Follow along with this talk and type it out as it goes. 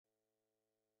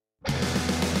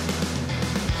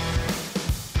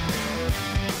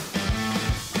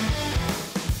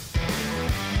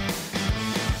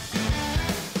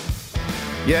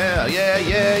Yeah, yeah,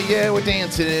 yeah, yeah, we're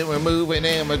dancing and we're moving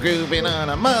and we're grooving on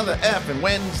a mother effing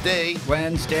Wednesday.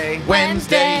 Wednesday.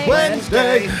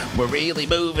 We're really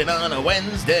moving on a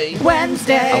Wednesday. A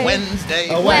Wednesday.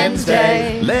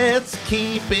 Let's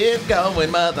keep it going,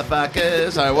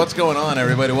 motherfuckers. All right, what's going on,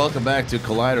 everybody? Welcome back to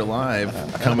Collider Live.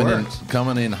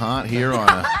 Coming in hot here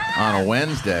on a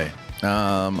Wednesday.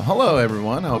 Hello,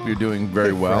 everyone. I hope you're doing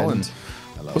very well. And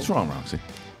what's wrong, Roxy?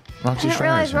 I didn't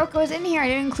realize Roka was in here. I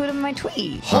didn't include him in my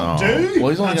tweet. Oh, well,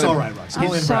 he's only That's all right, Roxy.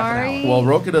 I'm sorry. Well,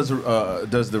 Roka does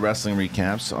the wrestling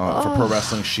recaps for Pro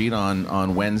Wrestling Sheet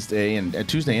on Wednesday and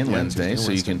Tuesday and Wednesday,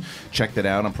 so you can check that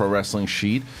out on Pro Wrestling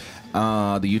Sheet, the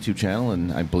YouTube channel,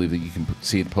 and I believe that you can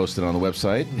see it posted on the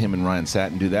website. Him and Ryan sat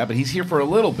and do that, but he's here for a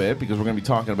little bit because we're going to be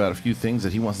talking about a few things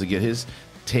that he wants to get his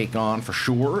take on for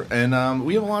sure, and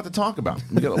we have a lot to talk about.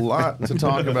 We got a lot to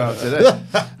talk about today.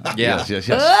 Yes. What's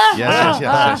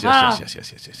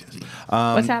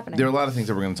happening? There are a lot of things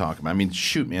that we're going to talk about. I mean,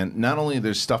 shoot, man. Not only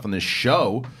there's stuff on this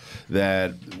show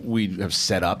that we have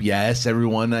set up. Yes,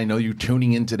 everyone. I know you're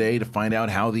tuning in today to find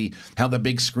out how the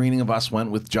big screening of us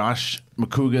went with Josh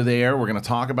Macuga there. We're going to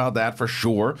talk about that for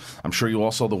sure. I'm sure you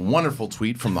all saw the wonderful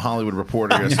tweet from the Hollywood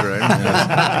Reporter yesterday.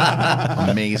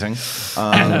 Amazing.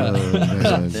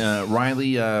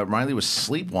 Reilly was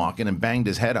sleepwalking and banged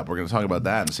his head up. We're going to talk about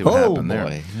that and see what happened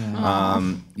there.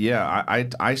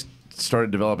 I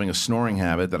started developing a snoring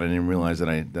habit that I didn't realize that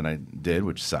I did,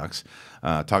 which sucks.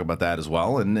 Talk about that as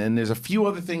well, and there's a few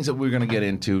other things that we're going to get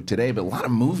into today, but a lot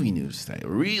of movie news today.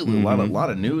 Really, a lot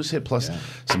of news hit, plus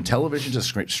some television, just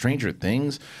Stranger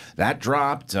Things that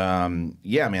dropped. Man,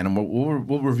 and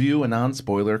we'll review a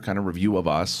non-spoiler kind of review of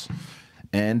us,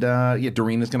 and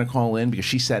Doreen's going to call in because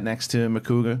she sat next to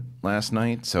Macuga last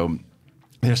night, so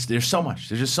there's so much.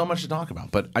 There's just so much to talk about.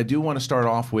 But I do want to start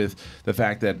off with the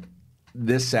fact that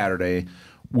this Saturday,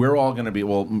 we're all going to be,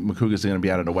 well, Macuga's going to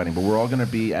be out at a wedding, but we're all going to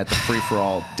be at the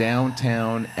free-for-all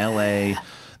downtown L.A.,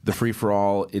 the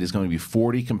free-for-all. It is going to be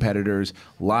 40 competitors,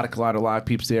 a lot of live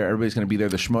peeps there. Everybody's going to be there.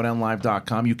 The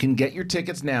schmodownlive.com. You can get your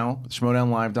tickets now,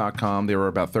 schmodownlive.com. There are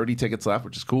about 30 tickets left,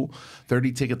 which is cool.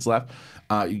 30 tickets left.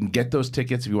 You can get those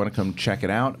tickets if you want to come check it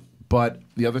out. But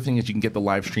the other thing is you can get the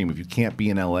live stream. If you can't be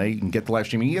in L.A., you can get the live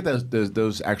stream. You can get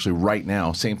those actually right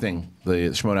now. Same thing, the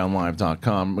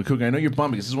schmodownlive.com. Macuga, I know you're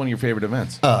bummed because this is one of your favorite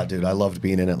events. Dude, I loved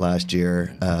being in it last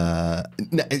year.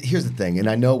 Here's the thing, and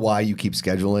I know why you keep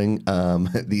scheduling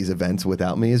these events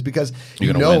without me is because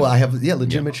you know win. I have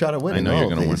legitimate shot at winning. I know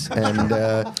you're going to win. And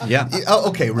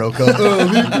okay, Rocco.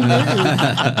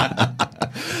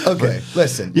 Okay,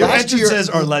 listen. Your entrances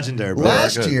are legendary, bro.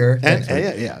 Last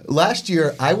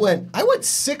year, I went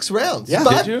 6 rounds. Yeah.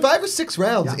 Five or 6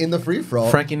 rounds in the free-for-all.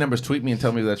 Frankie Numbers, tweet me and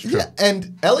tell me that's true. Yeah,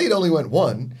 and Elliot only went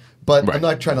 1. But I'm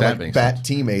not trying to bat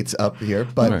teammates up here.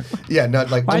 But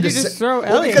not like. Why'd you just throw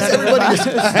Elliot? Because everybody just.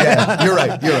 Yeah, you're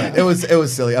right. It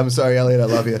was silly. I'm sorry, Elliot. I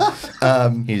love you.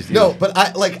 But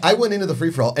I went into the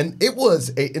free for all, and it was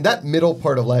in that middle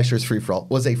part of last year's free for all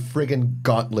was a friggin'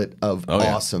 gauntlet of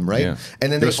awesome, right? Yeah.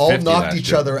 And then they all knocked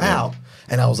each other out.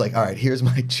 And I was like, all right, here's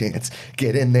my chance.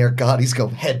 Get in there. Gotti's go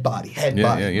head body,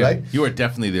 right? You are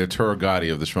definitely the Arturo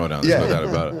Gotti of the Schmodown. There's no doubt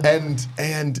about it.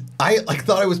 And I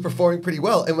thought I was performing pretty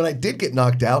well. And when I did get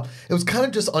knocked out, it was kind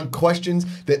of just on questions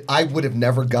that I would have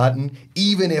never gotten,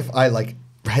 even if I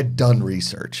had done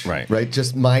research. Right.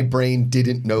 Just my brain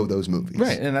didn't know those movies.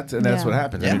 Right. And that's what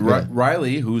happens. Yeah. I mean,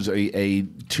 Reilly, who's a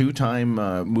 2-time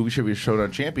movie trivia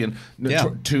showdown champion,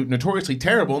 notoriously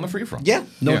terrible in the free for all. Yeah,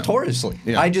 notoriously.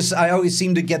 Yeah. I always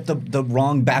seem to get the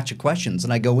wrong batch of questions,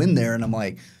 and I go in there and I'm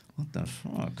like, what the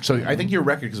fuck? So I think your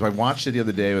record, because I watched it the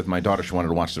other day with my daughter. She wanted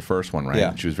to watch the first one, right?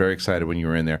 Yeah. She was very excited when you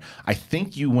were in there. I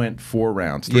think you went 4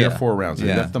 rounds, 3 or 4 rounds.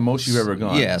 Yeah. That's the most you've ever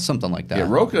gone. Yeah, something like that. Yeah,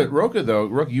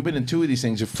 Roka, you've been in 2 of these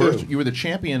things. You were the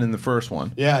champion in the first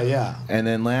one. Yeah. And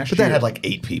then last year. But that had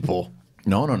 8 people.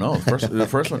 No. The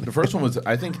first one was,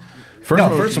 I think.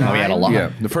 First one we had a lot.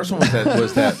 Yeah, the first one was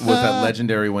that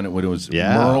legendary when it was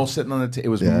Merle sitting on the table. It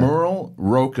was Merle,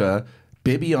 Roka,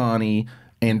 Bibiani,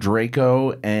 and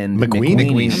Draco and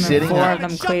McQueenie sitting. 4 of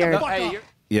them cleared.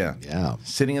 Yeah,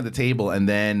 sitting at the table, and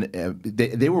then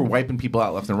they were wiping people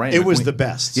out left and right. It was the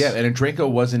best. Yeah, and Draco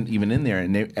wasn't even in there,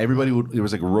 and it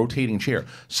was like a rotating chair.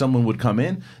 Someone would come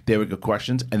in, they would get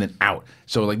questions, and then out.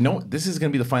 So no, this is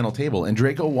going to be the final table, and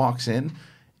Draco walks in,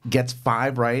 gets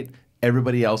 5 right.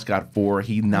 Everybody else got 4.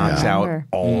 He knocks out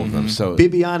all of them. So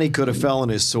Bibiani could have fell on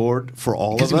his sword for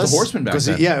all of us. Because he was a horseman back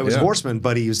then. Yeah, it was horseman,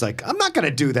 but he was like, I'm not going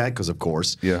to do that because, of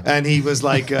course. Yeah. And he was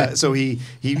like, so he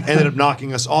ended up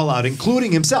knocking us all out,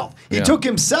 including himself. He took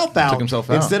himself out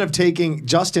instead of taking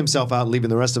just himself out and leaving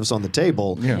the rest of us on the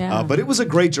table. But it was a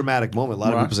great dramatic moment. A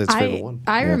lot of people say it's favorite one.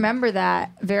 I remember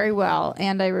that very well,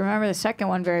 and I remember the second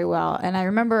one very well. And I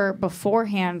remember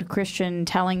beforehand Kristian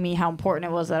telling me how important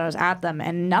it was that I was at them,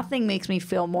 and nothing makes me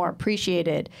feel more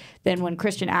appreciated than when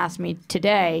Kristian asked me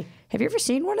today, have you ever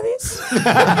seen one of these?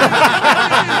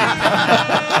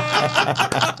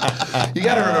 You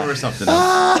got to remember something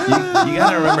else. You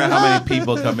got to remember how many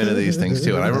people come into these things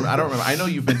too. And I don't remember. I know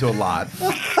you've been to a lot.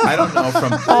 I don't know from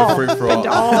the free for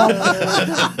all.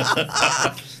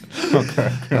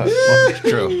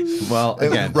 True. Well,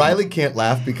 again, Reilly can't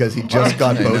laugh because he just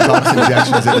got Botox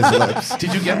injections in his lips.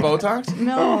 Did you get Botox?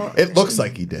 No. It looks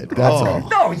like he did. That's all.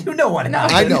 No, you know what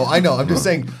happened. I know. I'm just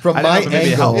saying from my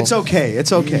angle. It's okay.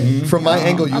 It's okay. From my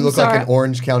angle, you look like an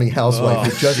Orange County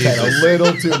housewife who just had a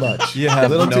little too much. You have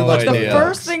little no too much. idea. The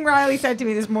first thing Reilly said to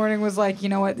me this morning was like, you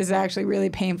know what, this is actually really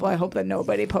painful. I hope that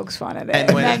nobody pokes fun at it. And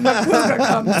then Macuga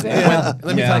comes in.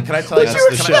 Let me tell you, can I tell you? That's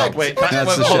the show. Wait,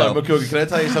 That's the hold show. on, Macuga, can I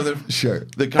tell you something? Sure.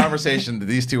 The conversation that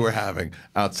these two were having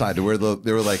outside, where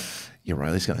they were like, yeah,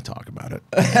 Reilly's going to talk about it.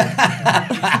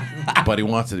 But he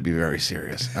wants it to be very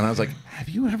serious. And I was like, have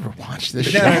you ever watched this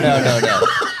show?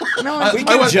 No. We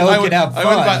can joke and have fun.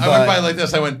 I went by like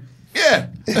this. I went, yeah.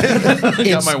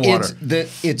 Got my water.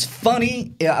 It's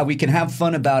funny. We can have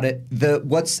fun about it.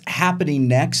 What's happening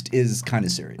next is kind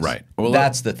of serious. Right. Well,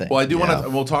 that's the thing. Well, I do want to.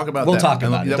 We'll talk about that. We'll talk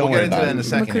about it. We'll get into that in a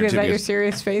second. Macuga, is that your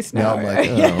serious face now? I'm like,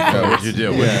 oh, What'd you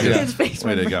do? What'd you do? His face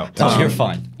Way to went go. Oh, you're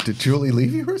fine. Did Julie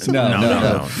leave you or something? No.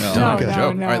 Don't No,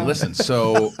 joke. no. All right, listen.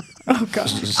 So, Oh,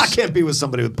 gosh. I can't be with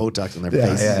somebody with Botox in their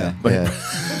face. Yeah.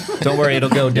 Don't worry, it'll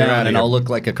go out down, of and here. I'll look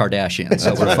like a Kardashian.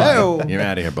 So we're fine. you're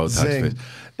out of here, Botox Zing. face.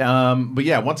 But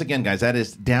yeah, once again, guys, that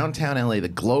is downtown LA, the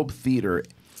Globe Theater.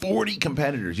 40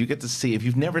 competitors you get to see. If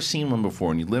you've never seen one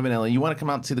before and you live in LA, you want to come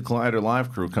out and see the Collider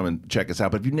Live crew, come and check us out.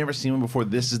 But if you've never seen one before,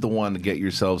 this is the one to get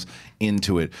yourselves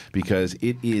into it, because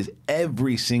it is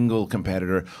every single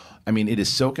competitor. I mean, it is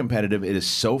so competitive. It is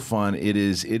so fun.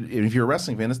 If you're a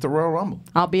wrestling fan, it's the Royal Rumble.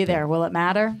 I'll be there. Will it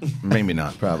matter? Maybe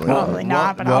not. Probably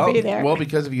not, but I'll be there. Well,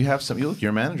 because if you have some, you're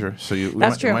a manager, so we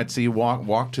true. might see you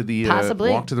walk to the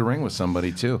Possibly. walk to the ring with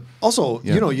somebody too. Also,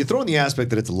 you throw in the aspect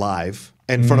that it's live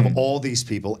in front of all these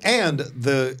people, and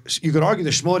you could argue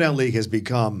the Schmoedown League has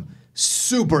become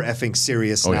super effing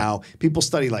serious now. People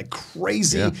study like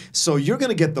crazy. Yeah. So you're going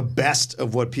to get the best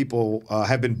of what people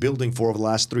have been building for over the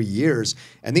last 3 years.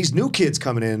 And these new kids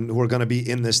coming in who are going to be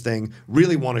in this thing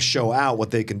really want to show out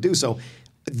what they can do. So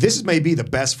this may be the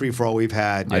best free-for-all we've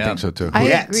had. I think so too. I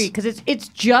agree, because it's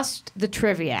just the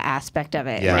trivia aspect of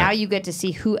it. Yeah. Now you get to see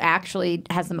who actually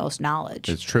has the most knowledge.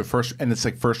 It's true. It's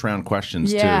like first round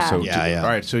questions Yeah. too. So Yeah. all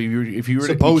right. So if you were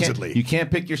Supposedly. you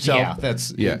can't pick yourself. Yeah,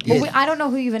 that's Well, I don't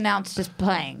know who you've announced is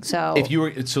playing, so If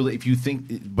you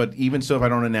think, but even so, if I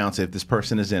don't announce it, if this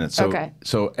person is in it,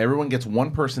 so everyone gets one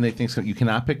person they think you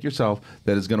cannot pick yourself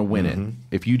that is going to win it.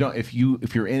 If you don't, if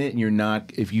you're in it and you're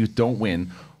not, if you don't win,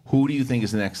 who do you think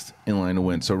is next in line to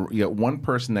win? So you got one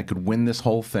person that could win this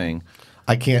whole thing.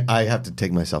 I can't. I have to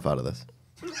take myself out of this.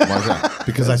 Why is that?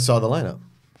 Because I saw the lineup.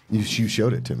 You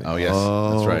showed it to me. Oh yes,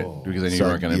 that's right. Because I knew you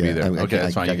weren't going to be there. Okay,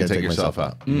 that's fine. You can take yourself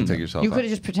out. You can take yourself you out. could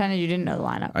have just pretended you didn't know the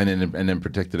lineup. And then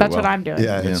predicted That's it well. what I'm doing.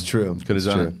 Yeah, it's true. Could have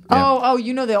done it. Oh,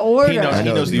 you know the order. He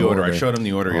knows the order. I order. showed him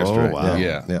the order yesterday. wow.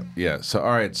 Yeah. So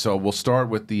all right. So we'll start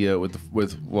with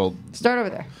Start over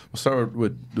there. we'll start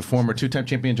with the former two-time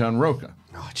champion John Roca.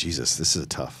 Oh, Jesus, this is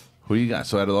tough. Who you got?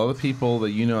 So out of all the people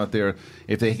that you know out there,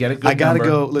 if they get a good I got to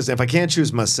number, go. Listen, if I can't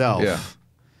choose myself. Yeah.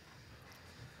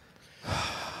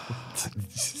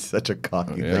 Such a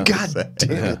cocky Yeah. thing. God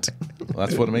damn it. Well,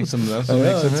 that's what makes him. That's Oh, what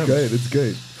yeah, makes him it's him. great. It's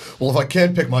great. Well, if I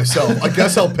can't pick myself, I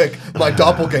guess I'll pick my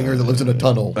doppelganger that lives in a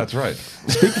tunnel. That's right.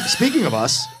 Speaking of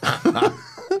us,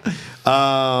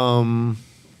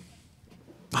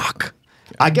 fuck.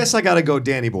 I guess I got to go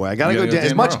Danny Boy. I got to You go gotta go Danny.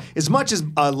 Dan As much as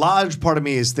a large part of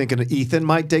me is thinking Ethan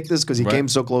might take this because he Right. came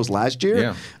so close last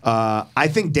year. Yeah. I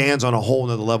think Dan's on a whole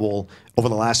nother level over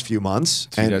the last few months.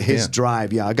 So you And got his Dan.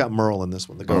 drive, I got Merle in this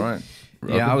one. All right.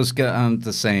 Yeah, I was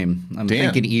the same. I'm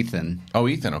Dan. thinking Ethan. Oh,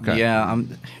 Ethan. Okay. Yeah,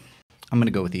 I'm going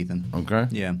to go with Ethan. Okay.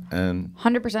 Yeah. And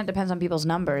 100% depends on people's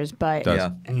numbers, but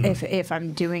Does. if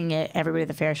I'm doing it, everybody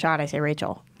with a fair shot, I say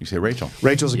Rachel. you say Rachel.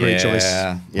 Rachel's a great choice.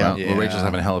 Yeah. Yeah. Well, Rachel's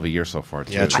having a hell of a year so far,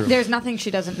 too. Yeah, true. There's nothing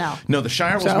she doesn't know. No, the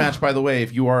Shire was matched, by the way.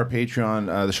 If you are a Patreon,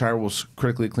 the Shire was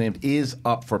critically acclaimed, is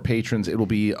up for patrons. It will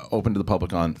be open to the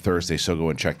public on Thursday, so go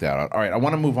and check that out. All right, I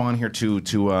want to move on here to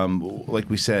like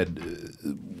we said,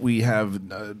 we have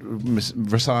Miss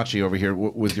Versace over here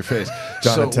with your face.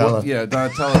 Donatella.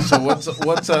 Donatella.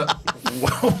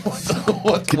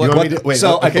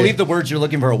 So I believe the words you're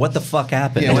looking for are what the fuck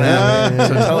happened? Yeah, what happened?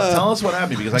 So tell us what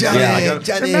happened, because I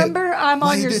got Remember, I'm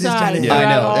on your side. Yeah, I know.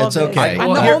 throughout all It's of this. okay. I'm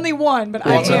Well, the here- only one, but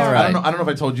Well, I it's am. all right. I don't know if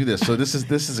I told you this. So this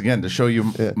is again to show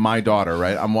you my daughter,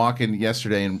 right? I'm walking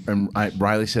yesterday, and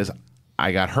Reilly says,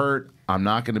 I got hurt. I'm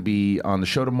not going to be on the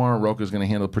show tomorrow. Roka's going to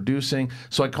handle producing.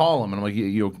 So I call him, and I'm like,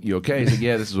 you okay? He's like,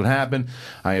 yeah, this is what happened.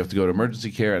 I have to go to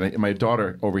emergency care. And my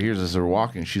daughter overhears as they're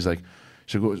walking. She's like,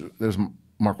 there's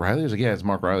Mark Reilly? I was like, yeah, it's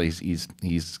Mark Reilly. He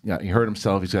hurt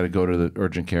himself. He's got to go to the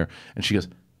urgent care. And she goes,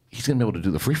 he's going to be able to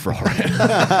do the free-for-all, right?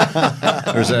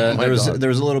 There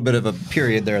was a little bit of a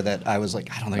period there that I was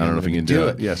like, I don't know if you can do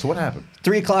it. Yeah, so what happened?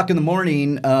 3 o'clock in the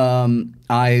morning,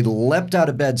 I leapt out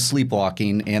of bed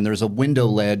sleepwalking, and there's a window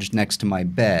ledge next to my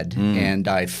bed, and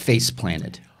I face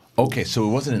planted. Okay, so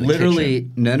it wasn't in the Literally,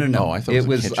 kitchen. no. Oh, I thought it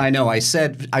was. I know. I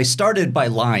started by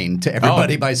lying to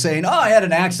everybody by saying, I had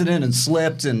an accident and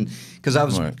slipped, and because I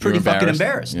was pretty fucking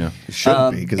embarrassed. Yeah. It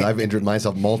should be, because I've injured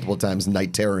myself multiple times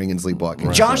night terroring and sleepwalking.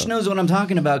 Right. Josh knows what I'm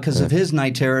talking about because of his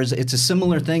night terrors. It's a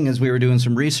similar thing as we were doing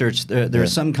some research.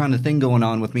 There's some kind of thing going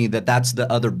on with me that's the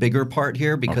other bigger part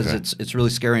here because it's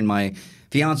really scaring my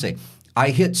fiance.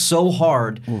 I hit so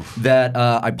hard that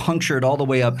I punctured all the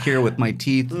way up here with my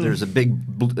teeth. There's a big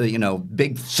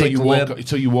thick lip.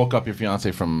 So you woke up your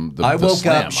fiance from the I woke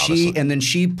slam, up. obviously. And then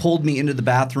she pulled me into the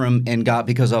bathroom and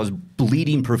because I was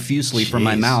bleeding profusely from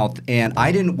my mouth, and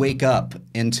I didn't wake up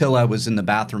until I was in the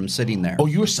bathroom sitting there. Oh,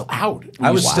 you were still out.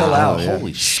 I was still out,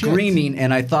 Holy shit! screaming,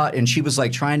 and I thought, and she was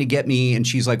like trying to get me, and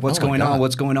she's like, "What's going on?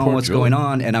 What's going on? Poor What's Julie. going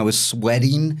on?" And I was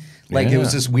sweating, like it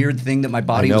was this weird thing that my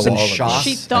body was in shock.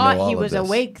 She thought he was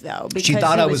awake though because She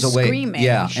thought he I was awake. screaming.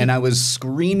 Yeah, and I was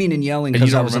screaming and yelling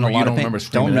because I was in a lot of pain.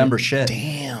 Don't remember shit.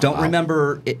 Damn. Don't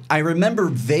remember. I remember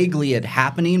vaguely it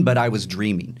happening, but I was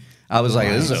dreaming. I was like,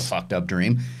 "This is a fucked up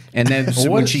dream." And then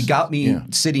when she got me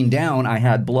sitting down, I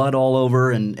had blood all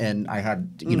over, and I had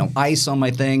ice on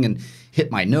my thing, and hit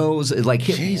my nose. It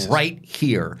hit right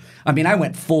here. I mean, I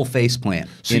went full face plant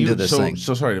into this thing.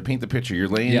 So sorry to paint the picture. You're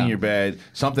laying in your bed.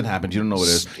 Something happened. You don't know what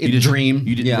it is. You dream.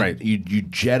 You did right. You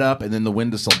jet up, and then the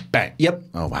windowsill bang. Yep.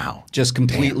 Oh wow. Just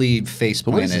completely face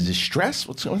But what is planted. this? Is stress?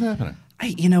 What's happening?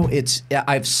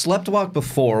 I've slept walked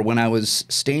before when I was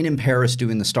staying in Paris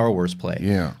doing the Star Wars play.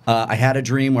 Yeah. I had a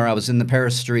dream where I was in the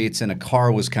Paris streets and a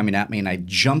car was coming at me and I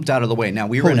jumped out of the way. Now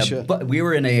we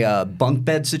were in a bunk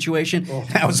bed situation.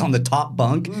 I was on the top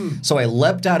bunk, so I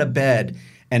leapt out of bed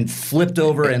and flipped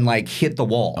over and hit the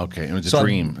wall. Okay, it was a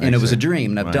dream. And it was a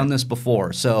dream, and I've done this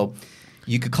before. So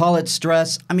you could call it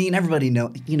stress. I mean, everybody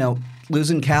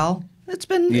losing Cal. It's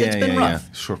been rough. Yeah.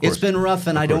 Sure, of course. It's been rough,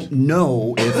 and I don't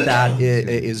know if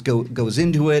that goes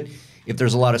into it. If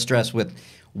there's a lot of stress with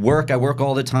work, I work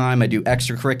all the time. I do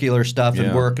extracurricular stuff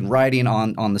and work and writing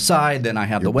on the side. Then I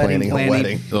have the wedding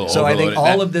planning. So I think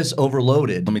all of this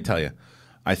overloaded. Let me tell you,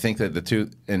 I think that the two,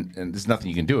 and there's nothing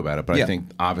you can do about it, but I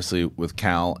think obviously with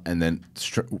Cal and then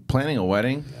planning a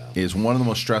wedding is one of the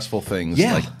most stressful things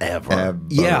ever.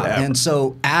 And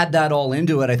so add that all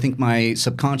into it, I think my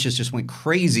subconscious just went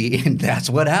crazy, and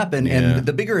that's what happened. Yeah. And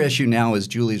the bigger issue now is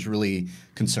Julie's really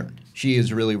concerned. She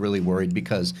is really, really worried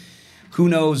because who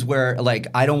knows where,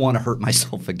 I don't want to hurt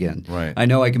myself again. Right. I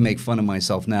know I can make fun of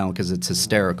myself now because it's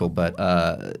hysterical, but,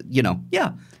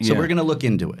 So we're going to look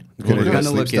into it. We're going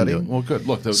to look into it. Well, good.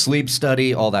 Look, sleep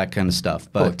study, all that kind of stuff.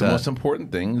 But the most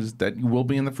important thing is that you will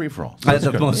be in the free-for-all. That's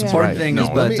the most important thing is,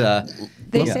 but...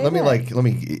 Let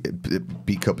me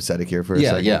be copacetic here for a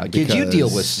second. Yeah, because you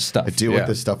deal with stuff. I deal with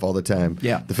this stuff all the time.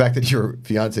 Yeah. The fact that your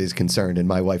fiance is concerned and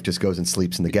my wife just goes and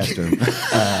sleeps in the guest room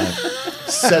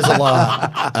says a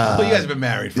lot. Well, you guys have been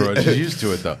married for she's used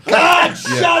to it, though. God,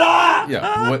 shut up!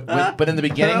 Yeah. But in the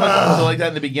beginning, was it like that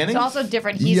in the beginning? It's also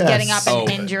different. He's getting up and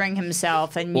injuring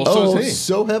himself, and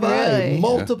so have I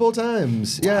multiple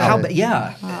times.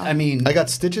 Yeah. I mean, I got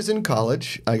stitches in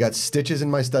college. I got stitches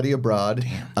in my study abroad.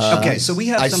 Okay, so we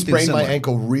have something sprained similar. my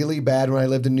ankle really bad when I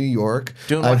lived in New York.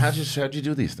 How'd you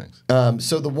do these things?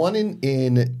 So the one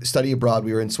in study abroad,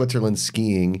 we were in Switzerland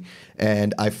skiing,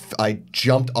 and I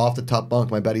jumped off the top bunk.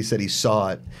 My buddy said he saw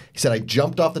it. He said I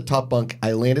jumped off the top bunk.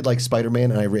 I landed like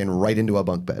Spider-Man, and I ran right into a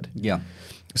bunk bed. Yeah.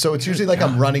 So it's usually like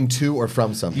I'm running to or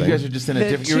from something. You guys are just in a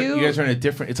different. You guys are in a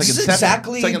different. It's like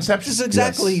Exactly. It's like Inception. This is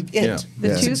exactly it. Yeah.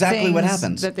 The two exactly things what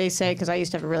happens. that they say, because I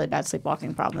used to have a really bad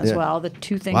sleepwalking problem as Yeah. well. The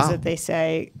two things that they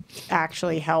say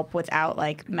actually help without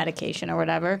like medication or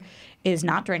whatever is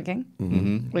not drinking.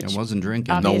 Which I wasn't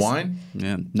drinking. No wine.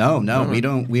 Yeah. No. We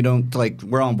don't like.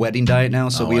 We're on wedding diet now,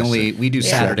 so we do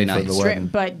Saturday nights.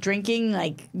 But drinking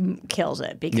like kills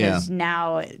it because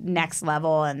now next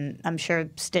level, and I'm sure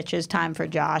Stitch's time for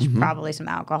Josh, probably some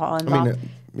alcohol involved.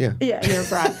 Yeah. Yeah, you're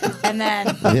abroad. And then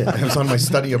I was on my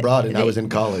study abroad and I was in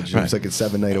college. It was like a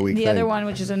 7-night-a-week the thing. other one,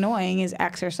 which is annoying, is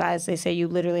exercise. They say you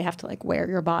literally have to like wear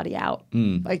your body out,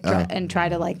 and try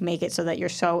to like make it so that your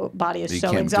body is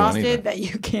so exhausted that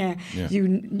you can't.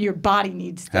 Your body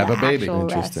needs to have a baby.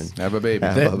 Rest. Have a baby.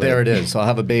 There it is. I'll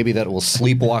have a baby that will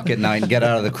sleepwalk at night and get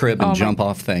out of the crib and jump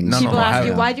off things. People ask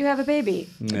you, why'd you have a baby?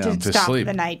 To stop sleep.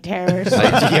 the night terrors.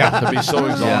 To be so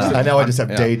exhausted. I know I just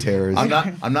have day terrors.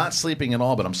 I'm not sleeping at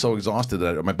all, but I'm so exhausted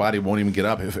that my body won't even get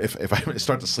up. If I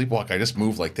start to sleepwalk, I just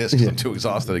move like this because I'm too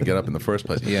exhausted to get up in the first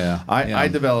place. I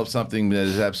developed something that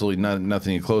is absolutely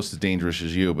nothing close as dangerous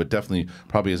as you, but definitely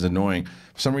probably as annoying.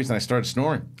 For some reason, I started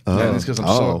snoring. And it's because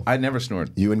I never snored.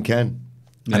 You and Ken.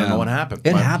 I don't know what happened.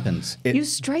 It happens. You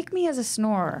strike me as a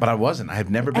snorer. But I wasn't. I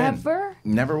have never been. Ever?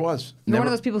 Never was. You're one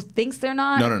of those people who thinks they're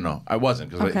not? No. I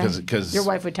wasn't. Because your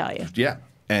wife would tell you. Yeah.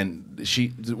 And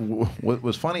what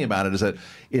was funny about it is that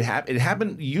it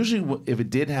happened. Usually, if it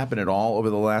did happen at all over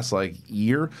the last like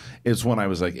year, it's when I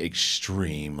was like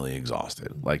extremely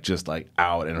exhausted, like just like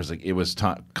out, and it was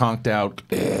conked out.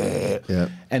 Yeah.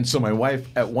 And so my wife,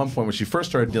 at one point when she first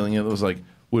started dealing it, was like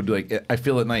would be like I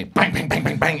feel at night bang bang bang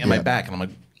bang bang in my back, and I'm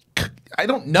like, I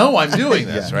don't know I'm doing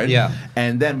this, right? Yeah.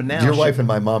 And then, but now your wife and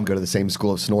my mom go to the same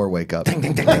school of snore wake up. Ding,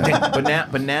 ding, ding, ding, ding.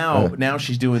 But now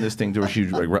she's doing this thing to where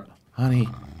she's like, honey,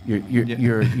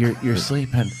 you're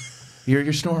sleeping.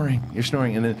 You're snoring. You're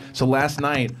snoring. And then so last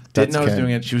night, didn't know I was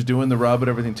doing it. She was doing the rub and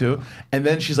everything too. And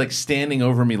then she's like standing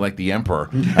over me like the emperor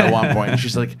at one point. And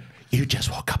she's like, you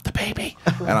just woke up the baby.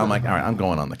 And I'm like, all right, I'm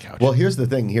going on the couch. Well, here's the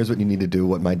thing. Here's what you need to do.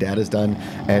 What my dad has done,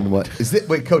 and what is it?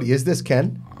 Wait, Cody, is this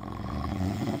Ken?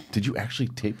 Did you actually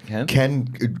tape Ken?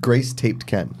 Grace taped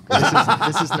Ken.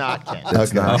 This is not Ken.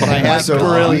 Okay. But I have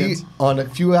brilliant. On a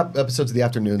few episodes of the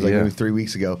afternoons, like maybe 3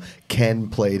 weeks ago, Ken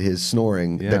played his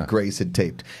snoring that Grace had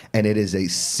taped, and it is a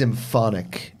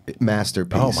symphonic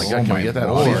masterpiece. Oh my God! Can we get that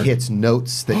on? It hits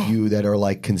notes that are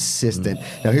like consistent.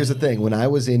 Now here's the thing: when I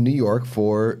was in New York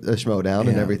for the Schmodown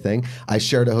and everything, I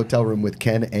shared a hotel room with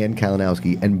Ken and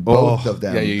Kalinowski, and both of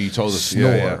them. Yeah, you told us.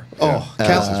 Snore. Yeah.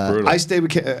 This is brutal. I stay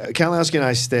with Kalinowski, and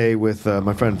I stay with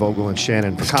my friend Vogel and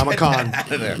Shannon for Comic-Con.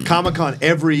 Comic-Con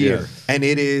every year, and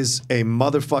it is a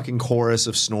motherfucking chorus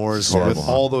of snores with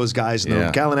all those guys in the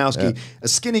room. Kalinowski, a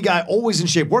skinny guy, always in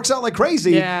shape, works out like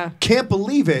crazy. Yeah. Can't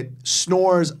believe it.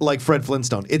 Snores like Fred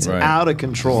Flintstone. It's out of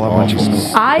control how much he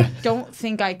snores. I don't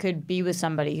think I could be with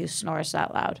somebody who snores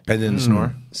that loud. I didn't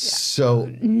snore. So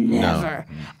Never.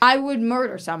 I would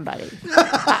murder somebody.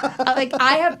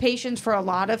 I have patience for a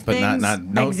lot of But things.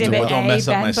 no, Exhibit don't A, mess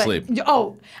up Ben, my but- sleep.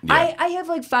 Oh, Yeah. I have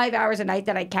like 5 hours a night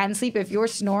that I can sleep. If you're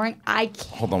snoring, I can't.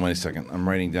 Hold on, wait a second. I'm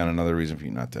writing down another reason for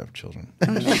you not to have children.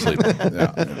 Sleep.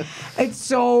 Yeah. It's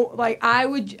so like I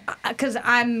would, because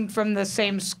I'm from the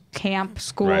same camp,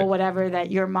 school, Right. whatever,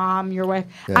 that your mom, your wife,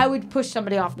 I would push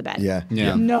somebody off the bed. Yeah.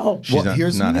 No. She's not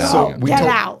here's having so it. we Get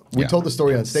told, out. We told the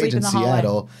story on stage Sleep in in the hallway.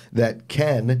 Seattle that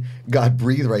Ken got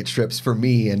breathe right strips for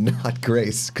me and not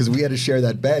Grace because we had to share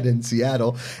that bed in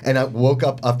Seattle. And I woke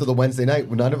up after the Wednesday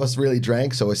night. None of us really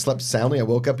drank, so I slept soundly. I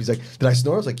woke up. He's like, "Did I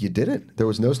snore?" I was like, "You didn't. There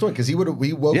was no snoring." Because he woke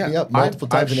me up multiple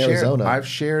times in Arizona. I've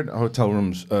shared hotel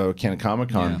rooms, Ken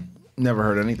Comic-Con. Never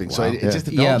heard anything. So it just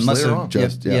Yeah, develops must later have on.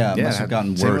 just must have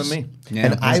gotten Same worse. with me. Yeah.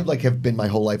 And I have been my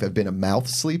whole life. I've been a mouth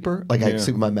sleeper. Like I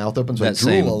sleep with my mouth open, so I That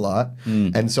drool same. a lot.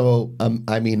 And so,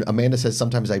 Amanda says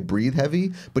sometimes I breathe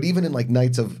heavy, but even in like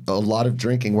nights of a lot of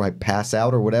drinking where I pass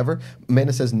out or whatever,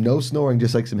 Amanda says no snoring,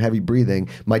 just like some heavy breathing.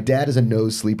 My dad is a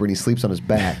nose sleeper and he sleeps on his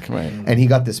back, and he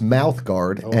got this mouth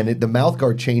guard, and the mouth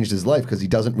guard changed his life because he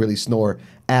doesn't really snore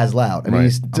as loud. I mean, he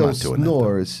still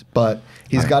snores, but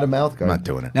he's got a mouth guard. I'm not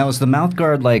doing it. Now, is the mouth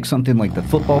guard like something like the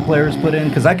football players put in?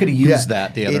 Because I could have used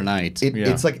that the other night.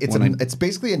 It's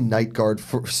basically a night guard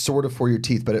for for your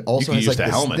teeth, but it also has like the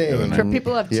this helmet thing. For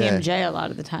people who have TMJ a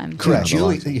lot of the time. Correct.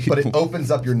 But it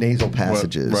opens up your nasal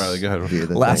passages. Right, go ahead.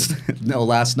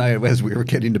 Last night as we were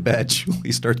getting to bed,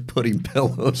 Julie starts putting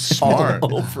pillows Smart.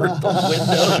 all over the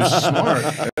window. She's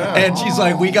smart. Yeah. And she's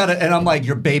like, "We got to," and I'm like,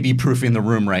 "You're baby proofing the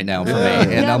room right now for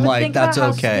me." And I'm like, think "That's about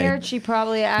how okay." Scared she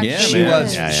probably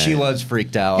actually She was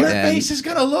freaked out. Your face is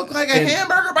gonna look like a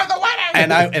hamburger by the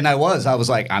wedding. And I was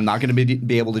like, I'm not going to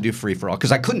be able to do free for all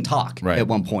because I couldn't talk at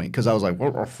one point because I was like,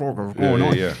 what the fuck is going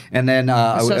on? Yeah. And then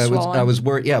I swollen. was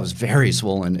worried. Yeah, I was very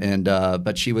swollen. And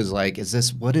but she was like,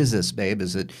 what is this, babe?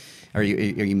 Are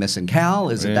you missing Cal?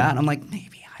 Is it that? And I'm like, maybe.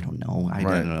 I don't know. I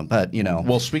don't know. But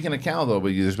Well, speaking of Cal though,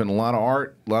 there's been a lot of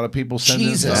art, a lot of people sending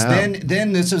Jesus. stuff.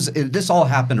 Then this all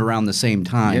happened around the same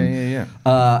time. Yeah.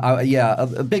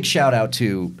 A big shout out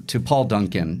to Paul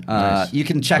Duncan. Nice. You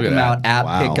can check him out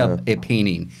at Pick Up a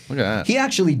Painting. Look at that. He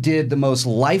actually did the most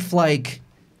lifelike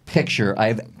picture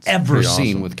I've ever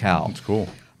seen awesome. with Cal. It's cool.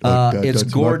 It's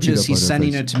gorgeous. He's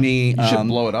sending it to me. You should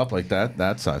blow it up like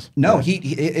that size. No,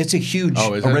 it's a huge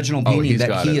original painting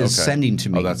that he is sending to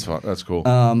me. Oh, that's fun. That's cool.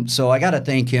 So I got to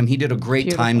thank him. He did a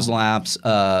great time lapse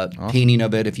painting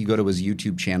of it. If you go to his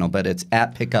YouTube channel, but it's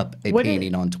at Pick Up a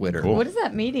Painting on Twitter. What is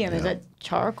that medium? Is that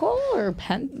charcoal or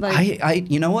pen?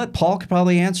 You know what? Paul could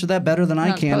probably answer that better than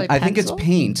I can. I think it's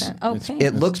paint. Paint.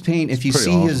 It looks paint. If you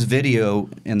see his video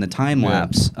in the time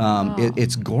lapse,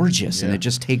 it's gorgeous and it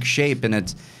just takes shape and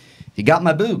it's. You got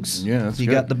my boobs. Yeah, that's you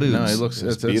good. got the boobs. No, it looks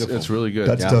it's beautiful. It's really good.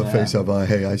 That's the face of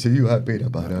hey. I see you have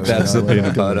peanut butter. That's the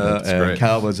peanut butter. Great.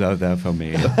 Cal was out there for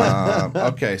me.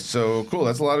 Okay, so cool.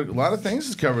 That's a lot of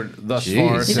things covered thus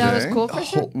far today. You know it was cool,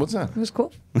 Christian? What's that? It was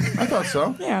cool. I thought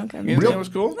so. Yeah, okay. You think it was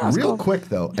cool? Real quick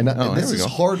though, and this is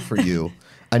hard for you.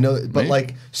 I know,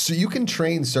 but so you can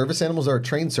train service animals. There are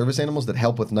trained service animals that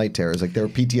help with night terrors. Like there are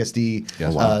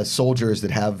PTSD soldiers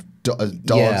that have dogs.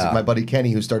 Yeah. My buddy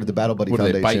Kenny, who started the Battle Buddy What, do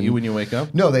Foundation. they bite you when you wake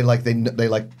up? No, they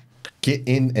get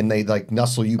in and they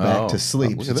nuzzle you back to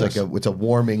sleep. Look So at it's this. it's a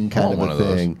warming kind one of of a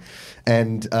those. thing.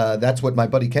 And that's what my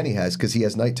buddy Kenny has because he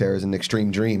has night terrors and extreme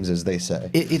dreams, as they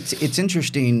say. It's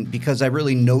interesting because I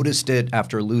really noticed it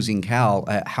after losing Cal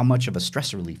how much of a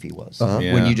stress relief he was.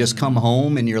 Yeah. When you just come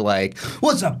home and you're like,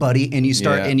 "What's up, buddy?" and you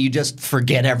start and you just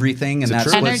forget everything in that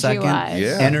split second,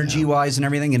 energy-wise and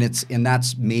everything. And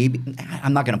that's maybe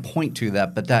I'm not going to point to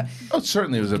that, but that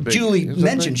certainly was a big. Julie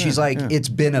mentioned big she's thing. like it's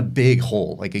been a big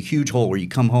hole, like a huge hole where you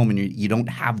come home and you don't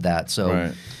have that.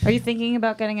 So Are you thinking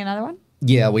about getting another one?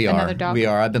 Yeah, we Another dog? We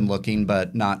are. I've been looking,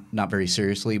 but not very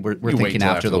seriously. We're You wait thinking till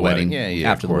after the wedding.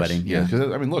 Yeah, after of the course. wedding. Yeah,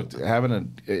 because I mean, look,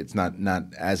 it's not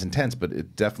as intense, but it's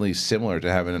definitely similar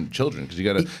to having children because you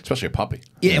got to, especially a puppy.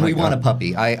 Yeah, and we want a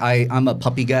puppy. I'm a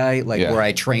puppy guy, where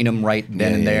I train them right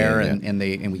then and there, yeah.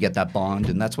 and we get that bond,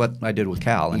 and that's what I did with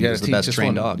Cal, and You he was the best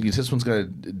trained dog. This one's got to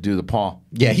do the paw.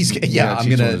 Yeah, I'm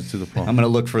gonna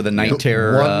look for the night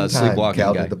terror sleepwalking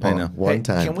Cal guy. did the paw. I know. One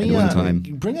time. Can we one time.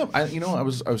 bring up? I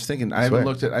was thinking.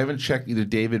 I haven't checked either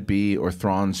David B or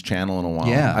Thrawn's channel in a while.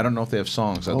 Yeah. I don't know if they have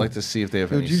songs. I'd like to see if they have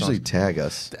They any would usually songs. tag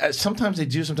us. Sometimes they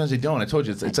do. Sometimes they don't. I told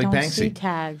you, it's like don't Banksy. see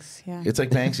tags. Yeah. It's like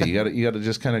Banksy. You got to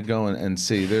just kind of go and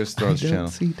see. There's Thrawn's channel.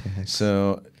 see tags.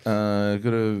 So go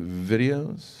to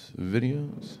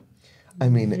videos. I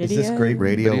mean, is this great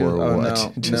radio Video? or Oh, what?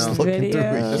 no, Just no. looking Video.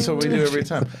 through That's what we do every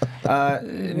time.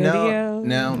 No,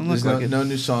 there's no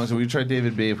new songs. We tried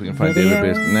David B. If we can find Video.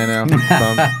 David B. No.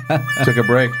 Took a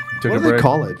break. What do they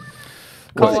call it?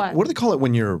 What? What do they call it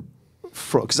when you're?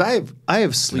 Because I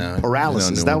have sleep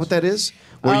paralysis. no Is that ones. what that is?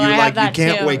 Where Oh, you I have you that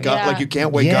can't too, wake up, yeah. like you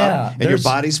can't wake Yeah, up, and your there's-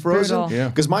 body's frozen. Brutal. Yeah.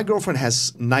 Because my girlfriend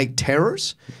has night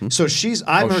terrors, so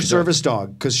I'm her she service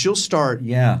dog. Because she'll start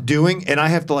doing, and I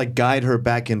have to guide her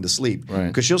back into sleep. Right.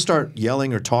 Because she'll start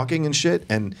yelling or talking and shit,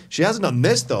 and she hasn't done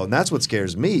this though, and that's what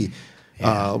scares me.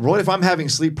 Roy, if I'm having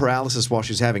sleep paralysis while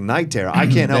she's having night terror, I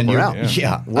can't help her out.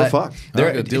 Yeah, we're fucked.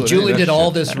 Julie did all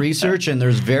this research, and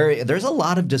there's a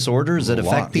lot of disorders that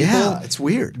affect people. Yeah, it's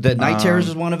weird. The night terrors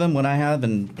is one of them. What I have,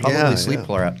 and probably sleep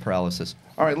yeah. paralysis.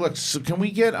 All right, look. So can we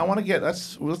get? I want to get.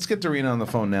 Let's get Darina on the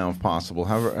phone now, if possible.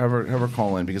 Have her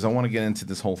call in because I want to get into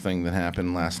this whole thing that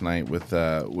happened last night with.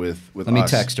 Let me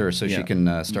text her so she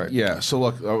can start. Yeah. So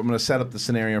look, I'm going to set up the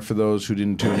scenario for those who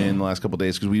didn't tune in the last couple of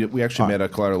days because we actually met a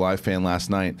Collider Live fan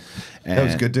last night. And That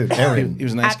was a good dude. Aaron. He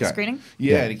was a nice At guy. the screening?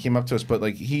 Yeah, and he came up to us, but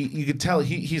you could tell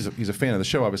he's a fan of the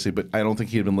show, obviously. But I don't think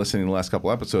he had been listening to the last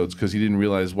couple episodes because he didn't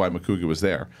realize why Macuga was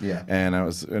there. Yeah.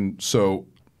 And so.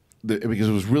 because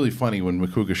it was really funny when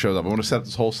Macuga showed up. I want to set up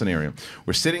this whole scenario.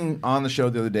 We're sitting on the show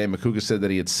the other day. Macuga said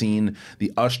that he had seen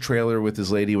the Us trailer with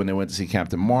his lady when they went to see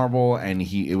Captain Marvel, and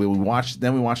we watched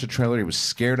the trailer. He was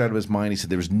scared out of his mind. He said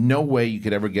there was no way you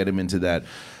could ever get him into that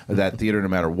theater no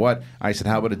matter what. I said,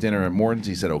 how about a dinner at Morton's?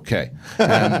 He said, okay.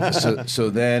 And so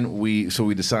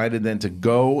we decided then to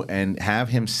go and have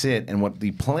him sit. And what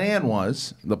the plan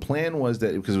was that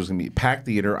because it was going to be a packed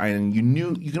theater, and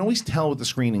you can always tell with the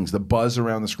screenings, the buzz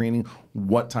around the screening,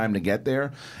 what time to get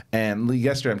there. And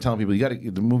yesterday I'm telling people,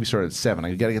 the movie started at 7.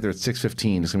 You got to get there at 6:15. It's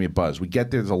going to be a buzz. We get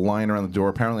there, there's a line around the door.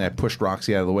 Apparently I pushed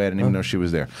Roxy out of the way. I didn't even know she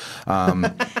was there.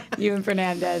 You and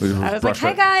Fernandez. I was like,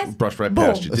 hey guys. Brushed right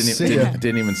past you.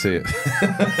 Didn't even see it.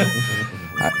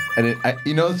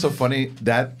 You know, it's so funny,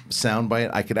 that soundbite,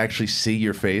 I could actually see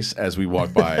your face as we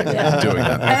walked by doing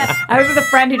that. I was with a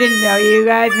friend who didn't know you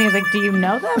guys, and he was like, do you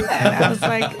know them? And I was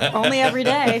like, only every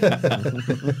day.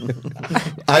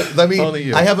 I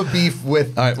have a beef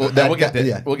with. All right, well, we'll get there.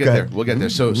 Yeah, we'll get there. We'll get there.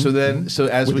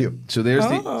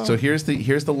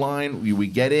 Here's the line. We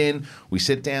get in, we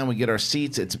sit down, we get our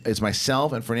seats. It's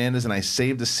myself and Fernandez, and I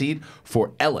saved the seat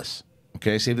for Ellis.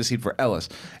 Okay, save the seat for Ellis,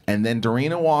 and then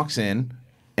Dorina walks in.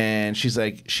 And she's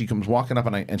like, she comes walking up,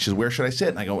 and she's, where should I sit?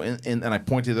 And I go, and I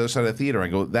point to the other side of the theater. I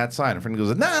go, that side. And friend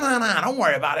goes, no, don't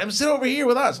worry about it. Sit over here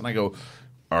with us. And I go,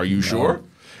 are you sure?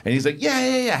 And he's like,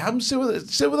 yeah. Have him sit with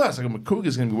us. I go,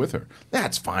 Macuga's going to be with her.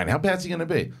 That's fine. How bad's he going to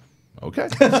be? Okay.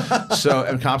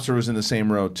 And Copster was in the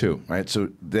same row too, right? So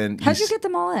then how'd you get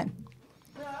them all in?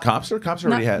 Copster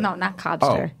already had. No, not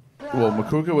Copster. Oh. Well,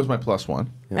 Macuga was my +1.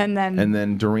 Yeah. And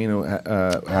then Dorina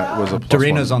was a +1.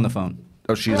 Dorina's on the phone.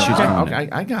 Oh, she's okay.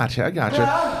 I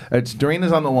gotcha. It's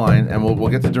Dorina's on the line, and we'll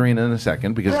get to Dorina in a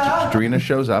second because Dorina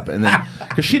shows up, and then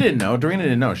because she didn't know, Dorina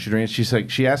didn't know. She's like,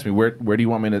 she asked me, where do you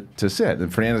want me to sit?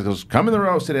 And Fernandez goes, come in the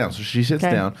row, sit down. So she sits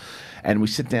down, and we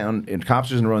sit down, and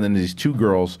Copster's in the row, and then there's these 2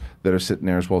 girls that are sitting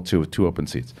there as well too, with 2 open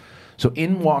seats. So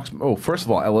first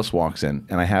of all, Ellis walks in,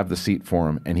 and I have the seat for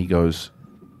him, and he goes,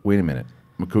 wait a minute.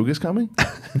 Macuga's coming?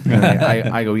 And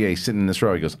I go, yeah, he's sitting in this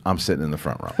row. He goes, I'm sitting in the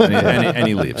front row. And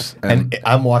he leaves. And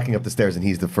I'm walking up the stairs, and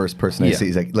he's the first person I see.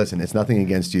 He's like, listen, it's nothing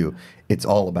against you. It's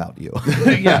all about you.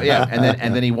 Yeah.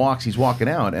 And then he's walking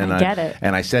out. And I get it.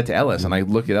 And I said to Ellis, and I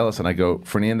look at Ellis, and I go,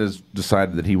 Fernandez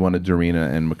decided that he wanted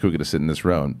Dorina and Macuga to sit in this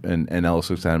row. And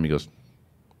Ellis looks at him, and he goes,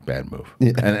 bad move.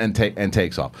 Yeah. And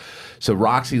takes off. So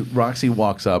Roxy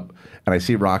walks up, and I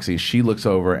see Roxy. She looks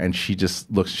over, and she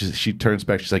just looks. She turns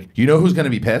back. She's like, "You know who's going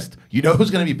to be pissed? You know who's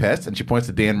going to be pissed?" And she points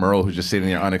to Dan Merle, who's just sitting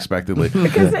there unexpectedly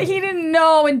because he didn't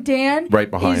know. And Dan,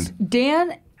 right behind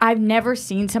Dan. I've never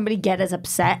seen somebody get as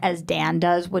upset as Dan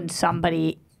does when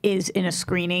somebody is in a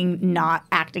screening not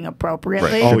acting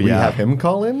appropriately. Right. Oh, yeah. We have him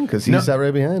call in because he sat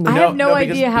right behind. I have no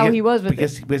idea how he was with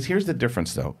it. Because here's the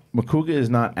difference, though. Macuga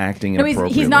is not acting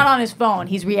inappropriately. He's not on his phone.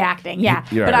 He's reacting. Yeah,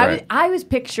 but right. I was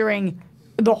picturing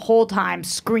the whole time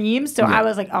screams. So I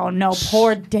was like, oh no,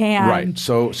 poor Dan. Right.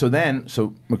 So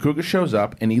Macuga shows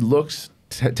up, and he looks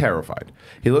terrified.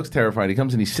 He looks terrified. He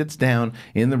comes and he sits down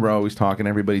in the row. He's talking to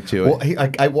everybody too.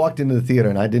 Well, I walked into the theater,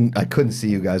 and I couldn't see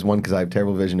you guys. 1, because I have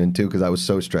terrible vision, and 2, because I was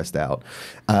so stressed out.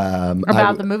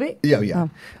 About the movie? Yeah.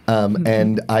 Oh.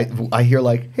 And I hear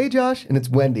like, hey Josh, and it's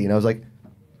Wendy, and I was like,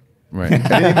 right. I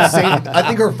didn't even say. I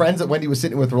think her friends that Wendy was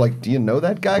sitting with were like, "Do you know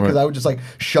that guy?" Because I would just like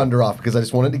shunned her off because I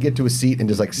just wanted to get to a seat and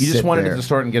just like. You just wanted there. To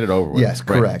start and get it over with. Yes,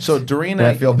 correct. Right. So Dorina, and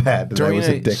I feel bad that I was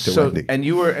a dick to Wendy. And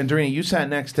Dorina, you sat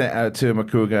next to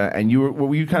Macuga, and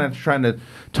were you kind of trying to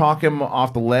talk him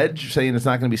off the ledge, saying it's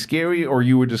not going to be scary, or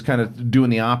you were just kind of doing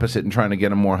the opposite and trying to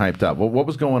get him more hyped up? What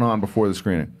was going on before the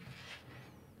screening?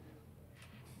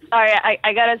 Sorry,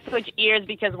 I gotta switch ears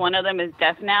because one of them is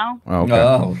deaf now. Oh, okay.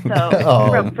 Oh.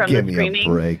 So from give the me screaming. a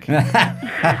break.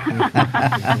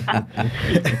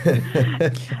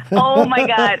 Oh my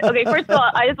God. Okay, first of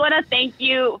all, I just want to thank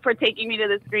you for taking me to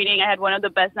the screening. I had one of the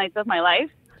best nights of my life.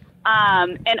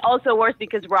 And also worse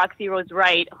because Roxy was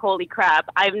right. Holy crap.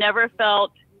 I've never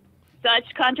felt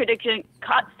such contradicting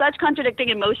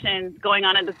emotions going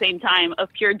on at the same time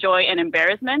of pure joy and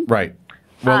embarrassment. Right.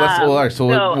 Well, all right. So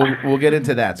we'll get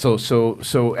into that. So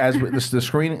as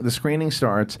the screening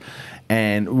starts,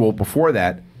 and before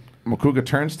that, Macuga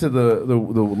turns to the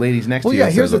ladies next to you. Well,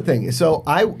 yeah. Here's the thing. So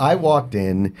I walked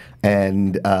in,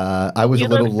 and I was a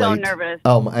little late. So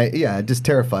nervous. Just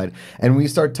terrified. And we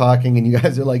start talking, and you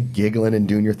guys are like giggling and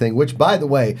doing your thing. Which, by the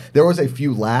way, there was a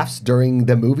few laughs during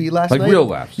the movie last night. Like real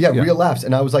laughs. Yeah, real laughs.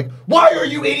 And I was like, "Why are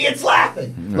you idiots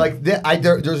laughing?" Mm-hmm. Like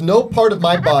there's no part of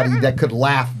my body that could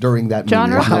laugh during that movie.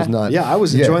 Genre? I was not. Yeah, I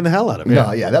was enjoying the hell out of it.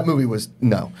 No, yeah, that movie was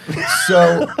no.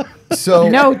 So So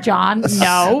No, John.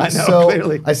 No. I know, so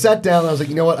clearly. I sat down and I was like,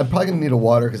 you know what? I'm probably gonna need a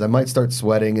water because I might start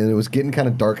sweating. And it was getting kind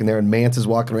of dark in there. And Mance is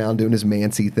walking around doing his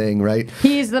Mancy thing, right?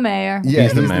 He's the mayor. Yeah,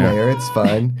 He's the mayor. It's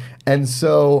fine. And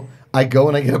so I go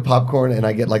and I get a popcorn and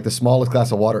I get like the smallest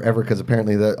glass of water ever because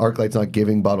apparently the ArcLight's not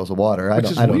giving bottles of water. I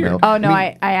Which is don't weird. know. Oh, no,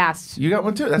 I asked. You got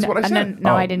one too? That's what I said.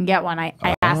 No, Oh. I didn't get one. I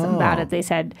asked them about it. They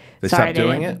said, They sorry, stopped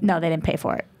doing didn't. it? No, they didn't pay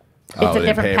for it. Oh, It's a they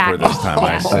different paid package. for it this time.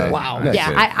 I see. Wow. I Yeah,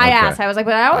 see. I Okay. asked. I was like,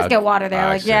 but I always get water there. I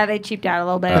Like, see. yeah, they cheaped out a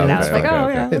little bit. And I was Okay, like, okay, oh,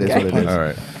 okay. yeah. It is okay. what it is. All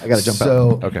right. I got to jump out.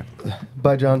 So, Okay.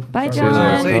 bye, John. Bye, Sorry.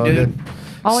 John. See you, All dude. good.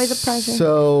 Always a pleasure.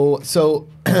 So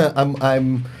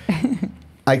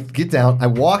I get down.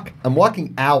 I'm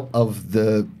walking out of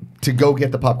to go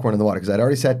get the popcorn and the water because I'd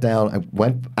already sat down. I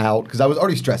went out because I was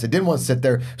already stressed. I didn't want to sit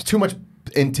there. It was too much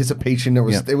anticipation. It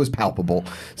was palpable.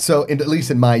 So at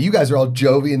least in you guys are all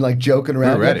jovial and joking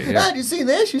around. We're ready, Like, yeah. do you see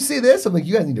this? You see this? I'm like,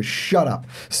 you guys need to shut up.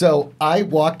 So I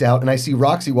walked out and I see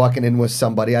Roxy walking in with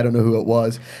somebody. I don't know who it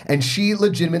was. And she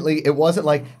legitimately, it wasn't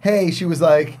like, hey, she was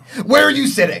like, where are you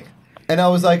sitting? And I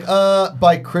was like,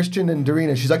 by Kristian and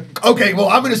Darina. She's like, okay, well,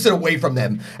 I'm going to sit away from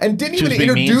them. And didn't She was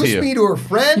even being mean to introduce you. me to her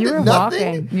friend. You were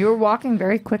Nothing. walking. You were walking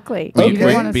very quickly. Wait, You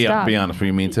didn't want to be stop. honest. Were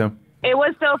you mean to? It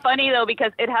was so funny though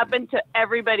because it happened to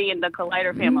everybody in the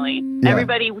Collider family. Yeah.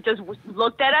 Everybody just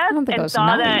looked at don't us think it and was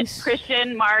saw nice. that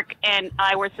Christian, Mark, and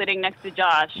I were sitting next to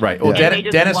Josh. Right. Well, Yeah. And they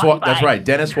just Dennis walked walked. That's by. right.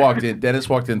 Dennis walked in. Dennis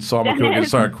walked in, saw Macuga, and Dennis,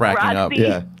 started cracking up. Roxy.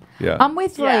 Yeah. Yeah.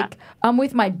 I'm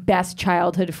with my best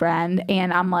childhood friend,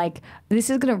 and I'm like, this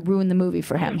is gonna ruin the movie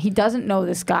for him. He doesn't know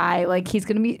this guy. Like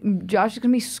Josh is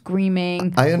gonna be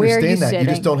screaming. I Where are you understand that. sitting?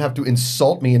 You just don't have to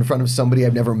insult me in front of somebody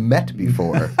I've never met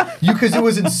before. Because it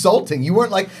was insulting. You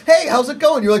weren't like, hey, how's it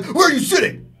going? You're like, where are you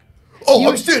sitting? Oh,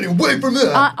 I'm standing away from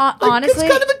that. Honestly,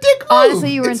 it's kind of a dick move.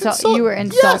 honestly, you were It's you were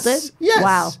insulted. Yes.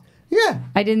 Wow. Yeah.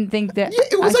 I didn't think that. Yeah,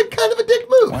 it was like kind of a dick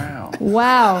move. Wow.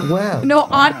 Wow. Wow. No,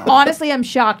 honestly, I'm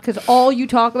shocked because all you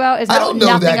talk about is I how don't know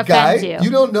nothing that guy. offends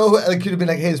you. don't know. Who, it could have been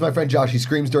like, hey, this is my friend Josh. He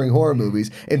screams during horror movies.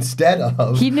 Instead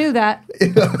of. He knew that.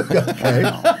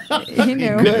 Okay. He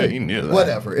knew. Good. He knew that.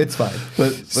 Whatever. It's fine.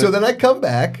 So then I come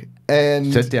back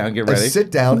and Sit down, get I ready.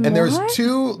 sit down, and there's What?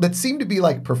 two that seem to be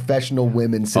like professional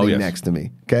women sitting yes. next to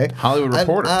me. Okay, Hollywood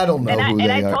reporter. I don't know And who I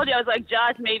they are. told you, I was like,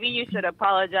 Josh, maybe you should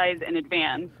apologize in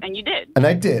advance. And you did. And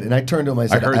I did, and I turned to him. I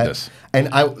said, heard this. And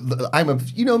I'm a,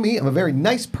 you know me, I'm a very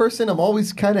nice person. I'm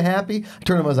always kind of happy. I turned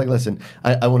to him. I was like, listen,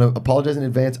 I want to apologize in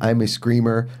advance. I'm a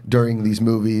screamer during these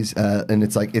movies, and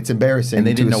it's like it's embarrassing. And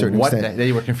they to didn't a know certain what extent.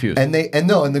 they were confused. And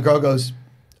the girl goes,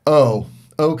 oh.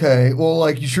 Okay, well,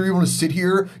 like, you sure you want to sit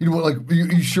here? You want, like,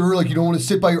 you sure, like, you don't want to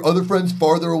sit by your other friends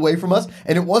farther away from us?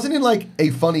 And it wasn't in like a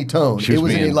funny tone. She was It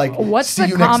was in being- a, like, What's see the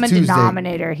you next common Tuesday.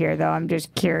 denominator here, though? I'm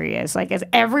just curious. Like, is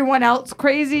everyone else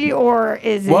crazy, or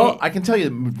is Well, it? I can tell you,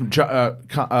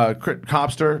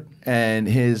 Copster and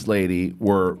his lady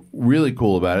were really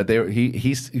cool about it.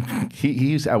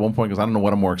 He's at one point goes, I don't know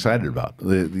what I'm more excited about,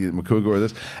 the Macuga or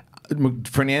this.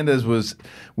 Fernandez was,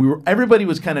 everybody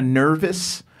was kind of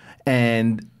nervous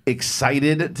and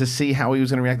excited to see how he was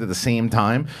going to react at the same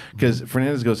time, because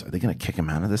Fernandez goes, are they going to kick him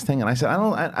out of this thing? And I said,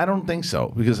 I don't think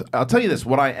so, because I'll tell you this,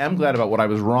 what I am glad about, what I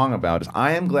was wrong about, is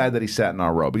I am glad that he sat in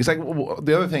our row, because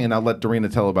the other thing, and I'll let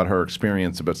Darina tell about her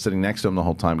experience about sitting next to him the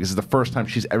whole time, because it's the first time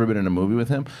she's ever been in a movie with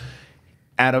him.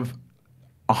 Out of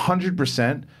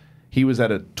 100%, he was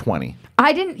at a 20.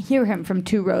 I didn't hear him from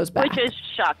 2 rows back. Which is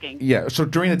shocking. Yeah, so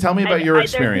Darina, tell me about your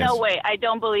experience. There's no way. I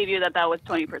don't believe you that was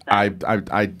 20%. I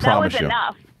that promise was you.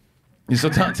 enough. So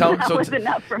tell That was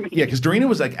enough for me. Yeah, because Darina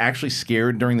was like actually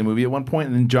scared during the movie at one point,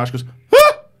 and then Josh goes,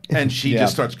 ah! And she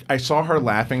just starts. I saw her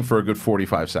laughing for a good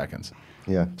 45 seconds.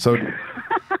 Yeah. So,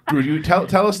 would you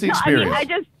tell us the experience?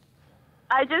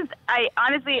 I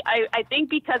honestly, I think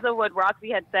because of what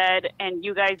Roxy had said, and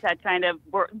you guys had kind of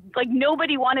were like,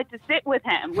 nobody wanted to sit with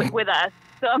him with us.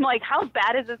 So I'm like, how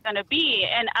bad is this going to be?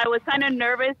 And I was kind of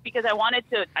nervous because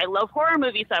I love horror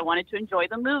movies, so I wanted to enjoy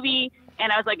the movie.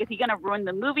 And I was like, is he going to ruin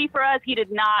the movie for us? He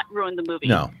did not ruin the movie.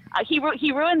 No. He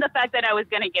ruined the fact that I was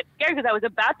going to get scared, because I was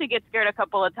about to get scared a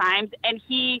couple of times. And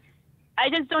I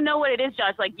just don't know what it is,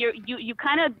 Josh. Like you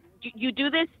kind of do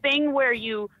this thing where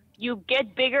you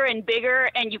get bigger and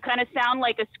bigger, and you kind of sound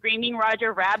like a screaming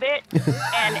Roger Rabbit,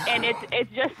 and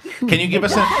it's just. Can you give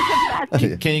us an?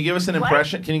 Can you give us an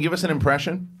impression? Can you give us an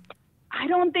impression? I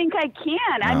don't think I can.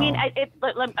 No. I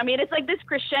mean, it's like this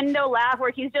crescendo laugh where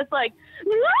he's just like,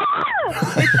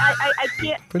 I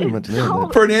can't. Pretty much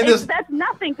Fernandez. That's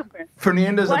nothing compared.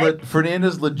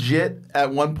 Fernandez legit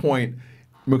at one point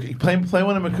Play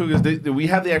one of Macuga's. We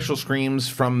have the actual screams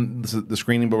from the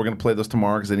screening, but we're going to play those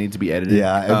tomorrow because they need to be edited.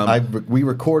 Yeah, we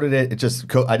recorded it. It just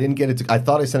I didn't get it. I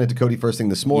thought I sent it to Cody first thing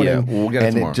this morning. Yeah, we'll get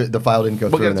it tomorrow. The file didn't go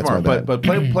through. We'll get it tomorrow. But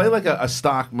play like a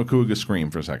stock Macuga scream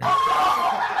for a second.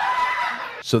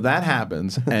 So that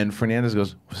happens, and Fernandez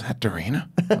goes, "Was that Dorina?"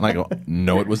 And I go,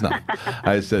 "No, it was not."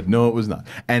 I said, "No, it was not."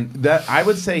 And that I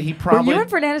would say he probably. Were you and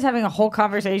Fernandez having a whole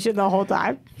conversation the whole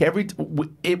time?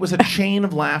 It was a chain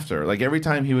of laughter. Like every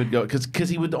time he would go, because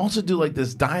he would also do like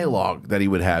this dialogue that he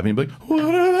would have, and he'd be like, "What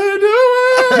are they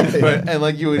doing?" Right? And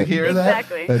like you would hear that,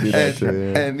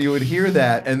 Exactly. and you would hear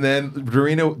that, and then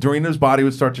Dorina's body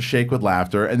would start to shake with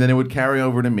laughter, and then it would carry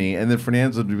over to me, and then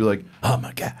Fernandez would be like, "Oh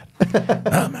my god."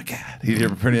 Oh my God! He'd hear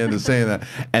Fernandez saying that,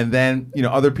 and then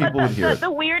other people would hear it.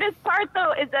 The weirdest part,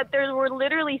 though, is that there were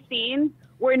literally scenes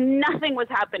where nothing was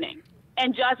happening,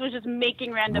 and Josh was just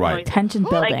making random noises. Tension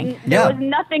building. Like, there was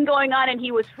nothing going on, and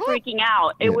he was freaking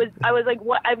out. I was like,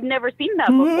 "What? I've never seen that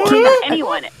before from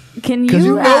anyone." Can Because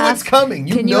you know it's coming.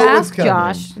 Can you know it's ask coming.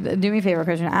 Josh? Do me a favor,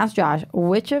 Kristian. Ask Josh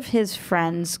which of his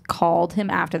friends called him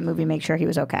after the movie, make sure he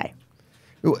was okay.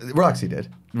 Roxy did.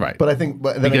 Right. But I think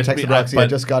then I texted Roxy. I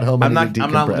just got home. I'm not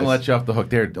going to let you off the hook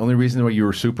there. The only reason why you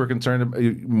were super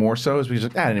concerned more so is because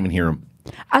I didn't even hear him.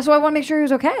 So I want to make sure he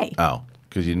was okay. Oh,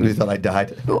 because you thought I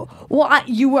died. Well,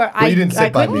 you were. you didn't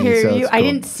sit by couldn't me, hear so you. it's I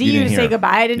cool. didn't see you to say goodbye.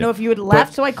 I didn't know if you had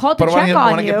left, so I called to check on you. I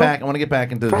want to get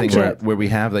back into the thing where we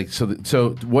have like so.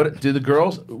 What do the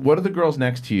girls? What are the girls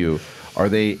next to you? Are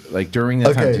they like during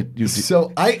that time? Here's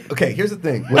the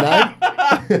thing. When I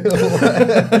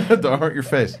don't hurt your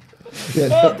face. Yeah.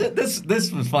 Well,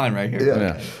 this was fine right here.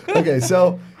 Yeah. Okay,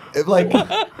 so like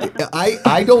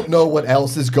I don't know what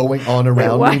else is going on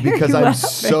around me because I'm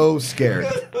so scared.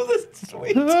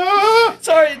 Tweet.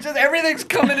 Sorry, just everything's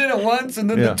coming in at once, and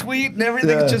then the tweet and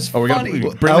everything's just funny.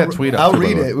 Bring that tweet up. I'll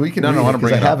read it. We can. I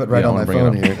have it right on my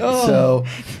phone here. So,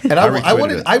 and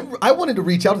I wanted to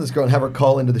reach out to this girl and have her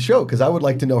call into the show because I would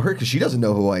like to know her because she doesn't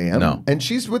know who I am. No. And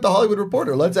she's with the Hollywood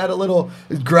Reporter. Let's add a little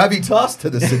gravitas to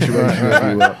the situation, if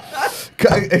you will.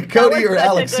 Cody or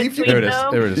Alex, see if you can.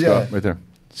 There it is. Yeah. Right there.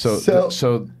 So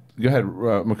go ahead,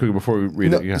 Macuga, before we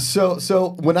read it. Yeah.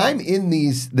 So when I'm in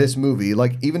this movie,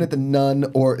 like even at The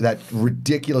Nun or that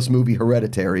ridiculous movie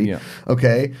Hereditary,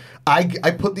 okay,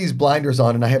 I put these blinders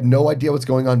on and I have no idea what's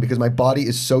going on because my body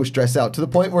is so stressed out to the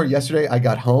point where yesterday I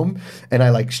got home and I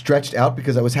like stretched out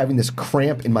because I was having this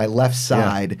cramp in my left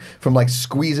side from like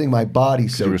squeezing my body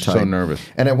so tight. You were so nervous.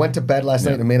 And I went to bed last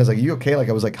night and Amanda's like, "Are you okay?" Like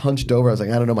I was like hunched over. I was like,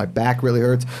 "I don't know, my back really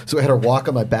hurts." So I had her walk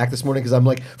on my back this morning because I'm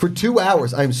like, for 2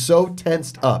 hours I'm so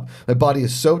tensed up. My body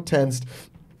is so tensed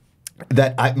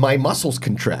that my muscles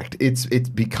contract.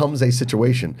 It becomes a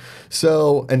situation.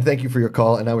 So, and thank you for your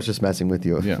call. And I was just messing with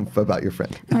you about your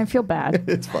friend. I feel bad.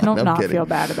 It's fine. I don't I'm kidding. feel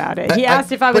bad about it. He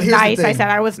asked if I was nice. I said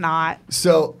I was not.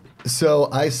 So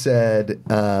I said,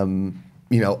 I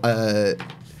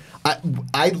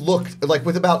looked like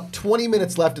with about 20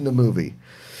 minutes left in the movie.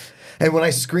 And when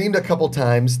I screamed a couple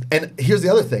times, and here's the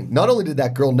other thing: not only did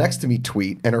that girl next to me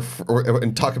tweet and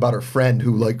talk about her friend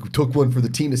who like took one for the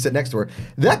team to sit next to her,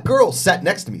 that girl sat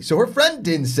next to me. So her friend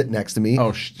didn't sit next to me.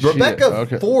 Oh,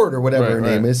 Rebecca Ford or whatever her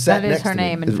name is sat next to me. That is her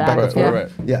name, in fact. Right.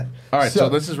 Yeah. All right. So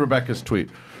this is Rebecca's tweet.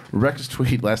 Rebecca's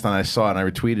tweet last night I saw it and I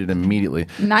retweeted it immediately.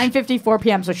 9:54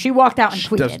 p.m. So she walked out and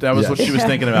tweeted. That was what she was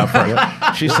thinking about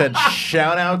first. She said,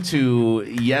 "Shout out to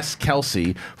Yes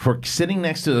Kelsey for sitting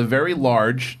next to the very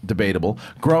large, debatable,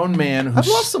 grown man who I've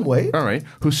lost some weight. All right,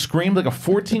 who screamed like a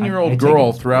 14-year-old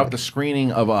girl throughout the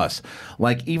screening of Us.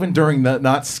 Like even during the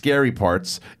not scary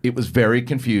parts, it was very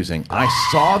confusing. I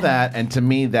saw that, and to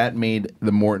me, that made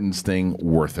the Mortons thing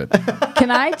worth it." Can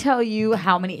I tell you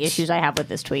how many issues I have with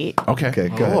this tweet? Okay,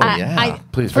 go ahead.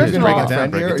 Please, first of all, break it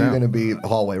down. Or are you going to be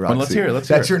Hallway Roxy? Well, let's hear it.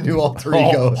 That's your new alter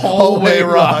ego. Hallway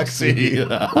Roxy.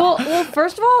 well,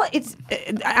 first of all,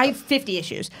 I have 50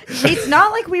 issues. It's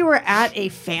not like we were at a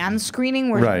fan screening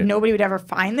where nobody would ever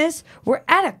find this. We're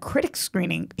at a critic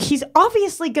screening. He's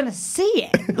obviously going to see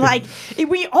it. Like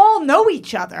we all know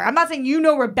each other. I'm not saying you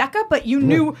know Rebecca, but you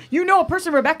know a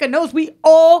person Rebecca knows. We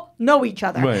all know each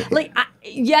other. Right. Like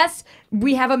yes,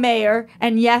 we have a mayor,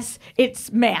 and yes,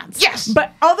 it's Mance. Yes.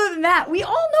 But other than that, we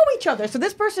all know each other. So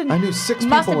this person I knew 6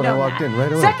 must people have when I known walked that. in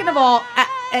right away. Second of all,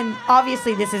 and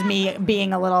obviously this is me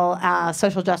being a little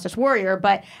social justice warrior,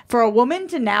 but for a woman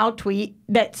to now tweet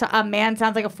that a man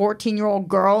sounds like a 14-year-old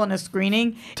girl in a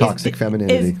screening Toxic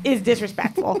femininity. is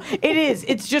disrespectful. It is.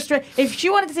 It's just if she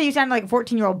wanted to say you sounded like a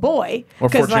 14-year-old boy or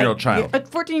 14-year-old child, a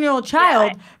 14-year-old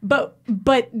child, but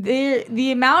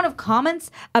the amount of comments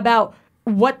about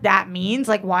what that means.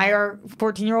 Like, why are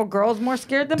 14-year-old girls more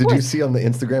scared than Did boys? you see on the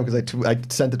Instagram, because I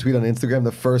sent the tweet on Instagram,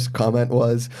 the first comment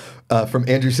was from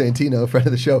Andrew Santino, friend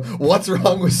of the show, what's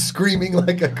wrong with screaming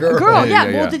like a girl?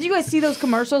 Well, did you guys see those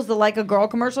commercials, the Like a Girl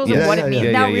commercials, and what it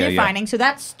means now redefining? So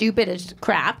that's stupid as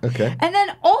crap. Okay. And then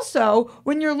also,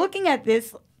 when you're looking at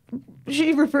this,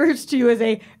 she refers to you as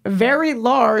a very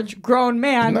large grown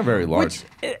man. Not very large.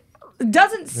 Which,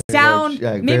 doesn't sound,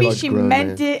 very maybe large she grown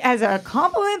meant man. it as a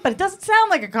compliment, but it doesn't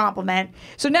sound like a compliment.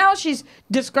 So now she's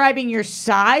describing your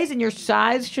size, and your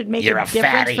size should make a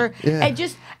difference for. Yeah. And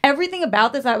just everything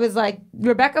about this, I was like,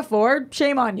 Rebecca Ford,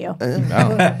 shame on you.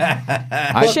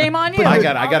 Shame on you. I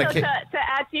got Also, to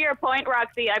add to your point,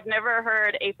 Roxy, I've never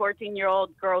heard a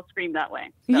 14-year-old girl scream that way.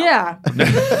 So. Yeah.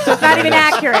 So it's not even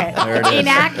accurate. It's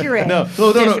inaccurate. No.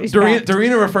 Disrespect.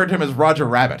 Dorina referred to him as Roger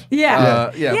Rabbit.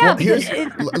 Yeah. Yeah. because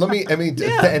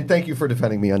And thank you for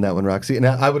defending me on that one, Roxy. And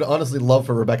I would honestly love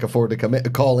for Rebecca Ford to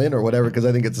call in or whatever, because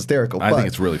I think it's hysterical. I think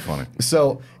it's really funny.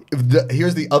 So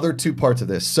here's the other two parts of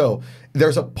this. So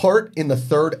there's a part in the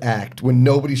third act when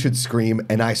nobody should scream,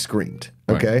 and I screamed.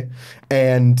 Okay,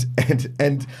 and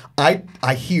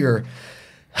I hear.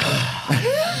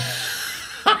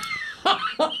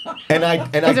 And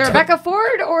is it Rebecca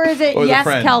Ford or is it Or the Yes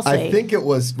friend? Kelsey? I think it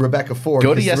was Rebecca Ford. Go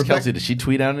to 'cause Yes Rebecca- Kelsey. Did she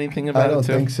tweet out anything about I don't it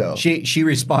too? think so. She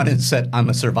responded and said, "I'm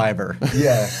a survivor,"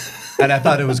 Yeah. and I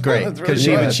thought it was great because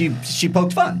really she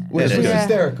poked fun. Which at was it. Yeah.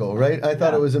 hysterical, right? I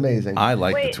thought it was amazing. I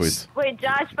like Wait, the tweets. wait,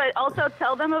 Josh, but also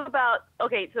tell them about.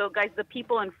 Okay, so guys, the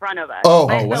people in front of us. Oh,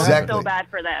 I feel exactly. so bad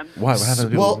for them. Why? What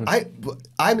happened to Well, people?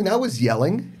 I mean, I was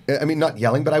yelling. I mean, not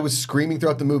yelling, but I was screaming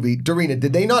throughout the movie. Dorina,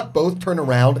 did they not both turn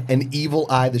around and evil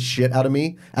eye the shit out of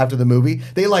me after the movie?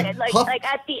 They Like huff-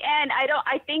 at the end,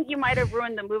 I think you might have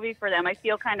ruined the movie for them. I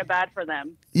feel kind of bad for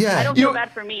them. Yeah. I don't feel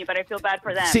bad for me, but I feel bad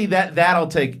for them. See that I'll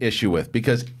take issue with,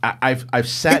 because I've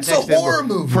sat It's next a to him horror where-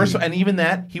 movie. First of all, and even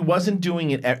that he wasn't doing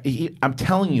it. I'm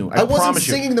telling you, I wasn't promise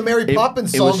you, singing the Mary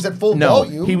Poppins it was- songs at full no,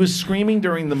 volume. he was screaming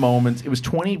during the moments. It was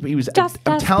 20. He was. Just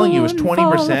I'm a telling you, it was spoonful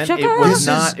 20%. of It sugar. was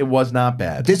not. It was not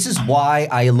bad. This is why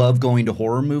I love going to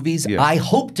horror movies. Yeah. I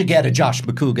hope to get a Josh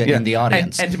Macuga Yeah. in the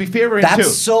audience. And to be fair to him that's too,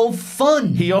 so fun.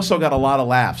 he also got a lot of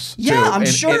laughs. Yeah, too, I'm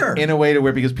sure. In a way to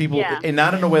where, because people, Yeah. and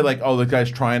not in a way like, oh, the guy's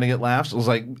trying to get laughs. It was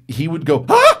like he would go,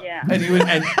 ah! Yeah. and you would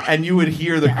and you would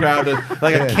hear the crowd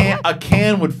like a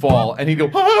can would fall, and he'd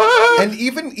go, ah! and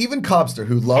even Cobster,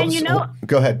 who loves. And you know-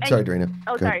 go ahead. and- Sorry, Dorina.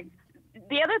 Oh, Go ahead. sorry.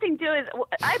 The other thing too is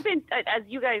I've been, as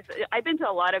you guys, I've been to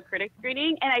a lot of critic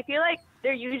screening, and I feel like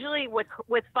they're usually with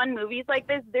fun movies like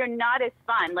this, they're not as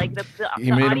fun. Like the He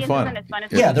made 'em audience fun. isn't as fun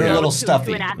as Yeah, they're a to little to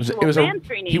stuffy. an It actual was fan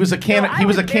screening. he was a can. So He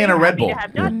was a I can very of Red happy Bull. to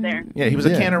have Josh there. Yeah, he was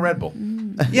a Yeah. can of Red Bull.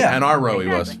 Yeah. And our row he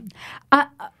was. Exactly.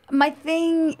 My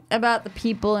thing about the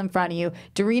people in front of you,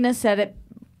 Dorina said it.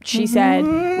 She said,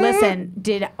 "Listen,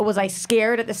 was I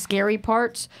scared at the scary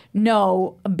parts?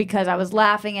 No, because I was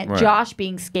laughing at Right. Josh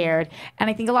being scared." And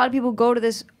I think a lot of people go to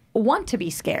this want to be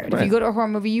scared. If Right. you go to a horror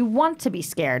movie, you want to be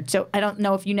scared. So I don't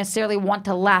know if you necessarily want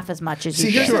to laugh as much as See,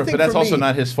 you here's should. the Sure, thing but that's for also me.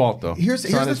 not his fault, though. Here's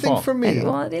It's not the his thing fault. for me.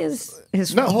 Well, it is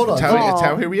his No, hold on. It's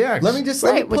how he reacts. Let me just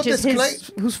right, let me which put is this.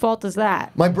 his. Whose fault is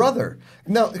that? My brother.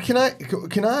 Now, can I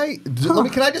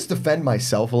just defend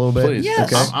myself a little bit? Please.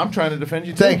 Yes. Okay. I'm trying to defend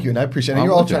you too. Thank you, and I appreciate it. I'm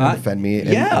You're all with you. trying to defend me, and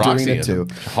Yeah. Roxy Dorina is too.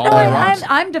 Hall No, of Rocks.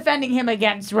 I'm defending him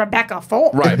against Rebecca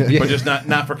Ford. Right, but just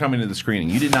not for coming to the screening.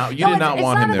 You did not. You No, did not it's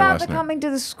want not him there about last the night. coming to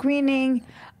the screening.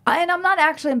 And I'm not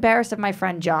actually embarrassed of my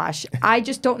friend Josh. I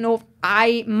just don't know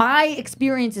if my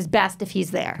experience is best if he's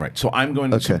there. Right. So I'm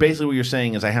going. So Okay. basically, what you're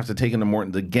saying is I have to take him to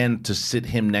Morton's again to sit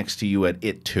him next to you at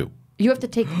it too. You have to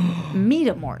take me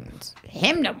to Morton's,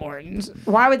 him to Morton's.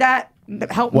 Why would that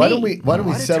help Why me? don't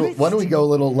we settle? Why don't we go a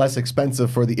little less expensive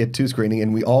for the It 2 screening,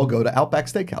 and we all go to Outback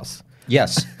Steakhouse?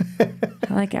 Yes.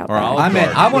 I like Outback. Or Olive I'm in.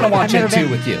 Garden. I want to watch I've never it too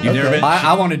been. with you. You've never been?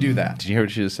 I want to do that. Did you hear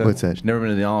what she just said? What's that? She's never been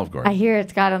to the Olive Garden. I hear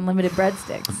it's got unlimited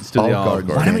breadsticks. Let's do the Olive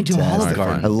Garden. Why don't we do Fantastic. Olive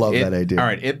Garden? I love It- that idea. All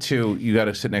right, it too. You got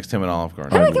to sit next to him at Olive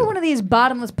Garden. How do I get one of these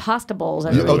bottomless pasta bowls?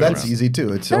 every Oh, week? that's easy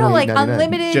too. It's No, only like $8.99.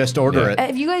 unlimited. Just order Yeah. it.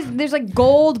 If you guys, there's like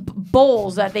gold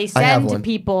bowls that they have send to one.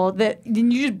 people that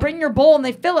then you just bring your bowl and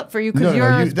they fill it for you because No, you're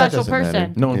a that special doesn't matter.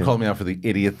 person. No one Yeah. called me out for the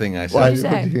idiot thing I said. Why-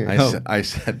 What'd you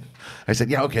say? I said,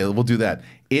 yeah, okay, we'll do that.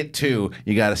 It too,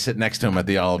 you got to sit next to him at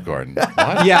the Olive Garden.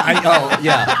 What? Yeah.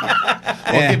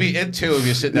 Well, give me it too if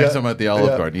you sit next Yeah. to him at the Olive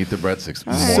Yeah. Garden. Eat the breadsticks,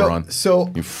 So- moron.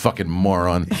 so- you fucking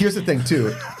moron. Here's the thing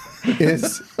too,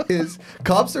 is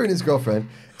Cobster and his girlfriend.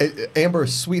 Amber,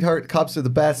 sweetheart, cops are the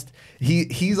best.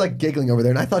 He's like giggling over there,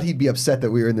 and I thought he'd be upset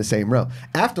that we were in the same row.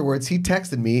 Afterwards, he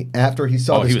texted me after he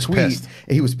saw this tweet. Pissed.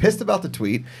 He was pissed about the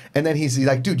tweet, and then he's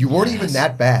like, "Dude, you weren't even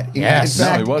that bad. Yes.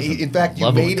 In fact,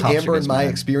 you made Amber and my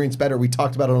experience better. We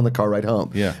talked about it on the car ride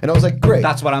home." Yeah, and I was like, "Great."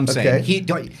 That's what I'm saying.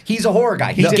 He's a horror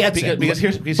guy. He gets it.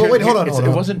 Wait, hold on.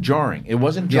 It wasn't jarring. It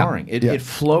wasn't jarring. It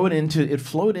flowed into the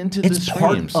screams.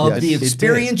 It's part of the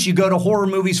experience. You go to horror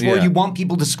movies for. You want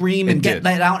people to scream and get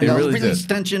that out and release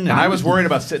tension. And I was worried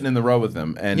about sitting in the row with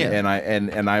them, and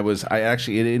I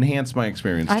actually it enhanced my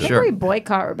experience. I think we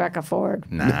boycott Rebecca Ford.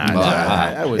 Nah,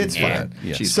 I wouldn't. It's fine.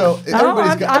 Yeah. So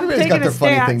everybody's got their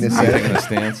funny thing to say. I'm taking a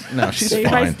stance. No, she's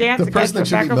fine. The person that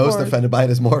should be most offended by it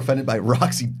is more offended by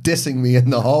Roxy dissing me in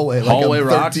the hallway.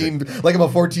 Like I'm a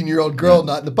 14-year-old girl,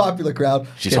 not in the popular crowd.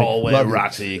 She's hallway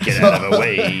Roxy, get out of the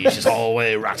way. She's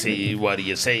hallway Roxy, what do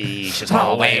you say? She's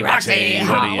hallway Roxy,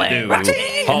 what do you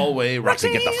do? Hallway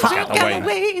Roxy, get the fuck out the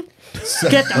way.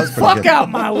 Get the fuck out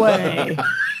my way.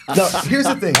 No, here's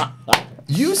the thing.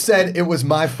 You said it was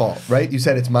my fault, right? You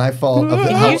said it's my fault.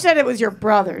 You said it was your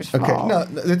brother's fault. Okay, no,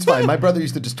 it's fine. My brother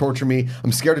used to just torture me.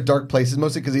 I'm scared of dark places,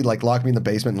 mostly because he'd like lock me in the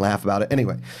basement and laugh about it.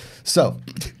 Anyway, so...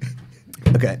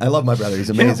 Okay, I love my brother.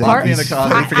 He's amazing.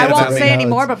 I won't say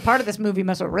anymore, but part of this movie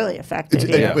must have really affected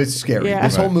you. It's scary. Yeah.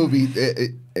 This whole movie,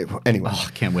 anyway. Oh,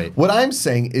 can't wait. What I'm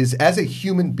saying is, as a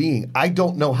human being, I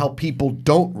don't know how people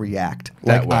don't react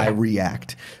like I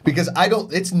react. Because I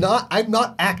don't, I'm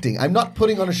not acting. I'm not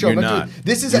putting on a show.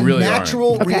 This is a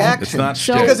natural reaction. It's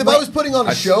not because if I was putting on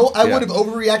a show, I would have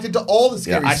overreacted to all the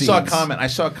scary scenes. I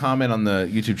saw a comment on the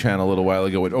YouTube channel a little while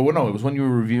ago. Oh, no, it was when you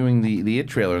were reviewing the It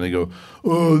trailer, and they go,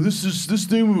 "Oh, this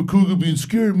thing with Macuga being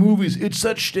scary movies, it's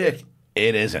such shtick."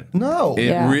 It isn't. No.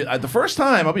 The first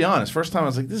time, I'll be honest, I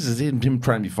was like, this is him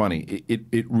trying to be funny.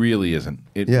 It really isn't.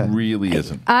 It really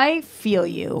isn't. I feel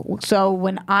you. So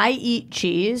when I eat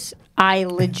cheese, I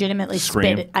legitimately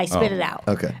spit it. I spit it out.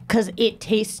 Okay. Because it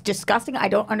tastes disgusting. I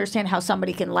don't understand how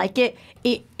somebody can like it.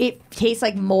 It tastes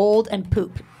like mold and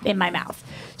poop in my mouth.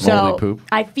 Moldy poop.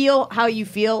 I feel how you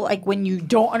feel like when you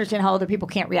don't understand how other people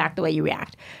can't react the way you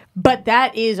react. But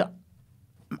that is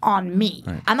on me.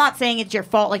 Right. I'm not saying it's your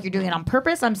fault like you're doing it on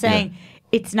purpose. I'm saying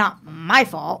it's not my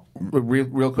fault.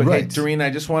 Real quick, hey, Tarina, I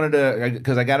just wanted to,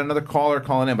 because I got another caller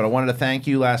calling in, but I wanted to thank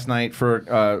you last night for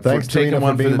taking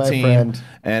one for the team. Friend.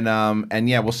 And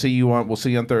yeah, we'll see you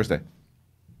on Thursday.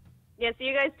 Yeah, see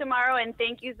you guys tomorrow, and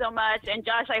thank you so much. And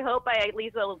Josh, I hope I at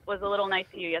least was a little nice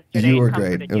to you yesterday. You were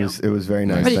great. It was very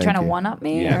nice. Are you trying to one-up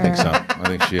me? Yeah, I think so. I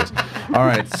think she is. All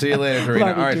right, see you later,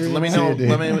 Tarina. All right, so let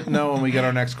me know when we get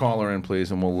our next caller in, please,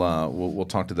 and we'll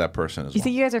talk to that person as well. You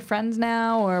think you guys are friends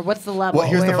now, or what's the level? Well,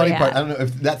 here's the funny part. I don't know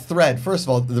if that thread. First of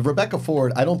all, the Rebecca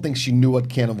Ford. I don't think she knew what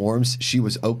can of worms she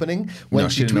was opening when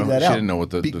she tweeted that out. She didn't know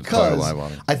what the title live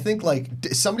on it. I think like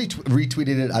somebody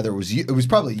retweeted it. Either it was you. It was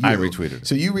probably you. I retweeted it.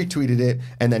 So you retweeted it,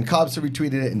 and then Cobbs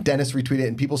retweeted it, and Dennis retweeted it,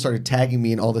 and people started tagging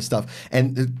me and all this stuff.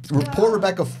 And poor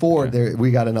Rebecca Ford,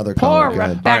 we got another caller. Poor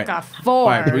Rebecca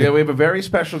Ford. Right. We have a very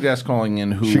special guest calling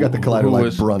in who she got the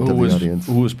Collider brunt of the audience.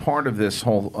 Who was part of this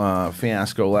whole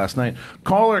fiasco last night.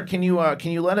 Caller, can you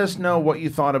let us know what you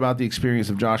thought about the experience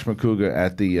of Josh Macuga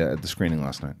at the screening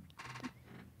last night?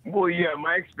 Well, yeah,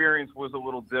 my experience was a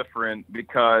little different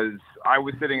because I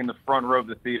was sitting in the front row of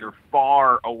the theater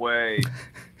far away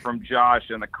from Josh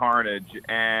and the carnage,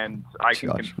 and I can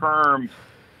confirm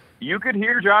you could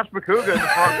hear Josh Macuga in the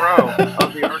front row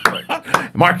of the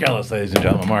earthquake. Mark Ellis, ladies and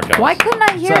gentlemen, Mark Ellis. Why couldn't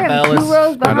I hear him 2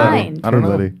 rows behind? I don't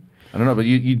know, but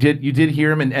you did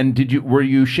hear him, and were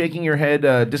you shaking your head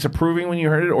disapproving when you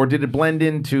heard it, or did it blend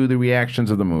into the reactions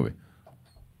of the movie?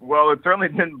 Well, it certainly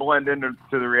didn't blend into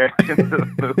the reactions of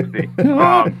the movie.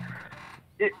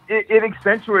 It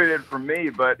accentuated it for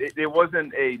me, but it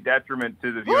wasn't a detriment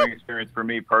to the viewing experience for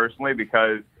me personally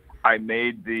because I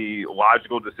made the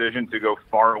logical decision to go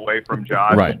far away from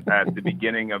Josh at the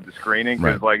beginning of the screening.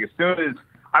 Because, like, as soon as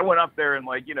I went up there and,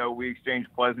 like, you know, we exchanged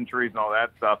pleasantries and all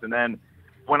that stuff, and then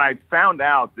when I found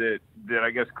out that I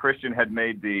guess Kristian had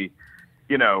made the,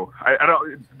 you know, I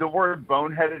don't. The word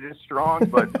boneheaded is strong,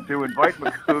 but to invite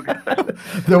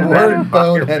Macuga, the word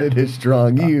boneheaded is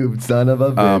strong. You son of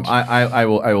a bitch. I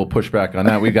will push back on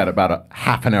that. We got about a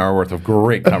half an hour worth of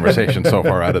great conversation so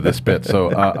far out of this bit. So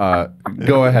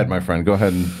go ahead, my friend. Go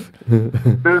ahead.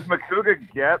 Does Macuga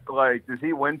get does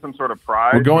he win some sort of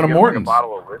prize? We're going to Morton's.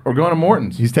 We're going to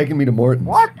Morton's. He's taking me to Morton's.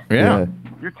 What? Yeah.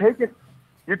 You're taking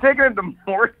You're taking it to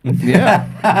more. Yeah.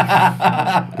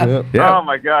 Yeah. Oh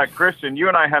my God, Kristian, you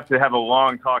and I have to have a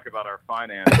long talk about our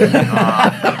finances.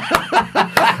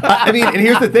 I mean, and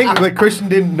here's the thing: what Kristian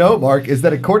didn't know, Mark, is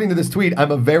that according to this tweet,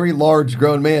 I'm a very large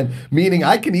grown man, meaning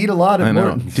I can eat a lot of I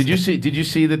know. Morton's. Did you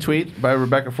see the tweet by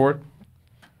Rebecca Ford?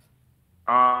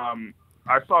 I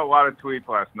saw a lot of tweets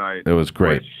last night. It was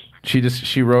great. She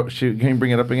wrote. Can you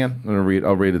bring it up again?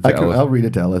 I'll read it to Ellis. I'll read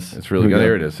it to Ellis. It's really good.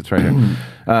 There it is. It's right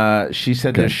here. She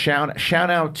said that shout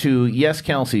out to Yes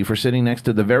Kelsey for sitting next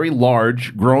to the very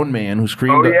large grown man who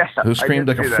screamed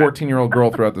like a 14-year-old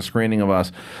girl throughout the screening of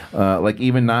Us. Like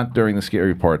even not during the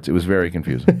scary parts. It was very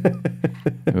confusing.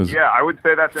 I would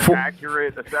say that's an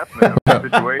accurate assessment of the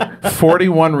situation.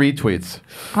 41 retweets.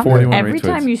 Every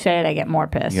time you say it, I get more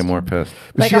pissed. You get more pissed.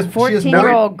 Like a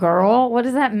 14-year-old girl? What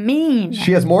does that mean?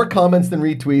 She has more comments than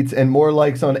retweets and more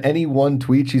likes on any one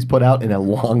tweet she's put out in a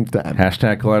long time.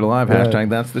 Hashtag Collide Alive. Yeah. Hashtag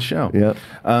That's the Show. Yeah.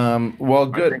 Well,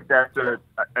 good.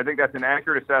 I think that's an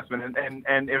accurate assessment.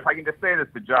 And if I can just say this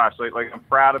to Josh, like I'm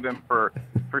proud of him for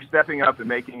stepping up and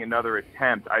making another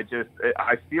attempt. I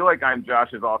feel like I'm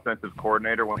Josh's offensive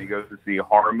coordinator when he goes to see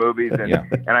horror movies, and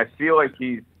I feel like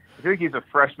he's a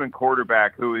freshman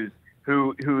quarterback who is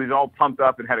all pumped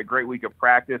up and had a great week of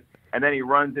practice, and then he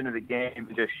runs into the game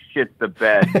and just shits the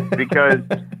bed. Because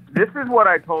this is what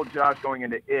I told Josh going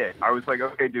into it. I was like,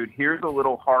 okay, dude, here's a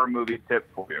little horror movie tip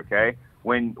for you, okay?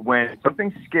 When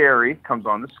something scary comes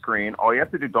on the screen, all you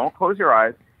have to do, don't close your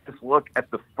eyes, just look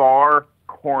at the far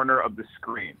corner of the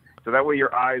screen. So that way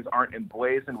your eyes aren't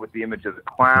emblazoned with the image of the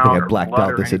clown. I think I blacked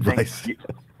out this advice.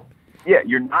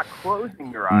 You're not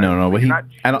closing your eyes. No, but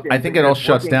I think it all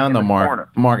shuts down though,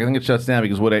 Mark. Mark, I think it shuts down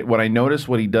because what I noticed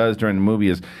what he does during the movie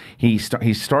is he's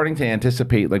starting to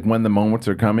anticipate like when the moments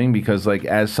are coming, because like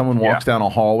as someone walks down a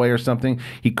hallway or something,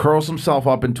 he curls himself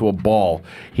up into a ball.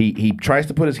 He tries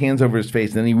to put his hands over his face,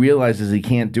 and then he realizes he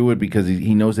can't do it because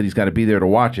he knows that he's got to be there to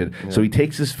watch it. Yeah. So he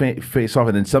takes his face off,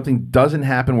 and then something doesn't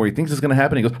happen where he thinks it's going to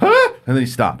happen. He goes, ah! And then he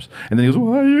stops, and then he goes,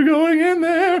 why are you going in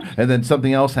there? And then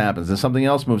something else happens, and something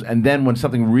else moves, and then when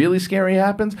something really scary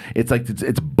happens, it's like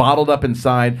it's bottled up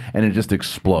inside, and it just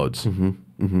explodes.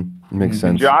 Makes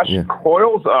sense. Josh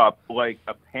coils up like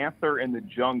a panther in the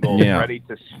jungle, ready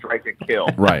to strike a kill.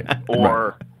 Right.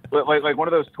 Or like one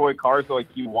of those toy cars that like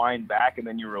you wind back and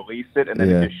then you release it, and then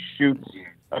it just shoots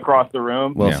across the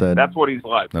room. Well said. That's what he's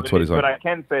like. That's what he's like. But I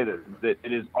can say that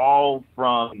it is all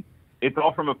from. It's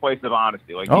all from a place of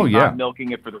honesty. Like he's not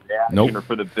milking it for the reaction or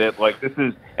for the bit. Like this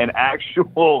is an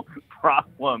actual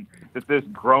problem that this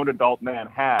grown adult man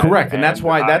has. Correct, and that's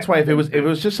why if it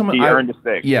was just someone, he earned a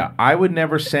steak. Yeah, I would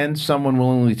never send someone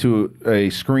willingly to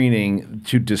a screening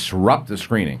to disrupt the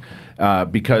screening.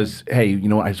 Because hey, you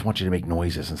know what? I just want you to make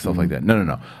noises and stuff like that.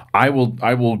 No. I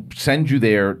will send you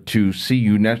there to see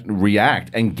you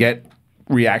react and get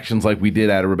reactions like we did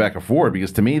out of Rebecca Ford,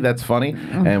 because to me that's funny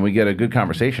and we get a good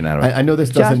conversation out of it. I know this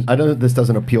doesn't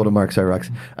appeal to Mark. Sorry, Rox.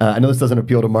 I know this doesn't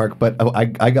appeal to Mark, but I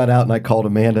got out and I called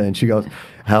Amanda and she goes,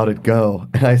 "How'd it go?"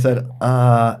 And I said,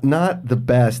 "Not the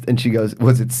best." And she goes,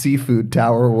 "Was it seafood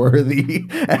tower worthy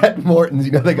at Morton's?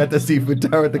 You know, they got the seafood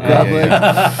tower at the crab legs."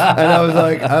 And I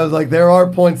was like, there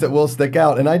are points that will stick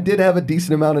out. And I did have a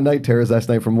decent amount of night terrors last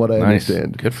night, from what I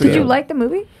understand. Good for you. Did you like the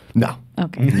movie? No.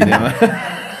 Okay.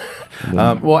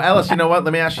 Well, Ellis, you know what?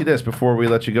 Let me ask you this before we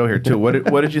let you go here too.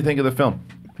 What did you think of the film?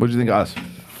 What did you think of Us?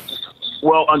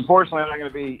 Well, unfortunately, I'm not going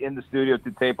to be in the studio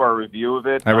to tape our review of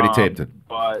it. I already taped it,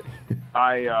 but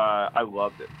I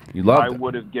loved it. You loved it? I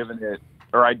would have given it,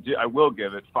 or I will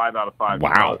give it 5 out of 5.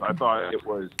 Wow! I thought it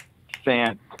was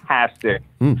fantastic,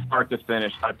 start to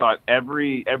finish. I thought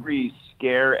every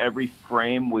scare, every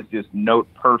frame was just note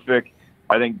perfect.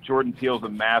 I think Jordan Peele's a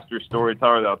master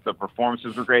storyteller. The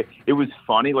performances were great. It was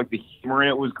funny. Like, the humor in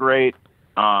it was great.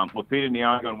 Lupita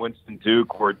Nyong'o and Winston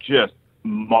Duke were just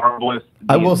marvelous.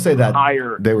 I will say that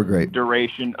they were great.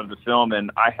 Duration of the film, and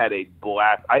I had a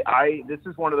blast. This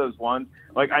is one of those ones,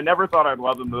 like, I never thought I'd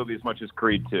love a movie as much as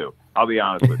Creed 2. I'll be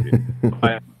honest with you.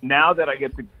 But now that I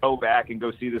get to go back and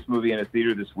go see this movie in a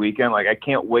theater this weekend, like, I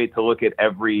can't wait to look at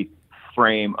every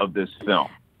frame of this film.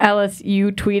 Ellis,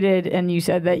 you tweeted and you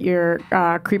said that your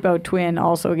creepo twin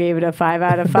also gave it a 5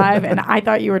 out of 5, and I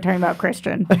thought you were talking about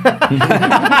Kristian.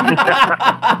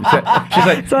 She's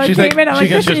like,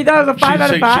 Kristian, you thought it was a 5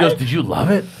 out of 5? She goes, "Did you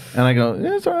love it?" And I go,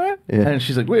 "Yeah, it's all right." Yeah. And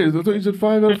she's like, "Wait, I thought you said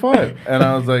 5 out of 5." And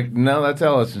I was like, "No, that's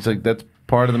Ellis." She's like, "That's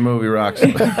part of the movie,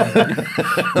 Roxy."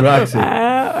 Roxy.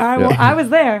 I was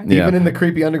there. Even in the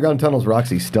creepy underground tunnels,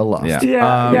 Roxy's still lost.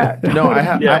 Yeah. No, I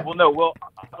have. Yeah. Well,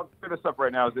 clear this up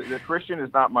right now. Is that Kristian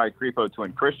is not my creepo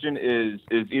twin. Kristian is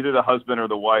either the husband or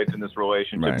the wife in this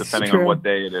relationship, depending on what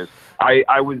day it is.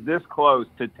 I was this close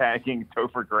to tagging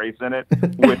Topher Grace in it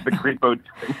with the creepo twin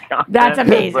content. That's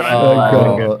amazing.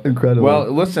 Incredible.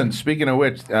 Well, listen, speaking of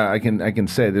which, I can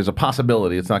say there's a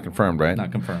possibility. It's not confirmed, right?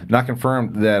 Not confirmed. Not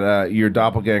confirmed that your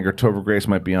doppelganger Topher Grace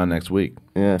might be on next week.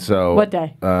 Yeah. So what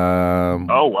day?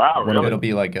 Oh wow! Really? It'll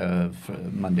be like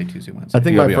Monday, Tuesday, Wednesday. I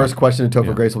think my first question to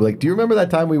Topher Grace will be like, "Do you remember that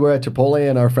time we were at Chipotle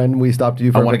and our friend we stopped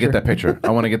you for?" I want to get that picture. I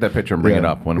want to get that picture and bring it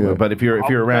up. But if you're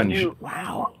around,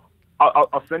 wow.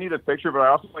 I'll send you the picture, but I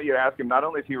also want you to ask him not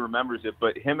only if he remembers it,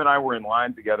 but him and I were in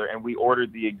line together and we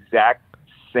ordered the exact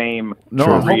same. No,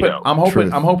 burrito.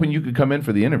 I'm hoping you could come in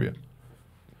for the interview.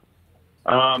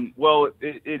 Well,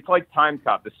 it's like time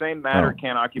cop. The same matter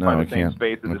can't occupy the same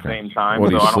space at the same time,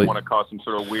 so I don't want to cause some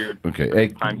sort of weird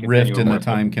time rift in the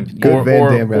time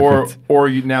continuum. Or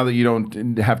now that you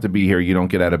don't have to be here, you don't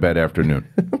get out of bed after noon.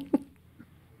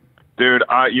 Dude,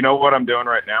 you know what I'm doing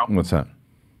right now? What's that?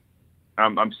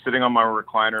 I'm sitting on my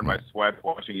recliner in my sweat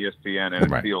watching ESPN,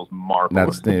 and it feels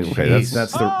marvelous.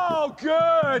 That's the oh,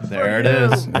 good. There it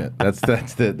is. Yeah,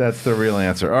 that's the real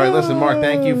answer. All right, listen, Mark,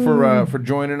 thank you for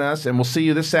joining us, and we'll see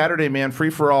you this Saturday, man.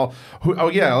 Free for all. Oh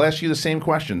yeah, I'll ask you the same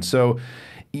question. So,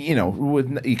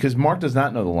 because Mark does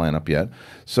not know the lineup yet.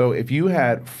 So if you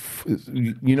had, there's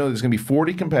going to be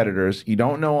 40 competitors. You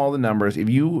don't know all the numbers. If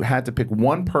you had to pick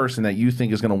one person that you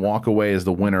think is going to walk away as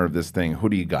the winner of this thing, who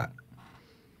do you got?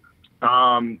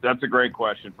 That's a great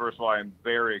question. First of all, I'm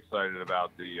very excited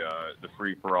about the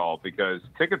free for all because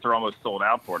tickets are almost sold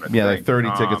out for it. Like 30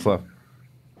 tickets left.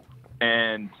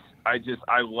 And I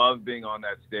love being on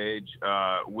that stage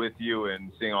with you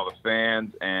and seeing all the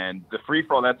fans and the free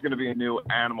for all. That's going to be a new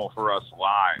animal for us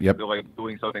live. Yep. So, like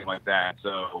doing something like that.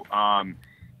 So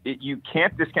you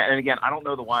can't discount. And again, I don't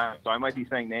know the lineup, so I might be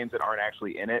saying names that aren't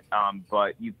actually in it.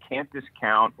 But you can't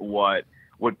discount what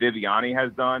Viviani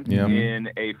has done in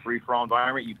a free-for-all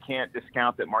environment. You can't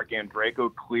discount that Mark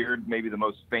Andreyko cleared maybe the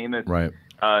most famous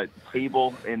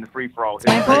table in the free-for-all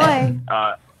history. My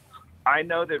boy. I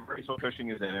know that Rachel Cushing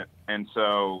is in it, and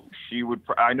so she would.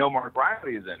 I know Mark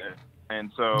Reilly is in it,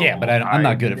 and so but I'm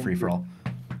not good at free-for-all.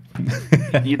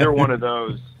 Either one of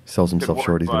those sells himself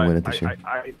short. He's going to win it this year.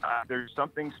 There's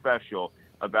something special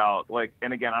about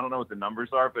and again, I don't know what the numbers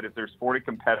are, but if there's 40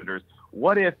 competitors,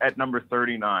 what if at number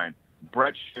 39?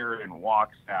 Brett Sheridan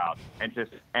walks out and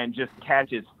just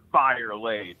catches fire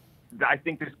late. I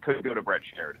think this could go to Brett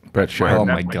Sheridan. Oh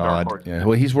my God! Yeah.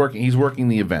 Well, he's working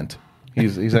the event.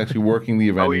 He's actually working the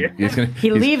event. Oh, yeah.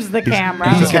 He leaves the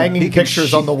camera. He's hanging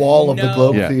pictures on the wall of the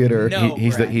Globe Theater.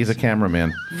 He's a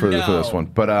cameraman for this one.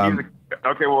 But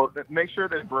okay, well, make sure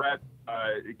that Brett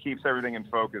keeps everything in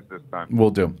focus this time. We'll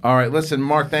do. All right, listen,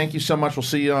 Mark, thank you so much. We'll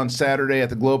see you on Saturday at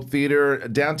the Globe Theater,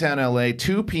 downtown LA,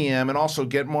 2 p.m. And also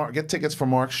get tickets for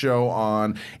Mark's show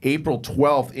on April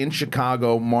 12th in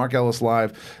Chicago,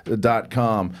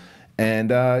 markellislive.com. And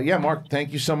Mark,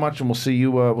 thank you so much, and we'll see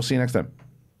you next time.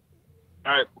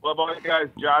 All right, love all you guys.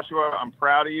 Joshua, I'm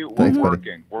proud of you. Thanks, We're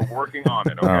working on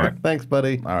it. Okay. All right. Thanks,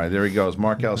 buddy. All right, there he goes,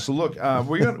 Mark Ellis. So look,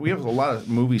 we have a lot of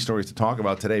movie stories to talk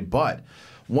about today, but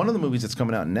one of the movies that's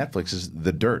coming out on Netflix is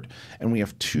The Dirt, and we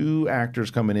have 2 actors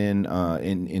coming in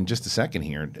just a second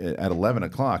here at 11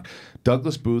 o'clock.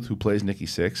 Douglas Booth, who plays Nikki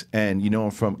Sixx, and you know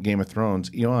him from Game of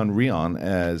Thrones, Iwan Rheon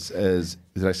as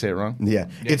did I say it wrong? Yeah.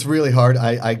 It's really hard.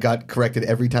 I got corrected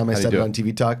every time I said it on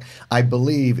TV Talk. I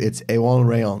believe it's Iwan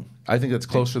Rheon. I think that's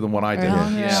closer than what I did.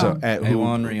 Yeah. So,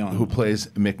 who plays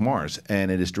Mick Mars, and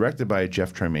it is directed by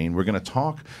Jeff Tremaine. We're going to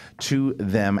talk to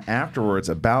them afterwards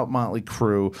about Mötley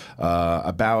Crüe,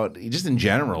 about just in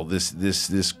general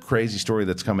this crazy story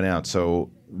that's coming out. So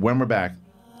when we're back,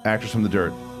 actors from The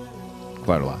Dirt,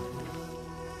 Collider Live.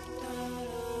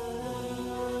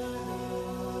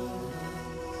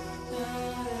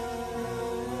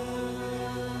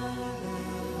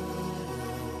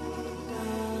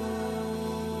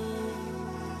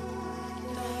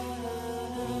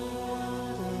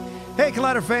 Hey,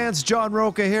 Collider fans, John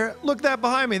Roca here. Look that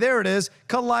behind me. There it is,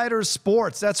 Collider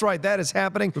Sports. That's right, that is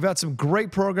happening. We've got some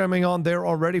great programming on there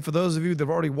already. For those of you that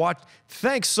have already watched,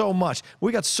 thanks so much.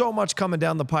 We got so much coming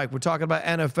down the pike. We're talking about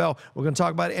NFL. We're going to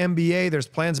talk about NBA. There's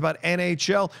plans about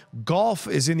NHL. Golf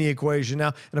is in the equation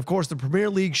now. And, of course, the Premier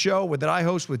League show that I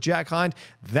host with Jack Hind,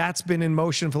 that's been in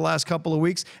motion for the last couple of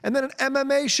weeks. And then an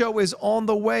MMA show is on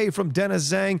the way from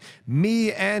Dennis Zhang,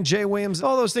 me, and Jay Williams.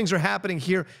 All those things are happening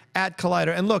here at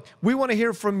Collider. And look, we We want to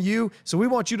hear from you, so we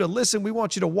want you to listen. We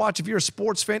want you to watch. If you're a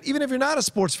sports fan, even if you're not a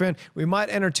sports fan, we might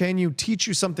entertain you, teach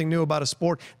you something new about a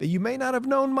sport that you may not have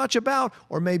known much about,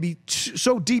 or maybe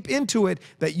so deep into it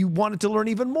that you wanted to learn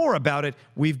even more about it.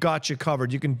 We've got you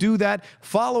covered. You can do that.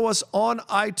 Follow us on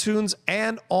iTunes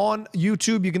and on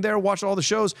YouTube. You can there watch all the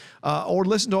shows or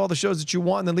listen to all the shows that you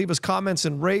want, and then leave us comments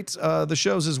and rate the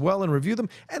shows as well and review them.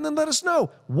 And then let us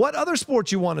know what other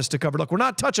sports you want us to cover. Look, we're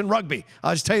not touching rugby.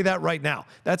 I'll just tell you that right now.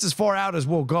 That's as far out as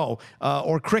we'll go,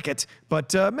 or cricket.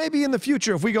 But maybe in the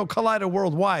future, if we go Collider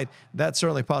worldwide, that's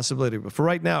certainly a possibility. But for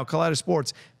right now, Collider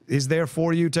Sports is there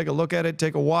for you. Take a look at it,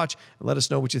 take a watch, and let us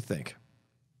know what you think.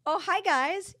 Oh, hi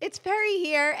guys. It's Perry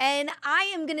here, and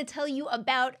I am going to tell you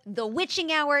about The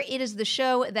Witching Hour. It is the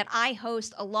show that I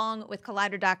host along with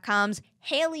Collider.com's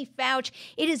Haley Fouch.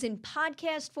 It is in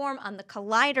podcast form on the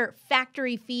Collider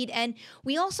Factory feed, and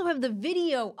we also have the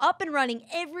video up and running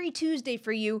every Tuesday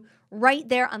for you right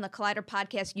there on the Collider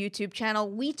Podcast YouTube channel.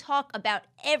 We talk about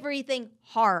everything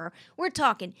horror. We're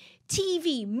talking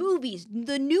TV, movies,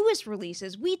 the newest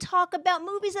releases. We talk about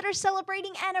movies that are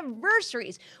celebrating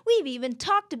anniversaries. We've even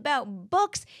talked about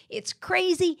books. It's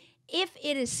crazy. If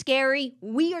it is scary,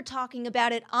 we are talking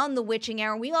about it on The Witching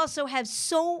Hour. We also have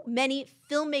so many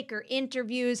filmmaker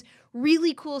interviews,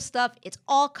 really cool stuff. It's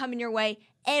all coming your way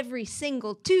every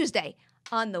single Tuesday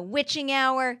on The Witching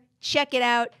Hour. Check it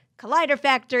out. Collider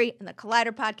Factory and the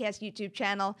Collider Podcast YouTube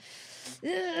channel.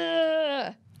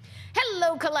 Ugh.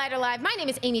 Hello, Collider Live. My name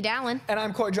is Amy Dallin. And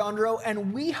I'm Coy Jandro,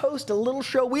 and we host a little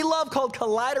show we love called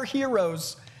Collider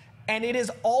Heroes. And it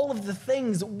is all of the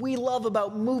things we love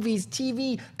about movies,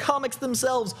 TV, comics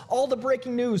themselves, all the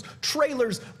breaking news,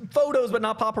 trailers, photos, but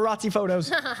not paparazzi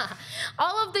photos.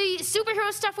 All of the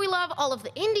superhero stuff we love, all of the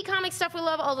indie comic stuff we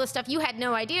love, all the stuff you had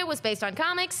no idea was based on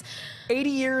comics. 80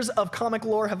 years of comic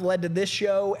lore have led to this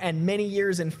show, and many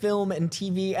years in film and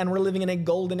TV, and we're living in a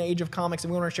golden age of comics,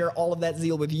 and we want to share all of that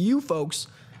zeal with you folks.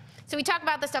 So we talk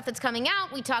about the stuff that's coming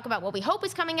out. We talk about what we hope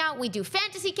is coming out. We do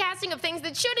fantasy casting of things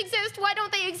that should exist. Why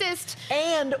don't they exist?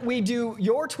 And we do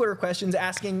your Twitter questions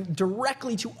asking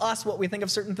directly to us what we think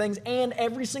of certain things. And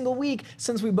every single week,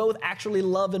 since we both actually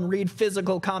love and read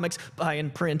physical comics, buy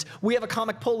and print, we have a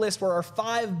comic pull list where our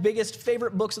 5 biggest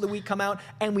favorite books of the week come out,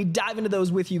 and we dive into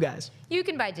those with you guys. You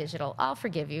can buy digital. I'll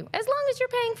forgive you. As long as you're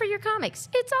paying for your comics.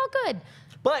 It's all good.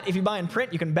 But if you buy in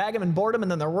print, you can bag them and board them,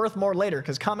 and then they're worth more later,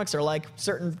 because comics are like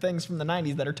certain things from the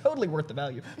 90s that are totally worth the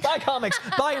value. Buy comics,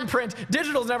 buy in print.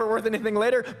 Digital's never worth anything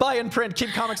later. Buy in print.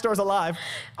 Keep comic stores alive.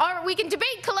 Or we can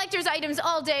debate collector's items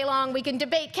all day long. We can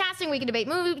debate casting. We can debate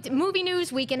movie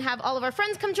news. We can have all of our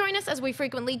friends come join us, as we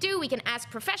frequently do. We can ask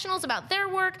professionals about their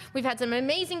work. We've had some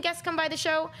amazing guests come by the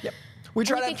show. Yep. We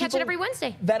try to can catch it every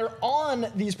Wednesday. That are on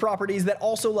these properties that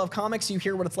also love comics. You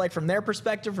hear what it's like from their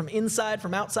perspective, from inside,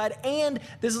 from outside, and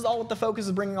this is all with the focus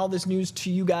of bringing all this news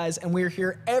to you guys. And we're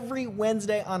here every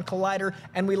Wednesday on Collider,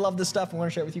 and we love this stuff and we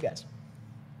want to share it with you guys.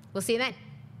 We'll see you then.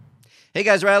 Hey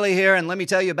guys, Reilly here, and let me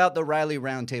tell you about the Reilly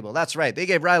Roundtable. That's right, they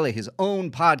gave Reilly his own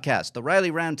podcast. The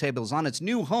Reilly Roundtable is on its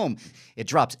new home. It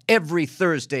drops every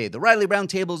Thursday. The Reilly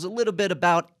Roundtable is a little bit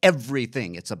about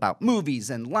everything. It's about movies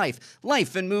and life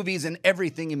and movies and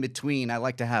everything in between. I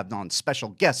like to have on special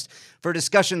guests for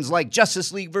discussions like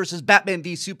Justice League versus Batman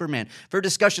v Superman, for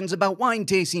discussions about wine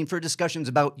tasting, for discussions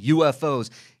about UFOs,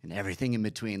 and everything in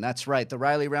between. That's right, the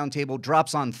Reilly Roundtable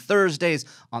drops on Thursdays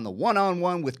on the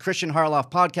One-on-One with Kristian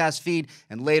Harloff podcast feed,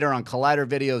 and later on Collider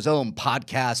Video's own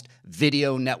podcast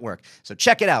video network. So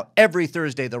check it out every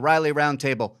Thursday, the Reilly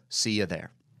Roundtable. See you there.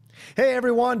 Hey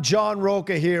everyone, John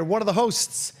Roca here, one of the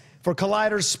hosts for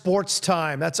Collider Sports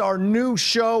Time. That's our new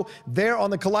show there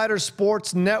on the Collider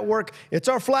Sports Network. It's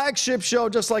our flagship show,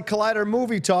 just like Collider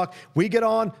Movie Talk. We get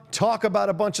on, talk about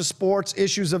a bunch of sports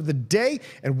issues of the day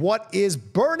and what is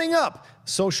burning up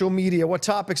social media, what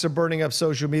topics are burning up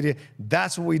social media.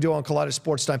 That's what we do on Collider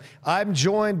Sports Time. I'm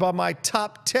joined by my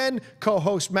top 10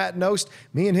 co-host, Matt Nost.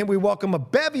 Me and him, we welcome a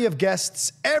bevy of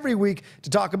guests every week to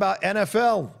talk about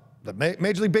NFL, the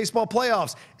Major League Baseball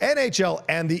playoffs, NHL,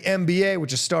 and the NBA,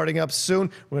 which is starting up soon.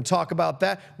 We're going to talk about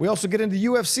that. We also get into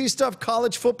UFC stuff,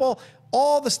 college football,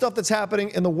 all the stuff that's happening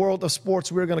in the world of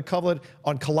sports. We're going to cover it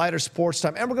on Collider Sports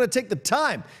Time. And we're going to take the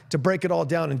time to break it all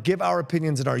down and give our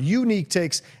opinions and our unique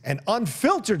takes and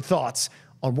unfiltered thoughts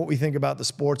on what we think about the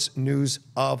sports news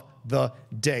of the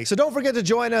day. So don't forget to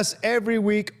join us every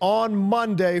week on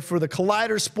Monday for the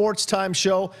Collider Sports Time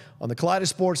show on the Collider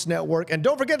Sports Network. And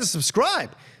don't forget to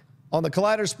subscribe on the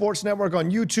Collider Sports Network on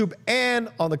YouTube and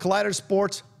on the Collider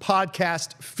Sports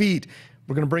podcast feed.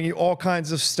 We're going to bring you all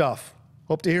kinds of stuff.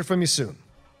 Hope to hear from you soon.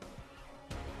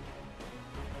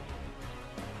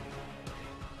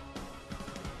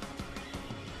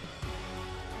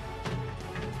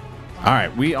 All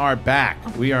right, we are back.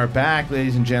 We are back,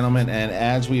 ladies and gentlemen, and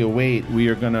as we await, we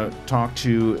are going to talk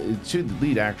to the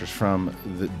lead actors from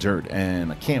The Dirt,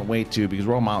 and I can't wait to, because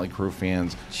we're all Mötley Crüe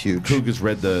fans. Huge. Kuga's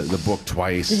read the book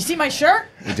twice. Did you see my shirt?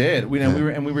 We did. We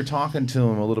were talking to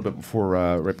him a little bit before,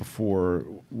 right before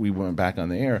we went back on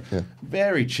the air. Yeah.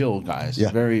 Very chill guys.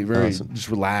 Yeah. Very awesome. Just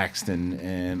relaxed,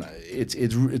 and it's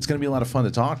going to be a lot of fun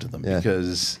to talk to them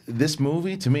because this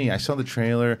movie, to me, I saw the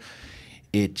trailer.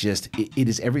 It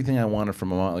is everything I wanted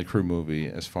from a Mötley Crüe movie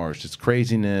as far as just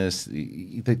craziness.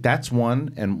 That's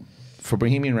one. And for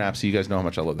Bohemian Rhapsody, you guys know how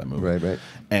much I love that movie. Right.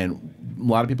 And a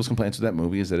lot of people's complaints with that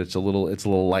movie is that it's a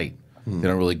little light. They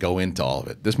don't really go into all of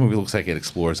it. This movie looks like it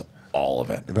explores all of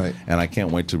it. Right. And I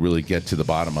can't wait to really get to the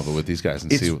bottom of it with these guys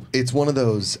and see. It's one of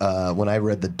those when I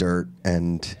read The Dirt,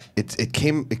 and it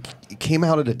came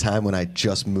out at a time when I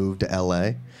just moved to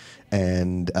LA.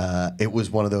 And it was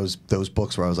one of those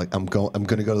books where I was like, I'm going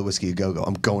to go to the Whiskey A Go-Go.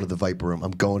 I'm going to the Viper Room.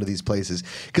 I'm going to these places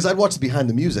because I'd watched the Behind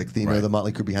the Music, the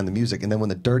Mötley Crüe Behind the Music, and then when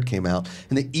The Dirt came out,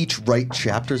 and they each write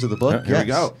chapters of the book. Here we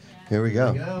go. Here we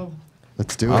go.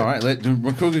 Let's do it. All right, let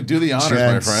Macuga do the honors,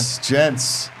 my friend.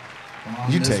 Gents,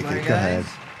 you take it. Go ahead.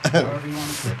 However you want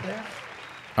to sit there.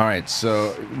 All right,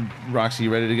 so Roxy, you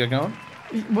ready to get going?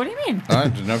 What do you mean? I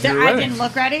didn't know if you were I ready. didn't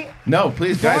look ready. No,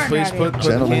 please, guys, please Born put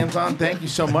the cans on. Thank you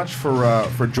so much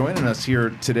for joining us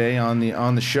here today on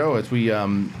the show. As we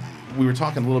were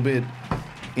talking a little bit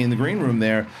in the green room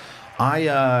there,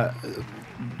 I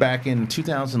back in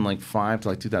 2005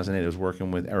 to 2008, I was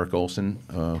working with Eric Olson,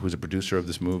 who's a producer of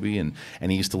this movie, and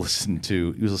he was listening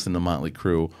to Mötley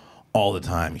Crüe all the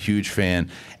time, huge fan.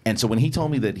 And so when he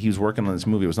told me that he was working on this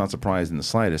movie, I was not surprised in the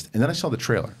slightest. And then I saw the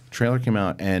trailer. The trailer came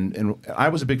out, and I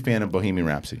was a big fan of Bohemian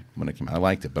Rhapsody when it came out. I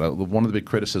liked it, but one of the big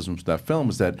criticisms of that film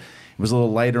was that it was a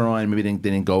little lighter on, maybe they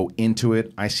didn't go into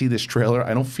it. I see this trailer,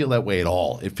 I don't feel that way at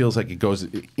all. It feels like it goes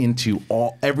into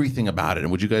everything about it.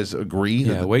 And would you guys agree?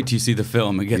 Yeah, wait till you see the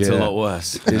film. It gets a lot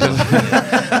worse.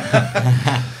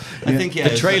 I think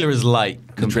the trailer is light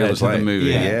compared to the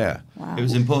movie. Yeah. Wow. It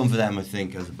was important for them, I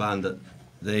think, as a band that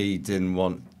they didn't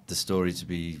want the story to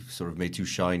be sort of made too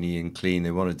shiny and clean.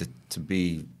 They wanted it to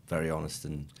be very honest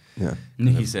and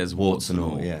Nicky says warts and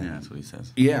all. Yeah, that's what he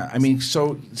says. Yeah, I mean,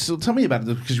 so tell me about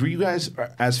it, because were you guys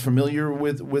as familiar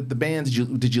with the band?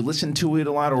 Did you listen to it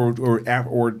a lot,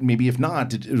 or maybe if not,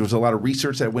 there was a lot of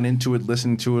research that went into it,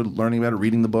 listening to it, learning about it,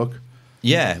 reading the book?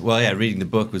 Yeah, reading the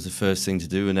book was the first thing to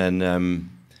do, and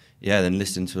then then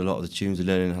listening to a lot of the tunes and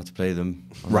learning how to play them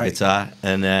on the guitar.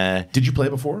 And did you play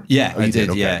before? Yeah, I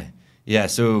did. Okay. Yeah.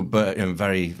 So, but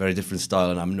very, very different style,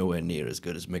 and I'm nowhere near as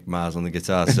good as Mick Mars on the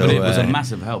guitar. So but it was a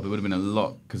massive help. It would have been a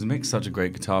lot because Mick's such a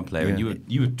great guitar player, and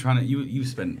you were trying to you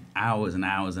spent hours and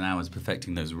hours and hours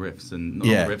perfecting those riffs and not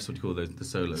the riffs. What do you call those? The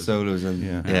solos. Solos and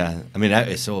I mean,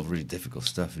 it's all really difficult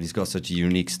stuff, and he's got such a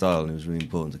unique style, and it was really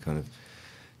important to kind of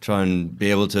try and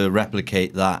be able to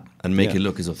replicate that and make it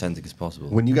look as authentic as possible.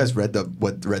 When you guys read the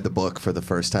book for the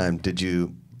first time, did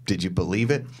you believe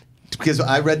it? Because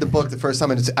I read the book the first time,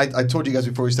 and I told you guys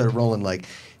before we started rolling, like,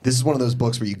 this is one of those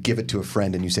books where you give it to a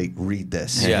friend and you say, read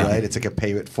this, right? It's like a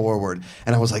pay it forward.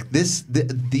 And I was like,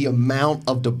 the amount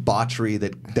of debauchery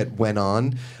that went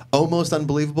on, almost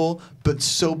unbelievable, but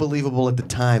so believable at the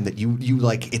time that you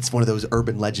like, it's one of those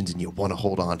urban legends and you want to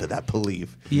hold on to that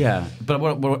belief. Yeah, but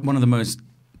one of the most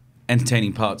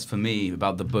entertaining parts for me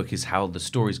about the book is how the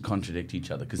stories contradict each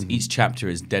other, because each chapter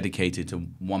is dedicated to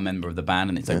one member of the band,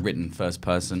 and it's like written first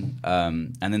person,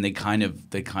 and then they kind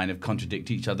of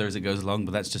contradict each other as it goes along.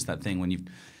 But that's just that thing when you've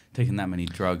taken that many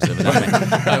drugs over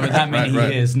that many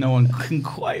years, no one can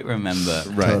quite remember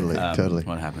totally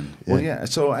what happened. Well,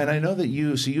 so, and I know that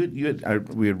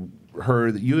we had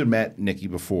heard that you had met Nicky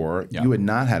before. You had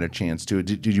not had a chance to.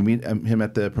 Did you meet him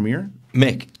at the premiere?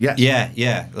 Mick? Yes.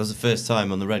 Yeah. That was the first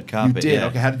time on the red carpet. You did? Yeah.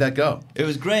 Okay, how did that go? It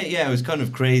was great, it was kind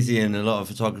of crazy and a lot of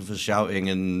photographers shouting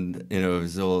and, it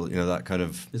was all, that kind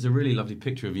of... There's a really lovely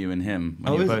picture of you and him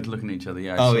when you're both looking at each other.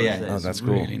 Yeah. That's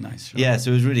cool. Really nice shot. Yeah,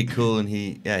 so it was really cool, and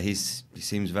he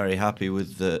seems very happy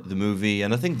with the movie,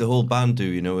 and I think the whole band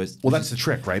do, Well, that's the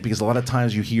trick, right? Because a lot of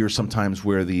times you hear sometimes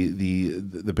where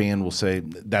the band will say,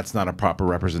 that's not a proper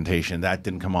representation, that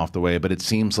didn't come off the way, but it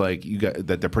seems like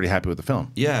that they're pretty happy with the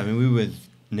film. Yeah, I mean, we were with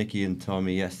Nicky and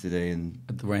Tommy yesterday and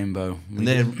at the Rainbow, and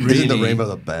they're really, isn't the Rainbow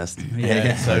the best?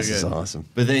 So this is awesome.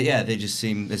 But they just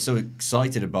seem they're so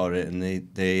excited about it, and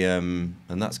they and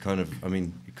that's kind of, I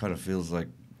mean, it kind of feels like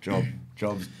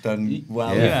job's done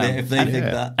well if they think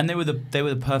that. And they were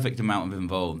the perfect amount of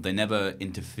involved. They never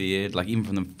interfered. Like even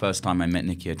from the first time I met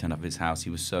Nicky, I turned up at his house. He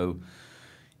was so.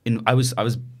 I was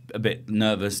a bit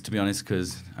nervous, to be honest,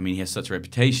 because I mean he has such a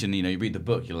reputation. You know, you read the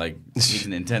book, you're like, he's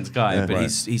an intense guy, but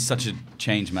he's such a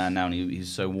changed man now, and he's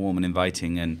so warm and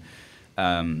inviting, and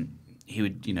he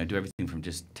would do everything from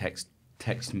just text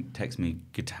me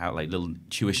guitar, like little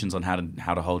tuitions on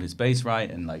how to hold his bass right,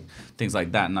 and like things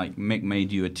like that. And like Mick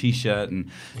made you a T-shirt,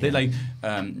 and they like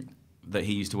that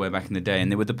he used to wear back in the day,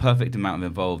 and they were the perfect amount of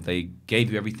involved. They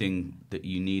gave you everything that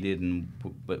you needed,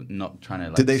 but not trying to.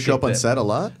 Like, did they show up on set a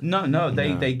lot? No.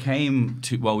 They came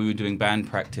to while we were doing band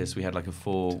practice. We had like a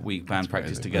 4-week band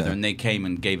practice together, and they came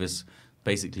and gave us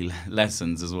basically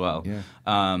lessons as well. Yeah.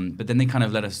 But then they kind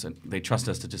of they trust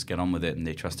us to just get on with it, and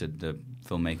they trusted the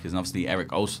filmmakers. And obviously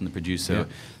Eric Olson, the producer,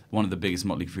 one of the biggest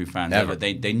Mötley Crüe fans ever.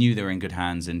 They knew they were in good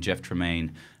hands, and Jeff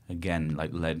Tremaine, again,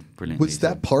 like led brilliantly. Was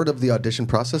that part of the audition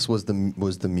process? Was the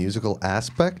musical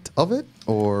aspect of it,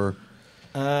 or?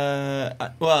 Well,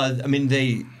 I mean,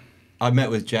 I met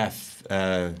with Jeff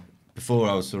before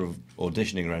I was sort of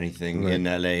auditioning or anything in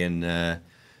LA, and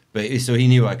but so he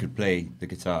knew I could play the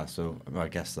guitar, so I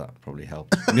guess that probably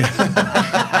helped.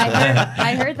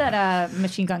 I heard that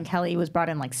Machine Gun Kelly was brought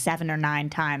in like 7 or 9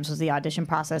 times. Was the audition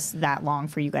process that long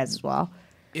for you guys as well?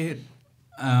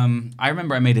 I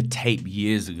remember I made a tape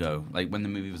years ago, like when the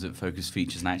movie was at Focus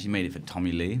Features, and I actually made it for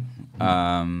Tommy Lee.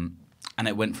 And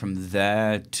it went from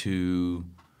there to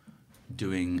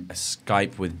doing a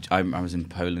Skype with. I was in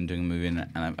Poland doing a movie, and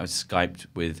I was Skyped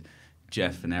with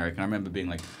Jeff and Eric, and I remember being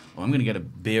like, "Oh, I'm going to get a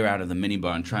beer out of the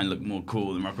minibar and try and look more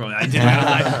cool than I did."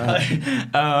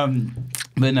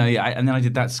 But no, yeah, and then I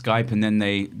did that Skype, and then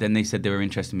they said they were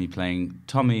interested in me playing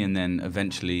Tommy, and then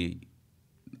eventually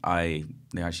would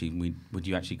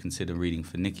you actually consider reading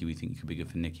for Nikki? We think you could be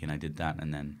good for Nikki, and I did that,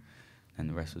 and then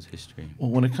the rest was history.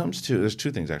 Well, when it comes to, there's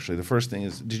 2 things actually. The first thing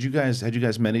is, had you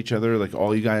guys met each other, like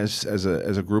all you guys as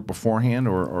a group beforehand,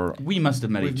 or we must have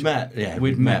met each other. Yeah,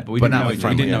 we've met, but we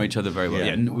didn't know each other very well.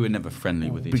 Yeah, we were never friendly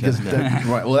with each other.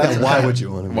 Right. Well, that's why would you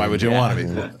want to be? Why would you want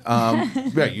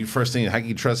to be? You first thing, how can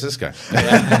you trust this guy?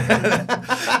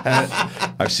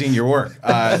 I've seen your work,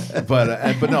 but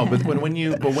when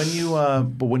you are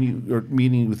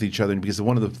meeting with each other, because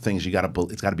one of the things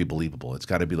it's got to be believable. It's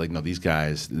got to be like, no, these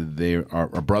guys, they are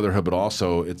a brotherhood, but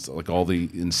also it's like all the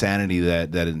insanity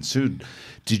that ensued.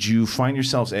 Did you find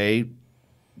yourselves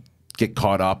get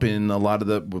caught up in a lot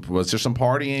of was there some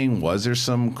partying? Was there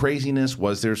some craziness?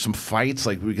 Was there some fights?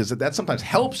 Like, because that sometimes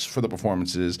helps for the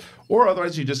performances, or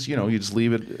otherwise you just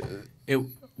leave it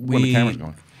when the camera's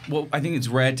going. Well, I think it's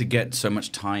rare to get so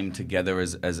much time together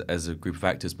as a group of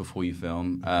actors before you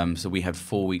film. So we had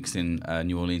 4 weeks in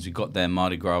New Orleans. We got there,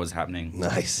 Mardi Gras was happening.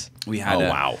 Nice. We had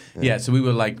wow. Yeah, so we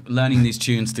were like learning these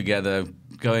tunes together,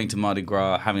 going to Mardi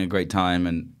Gras, having a great time,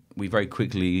 and we very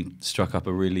quickly struck up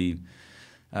a really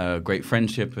great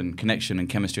friendship and connection and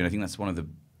chemistry. And I think that's one of the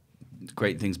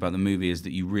great things about the movie, is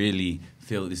that you really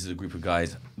feel that this is a group of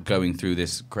guys going through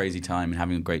this crazy time and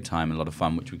having a great time and a lot of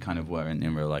fun, which we kind of were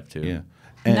in real life too. Yeah.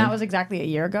 And that was exactly a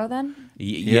year ago then?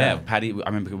 Yeah, Paddy. I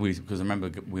remember because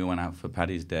we went out for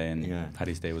Paddy's Day, and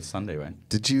Paddy's Day was Sunday, right?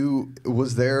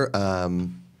 Was there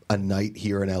a night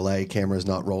here in LA, cameras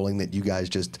not rolling, that you guys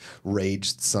just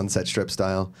raged Sunset Strip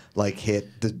style? Like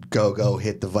hit the Go-Go,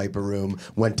 hit the Viper Room,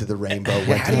 went to the Rainbow,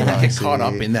 went to the Roxy. Get caught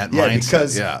up in that mindset.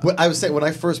 Because what I was saying, when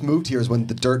I first moved here is when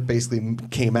The Dirt basically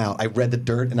came out. I read The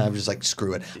Dirt and I was just like,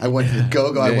 screw it. I went to the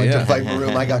Go-Go, I went to Viper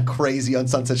Room, I got crazy on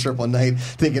Sunset Strip one night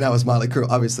thinking I was Mötley Crüe.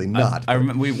 Obviously not. I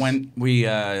remember when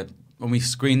we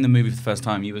screened the movie for the first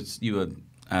time, you were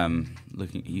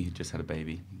looking. You just had a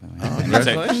baby. Oh,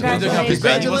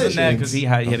 congratulations! He wasn't there because he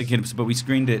had a kid. But we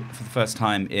screened it for the first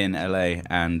time in LA,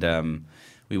 and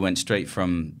we went straight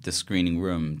from the screening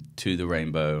room to the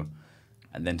Rainbow,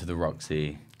 and then to the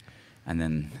Roxy, and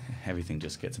then everything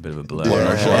just gets a bit of a blur.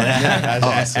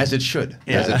 As it should.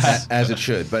 As it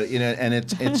should. But and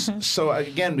it's so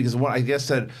again, because what I guess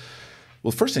that.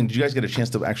 Well, first thing, did you guys get a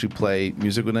chance to actually play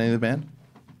music with any of the band?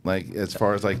 Like, as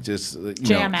far as like just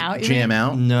jam out.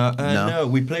 No.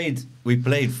 We played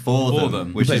for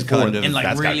them, which is kind of in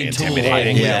like really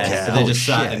intimidating. Yeah. So they just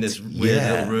sat in this weird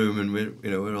little room, and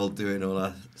we're all doing all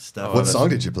that stuff. What song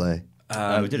did you play?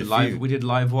 We did We did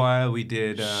Livewire. We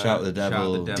did Shout the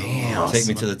Devil. Damn. Take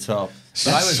Me to the Top.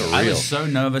 I was so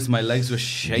nervous. My legs were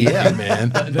shaking. Yeah, man.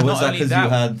 But was that because you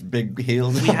had big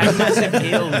heels? We had massive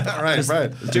heels.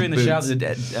 right. During the Shout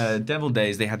the Devil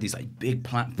days, they had these like big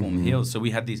platform heels. So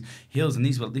we had these heels, and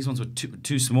these ones were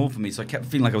too small for me. So I kept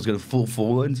feeling like I was going to fall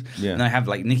forwards. Yeah. And I have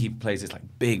like Nikki plays this like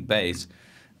big bass.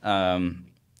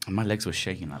 And my legs were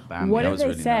shaking like bad. What did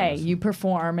they say? Nervous. You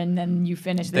perform and then you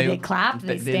finish. They clapped.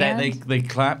 They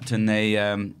clapped, and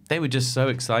they were just so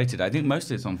excited. I think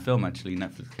most of it's on film actually.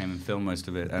 Netflix came and filmed most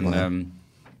of it, and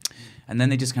And then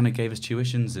they just kind of gave us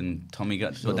tuitions, and Tommy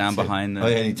got down behind. Oh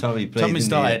yeah, and Tommy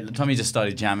played. Tommy just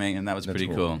started jamming, and that was pretty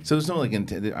cool. So there's no like,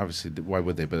 obviously, why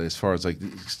would they? But as far as like,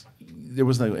 there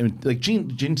was no, I mean, like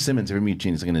Gene Simmons. If you meet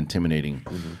Gene, he's like an intimidating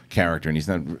character, and he's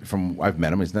not. I've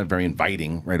met him. He's not very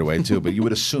inviting right away too. But you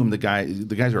would assume the guys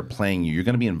who are playing you're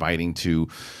going to be inviting to.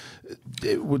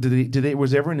 Was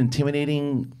there ever an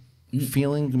intimidating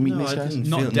feeling to meet these guys?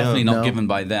 Definitely not given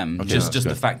by them. Okay, just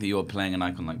the fact that you're playing an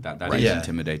icon like that is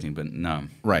intimidating, but no.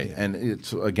 Right, and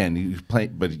it's again you play,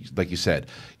 but like you said,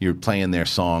 you're playing their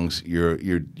songs. You're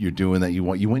doing that. You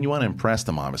want to impress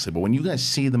them, obviously. But when you guys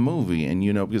see the movie, and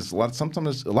because a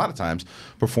lot of times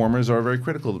performers are very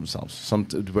critical of themselves.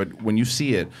 But when you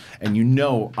see it, and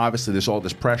obviously there's all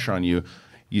this pressure on you,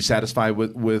 you satisfied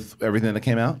with everything that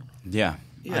came out? Yeah.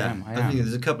 Yeah, I think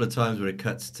there's a couple of times where it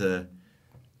cuts to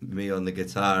me on the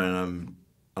guitar, and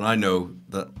I know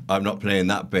that I'm not playing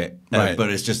that bit, right.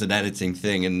 But it's just an editing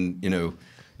thing, and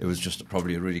it was just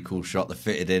probably a really cool shot that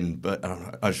fitted in. But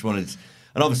I just wanted,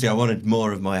 and obviously I wanted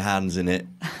more of my hands in it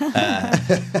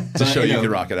to show you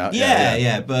could rock it out.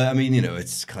 Yeah. But I mean,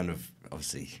 it's kind of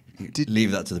obviously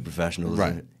leave that to the professionals,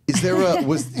 right? Was there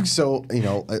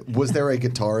a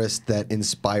guitarist that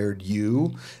inspired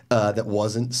you that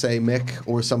wasn't, say, Mick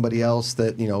or somebody else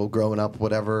that growing up,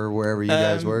 wherever you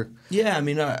guys were? Yeah, I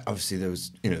mean, obviously there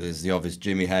was there's the obvious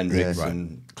Jimi Hendrix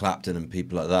and Clapton and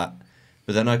people like that,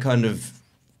 but then I kind of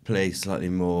play slightly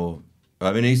more.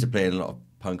 I mean, I used to play in a lot of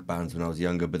punk bands when I was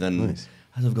younger, but then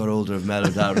as I've got older, I've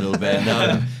mellowed out a little bit. And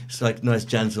now it's like nice,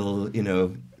 gentle,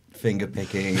 finger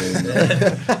picking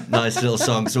and nice little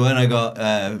song. So when I got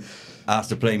asked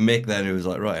to play Mick, then it was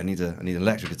like, right, I need an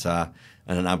electric guitar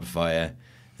and an amplifier,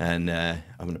 and I'm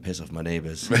going to piss off my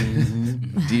neighbours.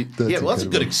 That's a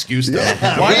good excuse, though.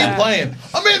 Why are you playing?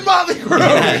 I'm in Mötley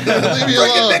Crüe. Leave me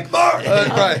alone. Mick Mark.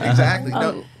 Right, exactly.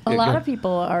 A lot of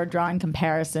people are drawing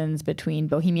comparisons between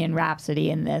Bohemian Rhapsody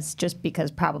and this, just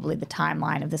because probably the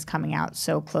timeline of this coming out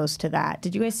so close to that.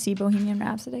 Did you guys see Bohemian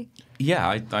Rhapsody?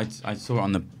 Yeah, I saw it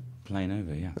on the plane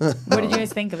over. Yeah. What did you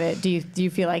guys think of it? Do you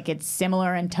feel like it's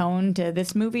similar in tone to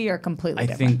this movie, or completely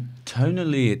different? I think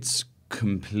tonally it's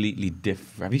completely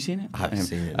different. Have you seen it? I haven't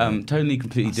seen it. Tonally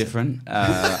completely different.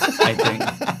 I think.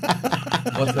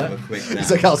 What's that? It's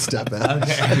like, I'll step out.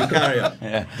 Okay, carry on.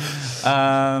 Yeah.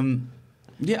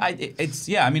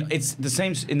 I mean, it's the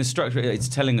same in the structure. It's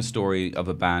telling a story of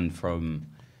a band from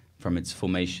its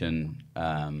formation,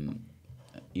 and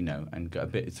go a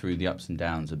bit through the ups and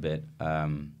downs a bit.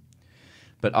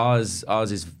 But ours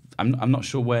is. I'm not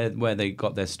sure where they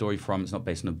got their story from. It's not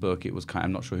based on a book. It was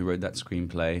I'm not sure who wrote that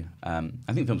screenplay. I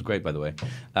think the film's great, by the way.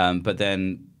 But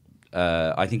then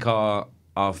I think our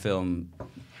film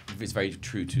is very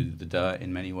true to the dirt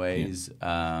in many ways.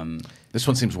 This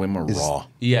one seems way more raw.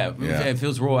 Yeah, it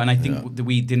feels raw, and I think that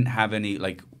we didn't have any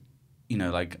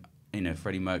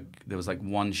Freddie Merc. There was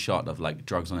one shot of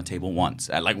drugs on a table once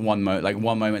at one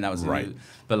moment that was right.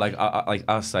 But like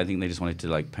us, I think they just wanted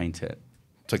to paint it.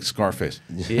 It's like Scarface.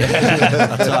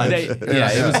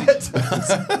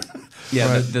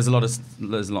 Yeah, there's a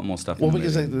lot more stuff. Well,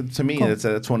 because to me,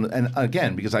 that's one, and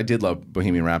again, because I did love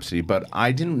Bohemian Rhapsody, but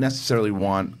I didn't necessarily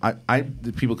want.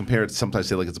 People compare it to sometimes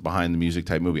say it's a behind the music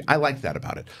type movie. I like that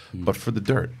about it, but for the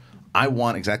dirt, I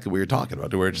want exactly what you're talking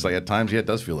about. Where it's at times, it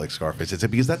does feel like Scarface. It's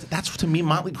because that's to me,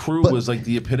 Mötley Crüe was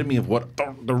the epitome of what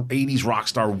the '80s rock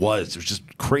star was. There's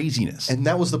just craziness, and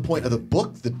that was the point of the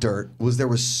book. The Dirt was there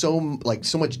was so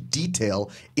much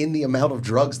detail in the amount of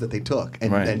drugs that they took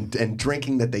and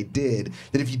drinking that they did,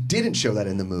 that if you didn't show that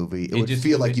in the movie, it would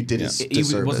feel like you did a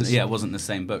disservice. It wasn't the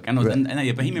same book. And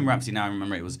Bohemian Rhapsody. Now I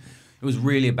remember it was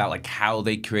really about how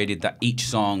they created that each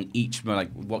song,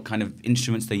 what kind of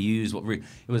instruments they used. It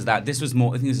was that. This was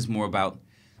more. I think this is more about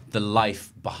the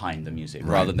life behind the music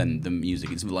rather than the music.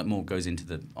 It's more goes into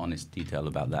the honest detail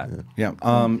about that. Yeah.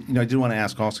 I did want to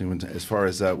ask also, as far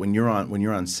as when you're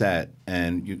on set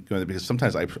and you go, because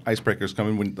sometimes icebreakers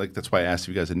come in. That's why I asked if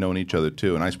you guys had known each other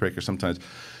too. And icebreakers sometimes.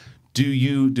 Were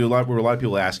a lot of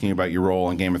people asking you about your role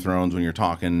on Game of Thrones when you're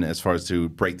talking as far as to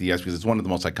break the ice, because it's one of the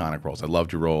most iconic roles. I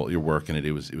loved your work in it.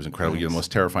 It was incredible. You're the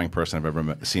most terrifying person I've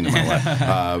ever seen in my life.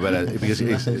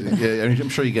 Because I'm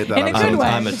sure you get that. In a good way.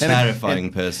 I'm a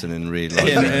terrifying person in real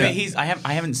life. But I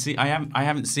haven't seen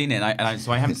it.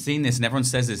 So I haven't seen this, and everyone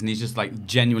says this, and he's just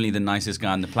genuinely the nicest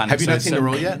guy on the planet. Have you not seen the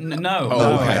role yet? No.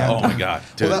 Oh, okay. Oh my God.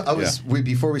 Dude. Well,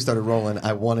 before we started rolling,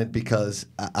 I wanted, because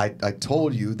I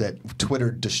told you that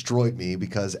Twitter destroyed me,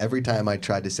 because every time I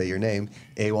tried to say your name,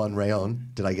 Iwan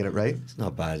Rheon, did I get it right? It's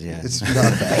not bad, yeah. It's not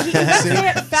bad. He can say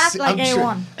it fast like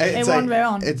A1. Iwan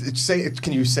Rheon.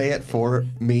 Can you say it for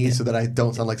me so that I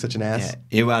don't sound like such an ass?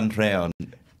 Yeah. Iwan Rheon.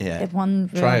 Yeah. Iwan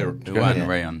Try Rheon. it. Iwan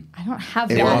Rheon. I don't have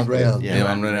Iwan that. Rheon. Yeah.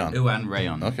 Iwan Rheon. Iwan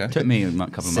Rheon. Okay. Took me a couple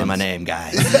of months. Say my name,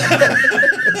 guys.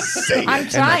 I'm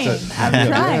trying. I'm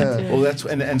trying. Well, that's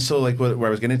and so like where I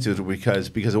was getting into is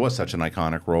because it was such an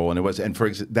iconic role, and it was, and for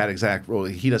that exact role,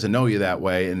 he doesn't know you that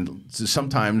way, and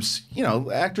sometimes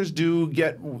actors do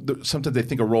get. Sometimes they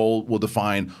think a role will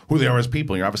define who they are as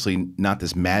people. You're obviously not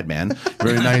this madman.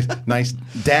 Very nice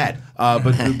dad.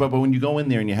 But when you go in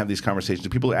there and you have these conversations, do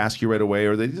people ask you right away,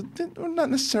 or they're not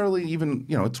necessarily even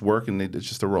it's work and it's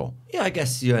just a role? Yeah, I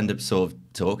guess you end up sort of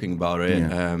talking about it.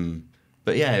 Yeah.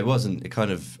 But yeah, it wasn't. It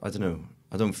kind of, I don't know.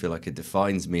 I don't feel like it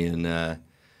defines me. And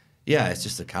yeah, it's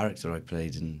just a character I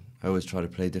played, and I always try to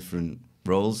play different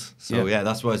roles. So yeah,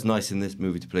 that's why it's nice in this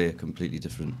movie to play a completely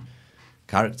different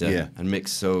character. Yeah. And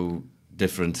Mick's so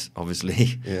different,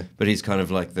 obviously. Yeah. But he's kind of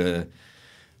like the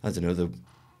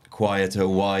quieter,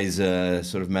 wiser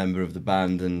sort of member of the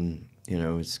band, and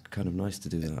it's kind of nice to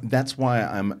do that. That's why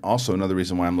I'm also another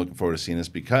reason why I'm looking forward to seeing this,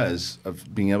 because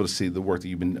of being able to see the work that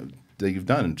you've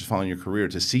done and just following your career.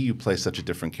 To see you play such a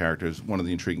different character is one of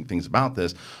the intriguing things about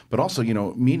this. But also,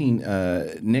 meeting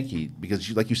Nicky, because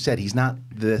like you said, he's not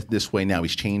this way now.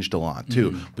 He's changed a lot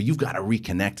too. Mm-hmm. But you've got to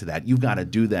reconnect to that. You've got to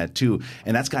do that too,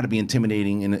 and that's got to be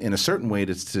intimidating in a certain way.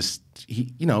 That's just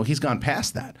he's gone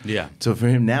past that. Yeah. So for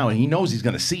him now, he knows he's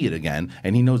going to see it again,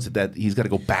 and he knows that he's got to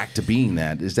go back to being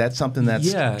that. Is that something that's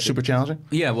super challenging?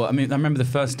 Yeah. Well, I mean, I remember the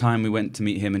first time we went to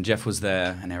meet him, and Jeff was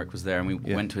there, and Eric was there, and we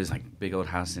went to his big old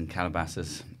house in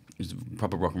Calabasas. It was a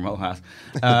proper rock and roll house,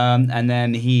 and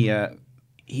then he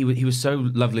was so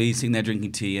lovely, sitting there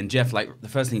drinking tea. And Jeff, the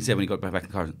first thing he said when he got back in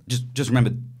the car, just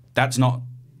remember, that's not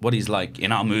what he's like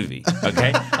in our movie,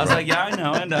 okay? I was like, yeah, I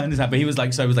know, but he was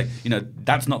like,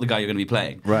 that's not the guy you're going to be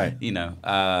playing, right?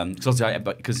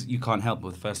 Because you can't help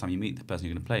but the first time you meet the person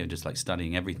you're going to play, you're just like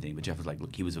studying everything. But Jeff was like,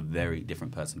 look, he was a very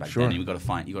different person back then, and you got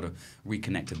to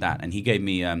reconnect to that. And he gave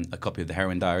me a copy of the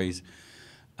Heroin Diaries,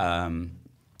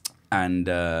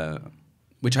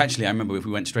 which actually I remember if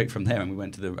we went straight from there and we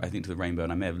went to the Rainbow,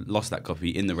 and I may have lost that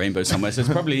copy in the Rainbow somewhere, so it's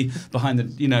probably behind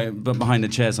the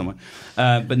chair somewhere.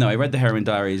 But no, I read the Heroin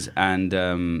Diaries, and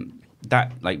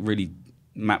that really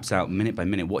maps out minute by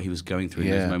minute what he was going through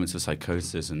in those moments of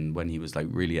psychosis, and when he was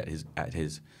really at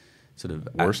his sort of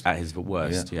worst. At his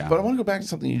worst. Yeah. But I want to go back to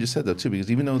something you just said though too, because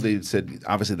even though they said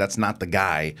obviously that's not the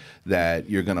guy that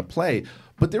you're going to play.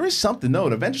 But there is something, though,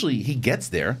 and eventually he gets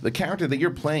there. The character that you're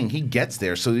playing, he gets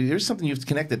there. So there's something you have to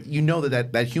connect that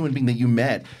human being that you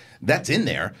met, that's in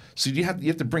there. So you have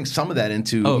to bring some of that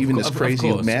into this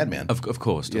crazy madman. Of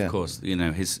course.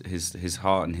 His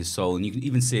heart and his soul, and you can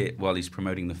even see it while he's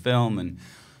promoting the film and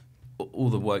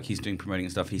all the work he's doing promoting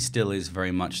and stuff. He still is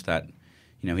very much that.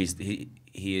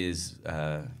 He is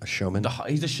a showman.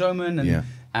 He's a showman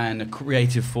and a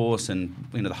creative force, and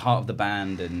the heart of the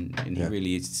band, and he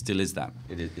really still is that.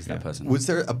 Is that person. Was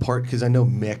there a part, because I know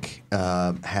Mick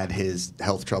had his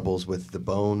health troubles with the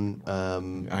bone,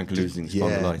 ankylosing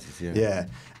spondylitis. Yeah,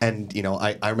 and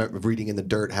I remember reading in the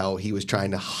dirt how he was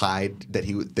trying to hide that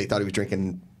they thought he was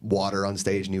drinking water on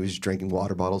stage, and he was drinking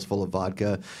water bottles full of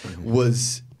vodka. Mm-hmm.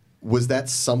 Was that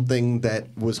something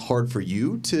that was hard for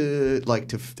you to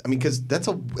because that's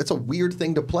a weird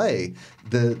thing to play,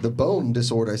 the bone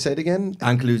disorder. Say it again.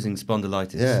 Ankylosing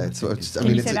spondylitis. Yeah.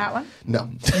 Can you say that one?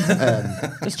 No.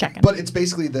 Just checking. But it's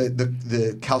basically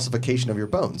the calcification of your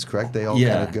bones, correct? They all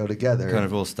kind of go together. Kind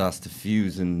of all starts to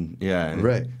fuse and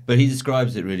Right. But he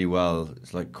describes it really well.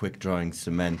 It's like quick drying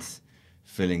cement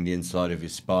filling the inside of your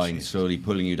spine, slowly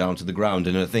pulling you down to the ground.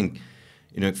 And I think.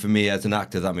 For me as an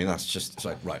actor, that's just it's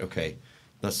like, right, okay,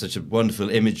 that's such a wonderful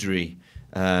imagery.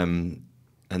 And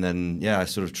then, I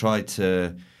sort of tried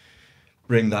to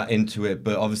bring that into it,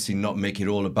 but obviously not make it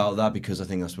all about that, because I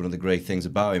think that's one of the great things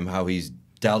about him, how he's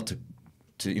dealt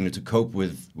to cope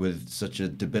with such a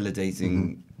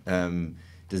debilitating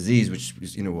disease, which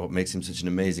is, what makes him such an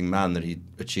amazing man, that he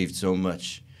achieved so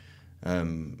much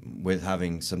with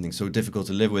having something so difficult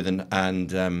to live with and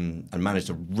managed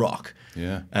to rock.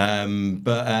 Yeah.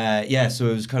 So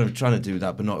it was kind of trying to do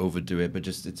that, but not overdo it. But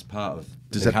just it's part of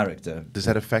the character. Does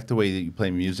that affect the way that you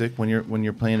play music when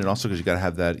you're playing it? Also, because you got to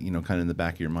have that kind of in the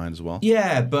back of your mind as well.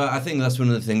 Yeah, but I think that's one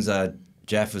of the things that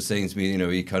Jeff was saying to me.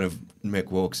 He kind of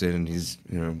Mick walks in and he's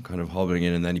kind of hobbling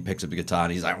in, and then he picks up a guitar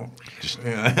and he's like, just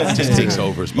takes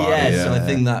over his body. Yeah, so I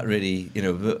think that really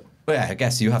But yeah, I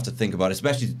guess you have to think about it,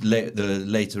 especially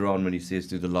later on when you see us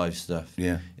do the live stuff.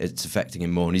 Yeah, it's affecting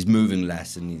him more, and he's moving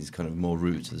less, and he's kind of more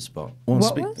rooted to the spot.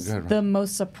 What was the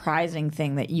most surprising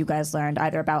thing that you guys learned,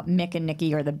 either about Mick and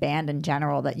Nicky or the band in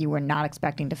general, that you were not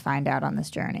expecting to find out on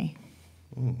this journey?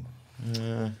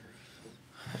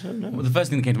 I don't know. Well, the first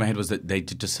thing that came to my head was that they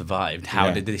just survived.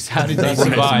 How did they That's survive?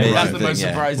 amazing That's the most thing,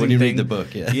 yeah. surprising When you thing. read the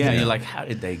book, yeah. You're like, how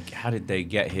did they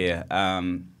get here?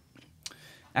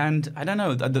 And I don't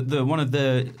know. The one of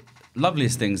the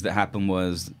loveliest things that happened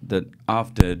was that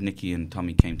after Nikki and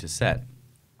Tommy came to set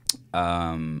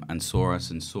and saw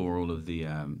us and saw all of the.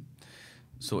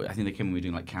 So I think they came when we were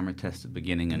doing like camera tests at the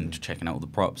beginning and checking out all the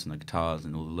props and the guitars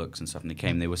and all the looks and stuff.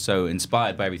 And they were so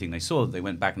inspired by everything they saw that they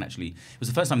went back and actually, it was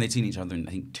the first time they'd seen each other in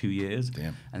I think 2 years.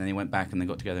 Damn. And then they went back and they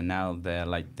got together. And now they're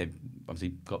like they've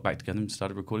obviously got back together and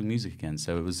started recording music again.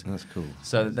 So it was that's cool.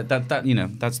 So that you know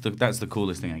that's the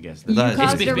coolest thing I guess. You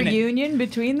caused a reunion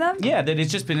between them. Yeah,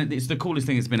 it's just been it's the coolest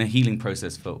thing. It's been a healing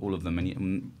process for all of them.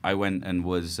 And I went and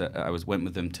went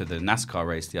with them to the NASCAR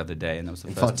race the other day, and that was the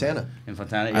first Fontana. In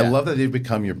Fontana, yeah. I love that they've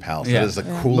become your pals. That is the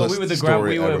coolest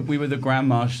story ever. We were the grand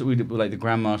marshal. We were like the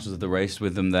grand marshals of the race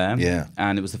with them there. Yeah,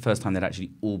 and it was the first time they'd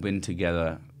actually all been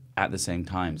together at the same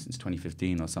time since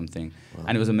 2015 or something. Wow.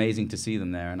 And it was amazing to see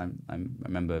them there. And I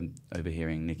remember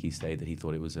overhearing Nicky say that he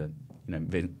thought it was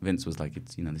Vince was like,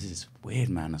 it's this is weird,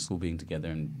 man, us all being together.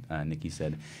 And Nicky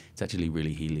said it's actually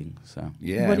really healing. So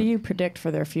yeah. What do you predict for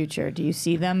their future? Do you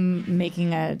see them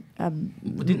making a well,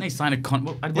 didn't they sign a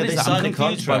contract? What is that? I'm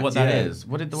confused by what that is.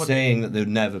 What saying that they'd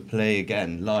never play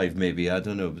again live, maybe, I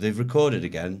don't know, but they've recorded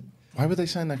again. Why would they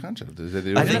sign that contract?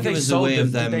 I think it was a way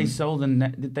of them.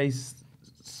 Did they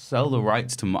sell the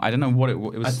rights to? I don't know what it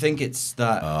was. I think it's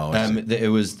that. That it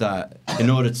was that in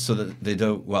order so that they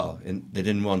don't. Well, they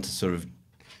didn't want to sort of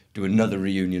do another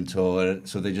reunion tour,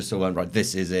 so they just sort of went, right,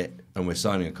 this is it, and we're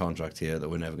signing a contract here that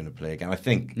we're never going to play again. I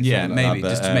think. Yeah, like maybe that,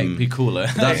 just to make it be cooler.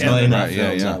 That's not enough.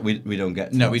 Yeah. We don't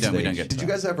get. To no, that we don't. stage. We don't get. To Did you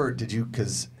guys ever?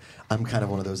 Because I'm kind of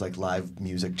one of those like live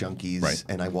music junkies,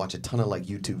 and I watch a ton of like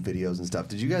YouTube videos and stuff.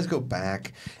 Did you guys go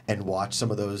back and watch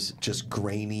some of those just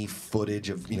grainy footage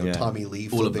of Tommy Lee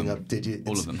flipping up? Did you?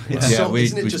 All of them.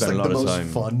 Isn't it just like the most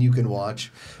fun you can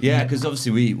watch? Yeah, because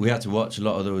obviously we had to watch a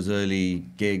lot of those early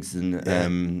gigs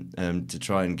and to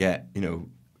try and get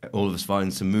all of us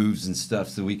find some moves and stuff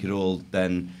so we could all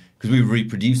then because we were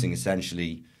reproducing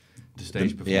essentially the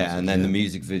stage performance. Yeah, and then the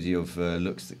music video for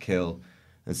Looks That Kill.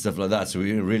 And stuff like that, so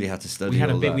we really had to study.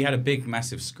 We had a big,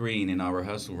 massive screen in our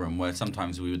rehearsal room where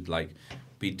sometimes we would like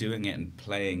be doing it and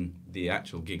playing the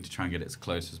actual gig to try and get it as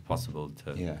close as possible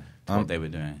to what they were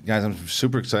doing. Guys, I'm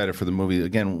super excited for the movie.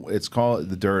 Again, it's called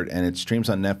The Dirt, and it streams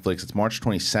on Netflix. It's March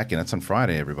 22nd. That's on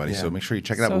Friday, everybody. So make sure you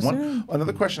check it out. But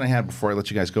another question I had before I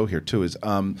let you guys go here too is,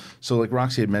 so like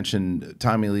Roxy had mentioned,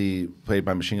 Tommy Lee played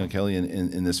by Machine Gun Kelly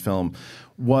in this film.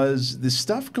 Was this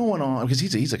stuff going on because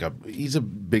he's a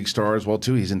big star as well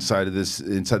too. He's inside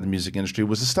the music industry.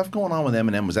 Was the stuff going on with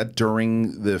Eminem? Was that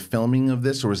during the filming of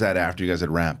this, or was that after you guys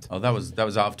had wrapped? Oh, that was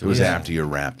after. It was after you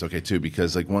wrapped. Okay, too,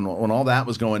 because like when all that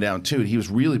was going down too, he was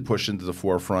really pushed into the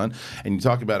forefront. And you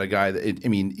talk about a guy that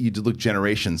you look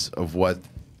generations of what.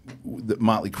 The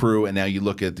Mötley Crüe, and now you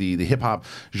look at the hip hop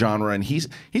genre, and he's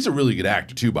a really good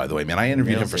actor too. By the way, man, I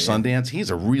interviewed him for Sundance. He's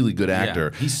a really good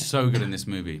actor. He's so good in this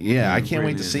movie. Yeah, I can't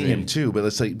wait to see him too. But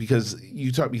it's like because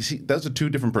you see, those are two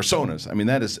different personas. I mean,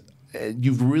 that is.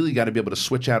 You've really got to be able to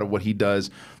switch out of what he does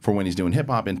for when he's doing hip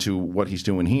hop into what he's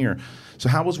doing here. So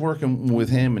how was working with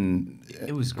him? And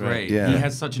it was great. Yeah. He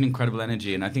has such an incredible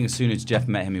energy, and I think as soon as Jeff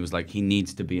met him, he was like, he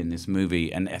needs to be in this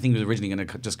movie. And I think he was originally going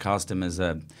to just cast him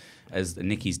as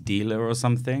Nicky's dealer or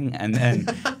something, and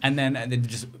then it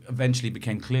just eventually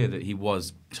became clear that he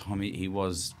was Tommy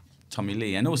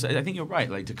Lee. And also, I think you're right.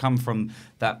 Like to come from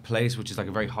that place, which is like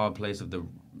a very hard place of the,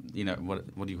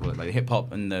 what do you call it, like hip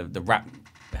hop and the rap.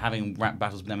 Having rap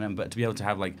battles with Eminem, but to be able to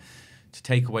have to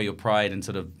take away your pride and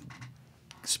sort of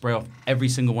spray off every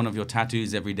single one of your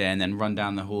tattoos every day and then run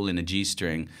down the hall in a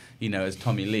G-string, as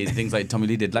Tommy Lee, things like Tommy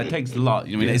Lee did, that takes a lot.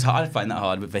 It's hard, I find that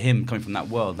hard, but for him, coming from that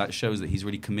world, that shows that he's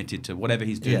really committed to whatever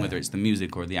he's doing, whether it's the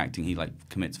music or the acting, he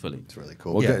commits fully. It's really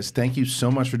cool. Well, guys, thank you so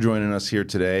much for joining us here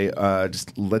today.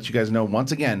 Just let you guys know,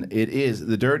 once again, it is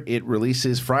The Dirt. It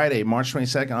releases Friday, March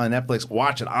 22nd on Netflix.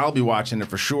 Watch it. I'll be watching it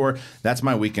for sure. That's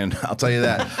my weekend. I'll tell you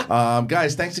that.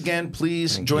 Guys, thanks again.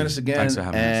 Please join us again. Thanks for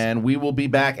having us. And we will be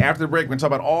back after the break. We're going to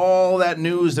talk about all that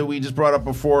news that we just brought up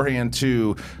beforehand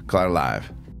to Collider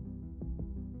Live.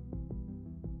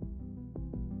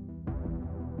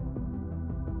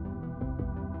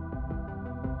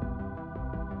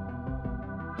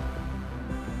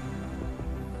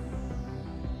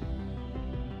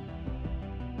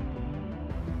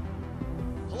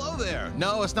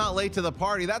 No, it's not late to the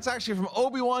party. That's actually from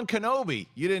Obi-Wan Kenobi.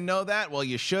 You didn't know that? Well,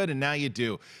 you should, and now you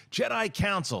do. Jedi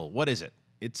Council, what is it?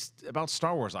 It's about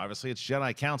Star Wars, obviously. It's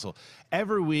Jedi Council.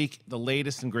 Every week, the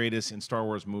latest and greatest in Star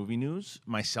Wars movie news.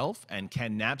 Myself and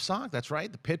Ken Knapsack, that's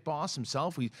right, the pit boss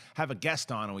himself. We have a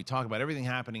guest on, and we talk about everything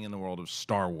happening in the world of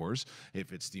Star Wars.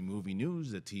 If it's the movie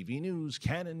news, the TV news,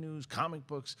 canon news, comic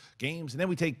books, games. And then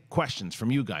we take questions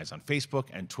from you guys on Facebook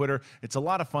and Twitter. It's a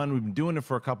lot of fun. We've been doing it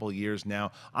for a couple of years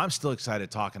now. I'm still excited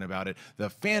talking about it.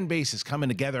 The fan base is coming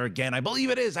together again. I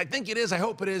believe it is. I think it is. I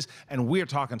hope it is. And we're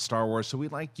talking Star Wars, so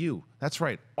we'd like you. That's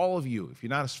right, all of you. If you're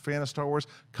not a fan of Star Wars,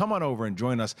 come on over and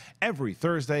join us every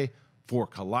Thursday for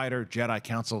Collider Jedi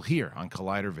Council here on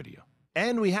Collider Video.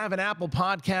 And we have an Apple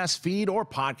Podcast feed or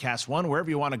Podcast One, wherever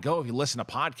you want to go if you listen to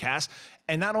podcasts.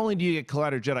 And not only do you get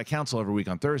Collider Jedi Council every week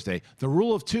on Thursday, The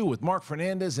Rule of Two with Mark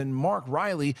Fernandez and Mark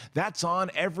Reilly, that's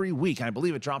on every week. I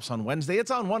believe it drops on Wednesday.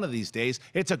 It's on one of these days.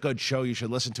 It's a good show. You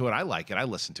should listen to it. I like it. I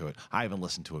listen to it. I haven't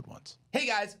listened to it once. Hey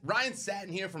guys, Ryan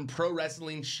Satin here from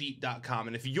ProWrestlingSheet.com.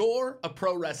 And if you're a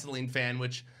pro wrestling fan,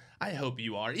 which I hope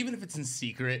you are, even if it's in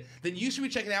secret, then you should be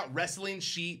checking out Wrestling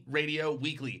Sheet Radio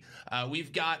Weekly.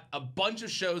 We've got a bunch of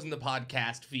shows in the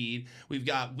podcast feed. We've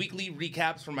got weekly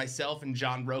recaps from myself and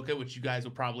John Roca, which you guys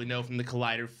will probably know from the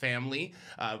Collider family.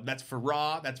 That's for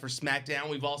Raw, that's for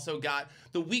SmackDown. We've also got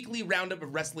the weekly roundup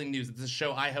of wrestling news. It's a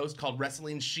show I host called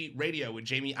Wrestling Sheet Radio with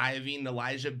Jamie Iovine and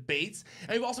Elijah Bates.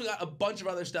 And we've also got a bunch of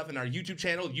other stuff in our YouTube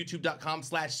channel,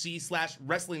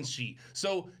 youtube.com/c/wrestling sheet.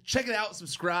 So check it out,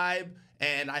 subscribe,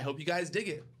 and I hope you guys dig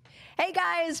it. Hey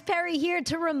guys, Perry here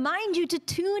to remind you to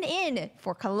tune in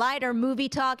for Collider Movie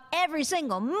Talk every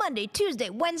single Monday, Tuesday,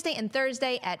 Wednesday, and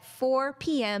Thursday at 4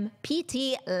 p.m.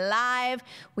 PT Live.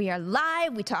 We are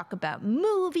live. We talk about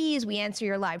movies. We answer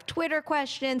your live Twitter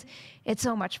questions. It's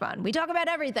so much fun. We talk about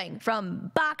everything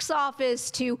from box office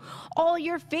to all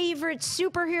your favorite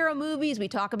superhero movies. We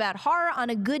talk about horror on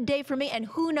a good day for me, and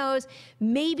who knows,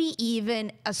 maybe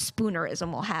even a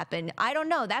spoonerism will happen. I don't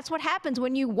know. That's what happens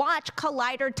when you watch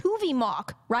Collider TV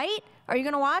Mock, right? Are you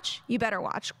going to watch? You better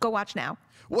watch. Go watch now.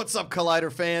 What's up,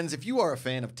 Collider fans? If you are a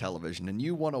fan of television and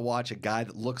you want to watch a guy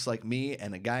that looks like me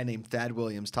and a guy named Thad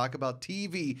Williams talk about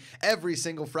TV every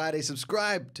single Friday,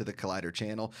 subscribe to the Collider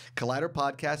channel. Collider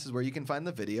Podcast is where you can find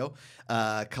the video.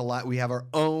 We have our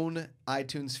own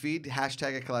iTunes feed,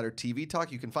 hashtag at Collider TV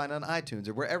Talk. You can find on iTunes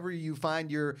or wherever you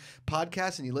find your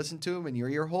podcasts and you listen to them in your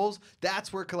ear holes.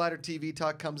 That's where Collider TV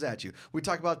Talk comes at you. We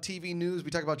talk about TV news.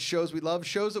 We talk about shows we love,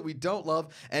 shows that we don't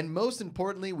love, and most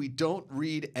importantly, we don't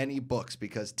read any books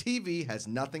because TV has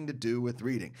nothing to do with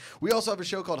reading. We also have a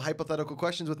show called Hypothetical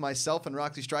Questions with myself and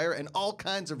Roxy Striar and all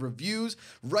kinds of reviews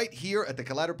right here at the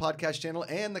Collider Podcast channel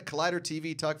and the Collider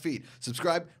TV Talk feed.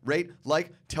 Subscribe, rate,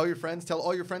 like, tell your friends, tell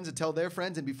all your friends to tell their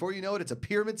friends, and before you know it, it's a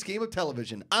pyramid scheme of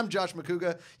television. I'm Josh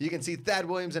Macuga. You can see Thad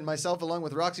Williams and myself along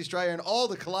with Roxy Striar and all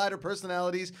the Collider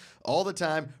personalities all the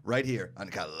time right here on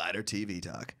Collider TV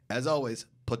Talk. As always,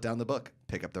 put down the book,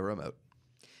 pick up the remote.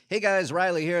 Hey guys,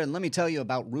 Reilly here, and let me tell you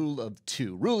about Rule of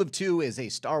Two. Rule of Two is a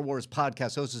Star Wars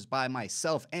podcast hosted by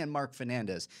myself and Mark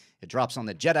Fernandez. It drops on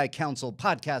the Jedi Council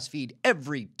podcast feed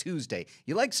every Tuesday.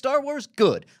 You like Star Wars?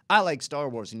 Good. I like Star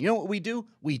Wars. And you know what we do?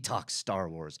 We talk Star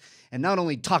Wars. And not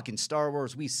only talking Star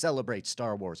Wars, we celebrate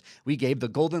Star Wars. We gave the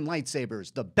Golden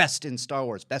Lightsabers the best in Star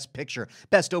Wars, best picture,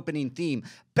 best opening theme,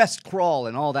 best crawl,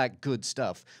 and all that good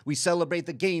stuff. We celebrate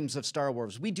the games of Star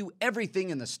Wars. We do everything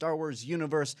in the Star Wars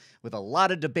universe with a lot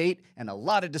of debate and a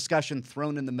lot of discussion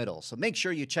thrown in the middle. So make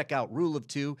sure you check out Rule of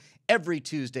Two every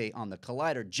Tuesday on the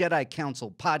Collider Jedi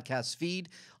Council podcast feed,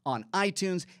 on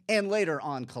iTunes, and later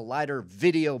on Collider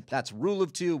Video. That's Rule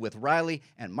of Two with Reilly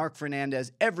and Mark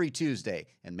Fernandez every Tuesday.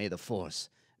 And may the Force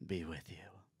be with you.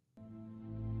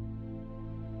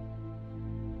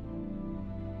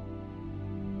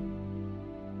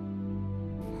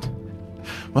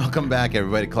 Welcome back,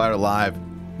 everybody. Collider Live.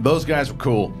 Those guys were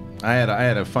cool. I had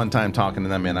a fun time talking to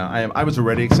them, and I was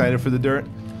already excited for The Dirt,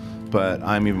 but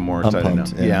I'm even more excited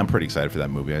pumped, now. Yeah, I'm pretty excited for that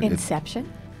movie.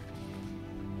 Inception?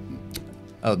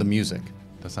 Oh, the music.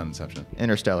 That's not Inception.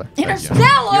 Interstellar.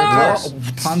 Interstellar!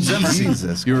 Hans Zimmer.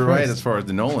 Jesus You were Christ. right as far as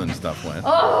the Nolan stuff went.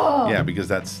 Oh! Yeah, because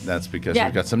that's because Yeah.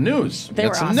 we've got some news. They We've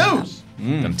were got some awesome. news.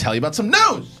 I'm gonna tell you about some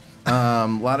news. A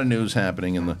lot of news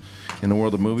happening in the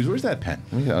world of movies. Where's that pen?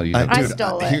 Let me tell you. I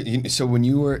stole it. So when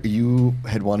you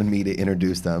had wanted me to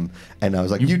introduce them, and I was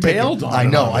like, You take bailed it. on I it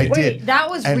know, already. I did. Wait, that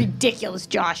was And- ridiculous,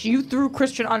 Josh. You threw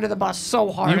Kristian under the bus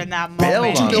so hard in that bailed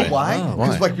moment. on Do you know it. why? Oh,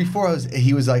 Because why? like before, I was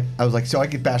like, so I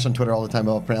get bashed on Twitter all the time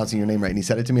about pronouncing your name right, and he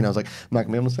said it to me, and I was like, I'm not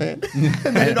gonna be able to say it.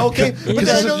 And then okay, but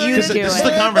Because then you do this is it.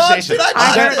 the conversation.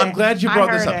 I heard it. I'm glad you I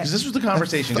brought this heard up it. because this was the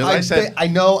conversation. Because I said I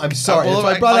know, I'm sorry. Well, That's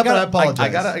why I brought it up, and I apologize. I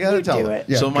gotta You tell do them. it.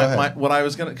 Yeah, So go ahead. what I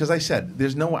was gonna, because I said,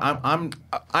 there's no. I'm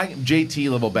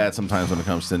JT level bad sometimes when it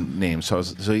comes to names. So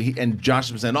and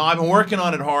Josh was saying, "Oh, I've been working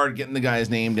on it hard, getting the guy's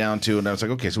name down too." And I was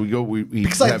like, "Okay, so we go."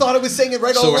 Because I thought I was saying it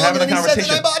right all along, we're having and a then he said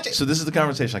conversation. it, and I botched it. So this is the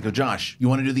conversation. I go, Josh, you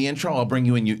want to do the intro? I'll bring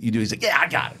you in. You do. He's like, yeah, I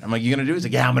got it. I'm like, you gonna do it? He's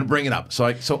like, yeah, I'm gonna bring it up.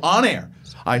 So on air,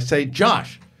 I say,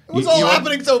 Josh, it was all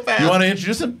happening so fast. You want to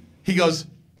introduce him? He goes,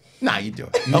 nah, you do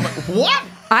it. I'm like, what?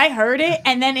 I heard it,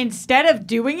 and then instead of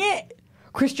doing it,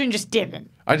 Kristian just didn't.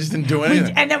 I just didn't do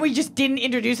anything. And then we just didn't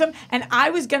introduce him. And I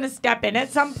was going to step in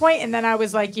at some point, and then I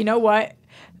was like, you know what?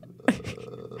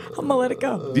 I'm going to let it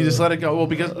go. You just let it go? Well,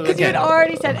 because you had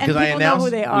already said, and people know who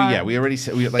they are. We already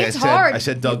said, It's hard. I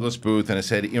said Douglas Booth, and I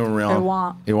said Iwan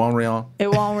Rheon. Iwan Rheon.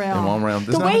 Iwan Rheon.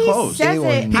 The way he says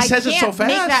it, he says it so fast. I can't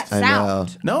make that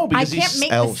sound. No, because I can't make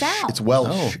the sound. It's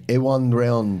Welsh. Iwan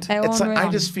Rheon. It's like, I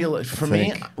just feel it for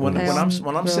me when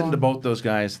I'm sitting to both those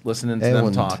guys listening to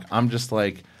them talk. I'm just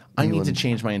like, I need to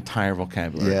change my entire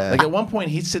vocabulary. Yeah. Like at one point,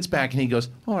 he sits back and he goes,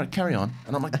 "All right, carry on,"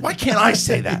 and I'm like, "Why can't I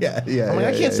say that?" I'm like,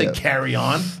 I can't say carry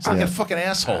on. It's like a fucking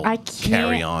asshole. I can't.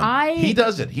 Carry on. He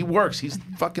does it. He works. He's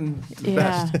fucking the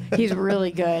best. He's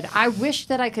really good. I wish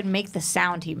that I could make the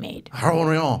sound he made. Iwan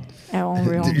Rheon. Iwan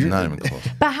Rheon. Not even close.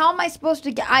 But how am I supposed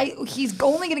to get? He's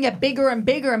only going to get bigger and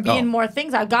bigger and be in more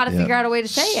things. I've got to figure out a way to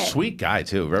say it. Sweet guy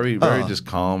too. Very, very just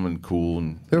calm and cool.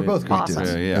 And they were both great awesome.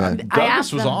 dudes. Yeah.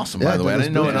 Douglas was awesome, by the way. I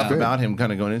didn't know enough about him.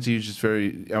 Kind of going into. He was just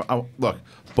very. Look,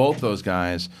 both those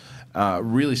guys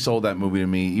really sold that movie to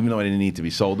me. Even though I didn't need to be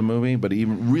sold the movie, but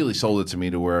even really sold it to me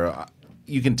to where.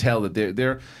 You can tell that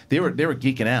they were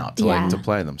geeking out to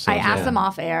play them. So I asked them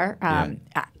off air,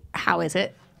 how is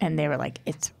it? And they were like,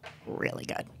 it's really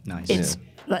good. Nice. It's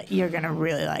you're gonna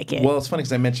really like it. Well, it's funny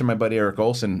because I mentioned my buddy Eric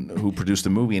Olson, who produced the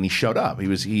movie, and he showed up. When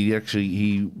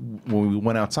we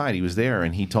went outside, he was there,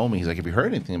 and he told me, he's like, "Have you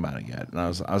heard anything about it yet?" And I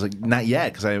was like, "Not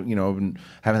yet," because haven't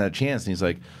had a chance. And he's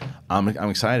like, "I'm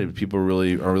excited. People are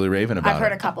really raving about it." I've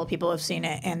heard a couple of people have seen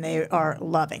it, and they are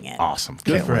loving it. Awesome,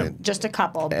 good for him. Just a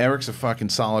couple. Eric's a fucking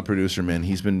solid producer, man.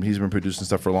 He's been producing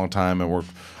stuff for a long time.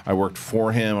 I worked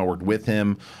for him. I worked with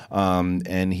him,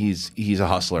 and he's a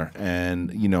hustler.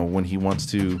 And when he wants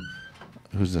to,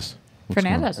 who's this?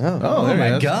 Fernandez. Oh, there my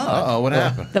he is. God. What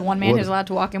happened? The one man who's allowed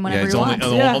to walk in whenever he wants.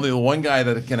 Only the one guy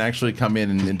that can actually come in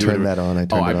and do it. Turn that on. I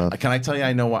turned it off. Can I tell you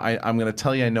I know why? I'm going to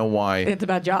tell you I know why. It's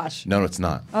about Josh. No, it's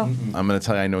not. Oh. I'm going to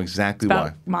tell you I know exactly It's why.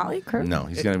 about Mötley Crüe? No,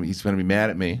 he's going to be mad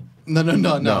at me. No.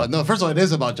 First of all, it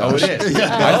is about Josh. Oh, it is.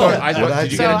 I thought.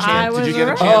 Did you get a chance? Did you get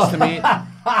a chance to meet?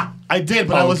 I did,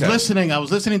 but I was listening. I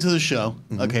was listening to the show.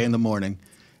 Okay, in the morning,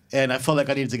 and I felt like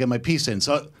I needed to get my piece in.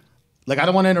 So. Like, I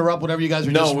don't want to interrupt whatever you guys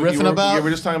were just riffing about. Yeah,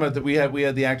 we're just talking about that. We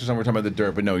had the actors on. We're talking about the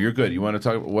dirt, but no, you're good. You want to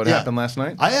talk about what happened last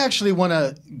night? I actually want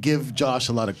to give Josh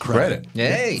a lot of credit.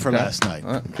 For last night.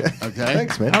 Okay.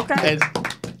 Thanks, man. Okay.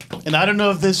 And I don't know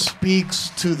if this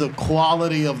speaks to the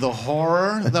quality of the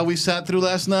horror that we sat through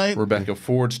last night. Rebecca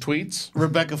Ford's tweets,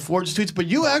 but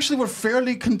you actually were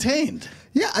fairly contained.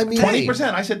 Yeah, I mean,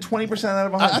 20%. I said 20% out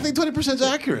of 100. I think 20% is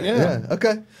accurate. Yeah.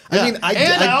 Okay. Yeah. I mean,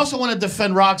 I also want to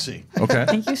defend Roxy. Okay.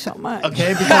 Thank you so much. Okay,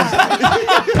 because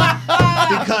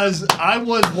I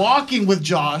was walking with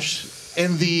Josh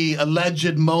in the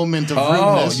alleged moment of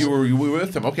rudeness. You were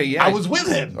with him. Okay, yeah. I was with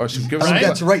him.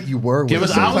 That's right. You were. Give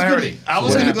us some clarity. I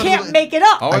was going to go. Can't make it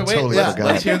up. Oh, wait.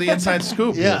 Let's hear the inside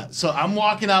scoop. Yeah. So I'm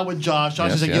walking out with Josh.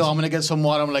 Josh is like, "Yo, I'm going to get some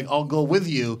water." I'm like, "I'll go with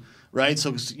you." Right,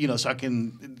 so so I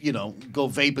can go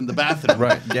vape in the bathroom.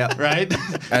 Right, yeah, right.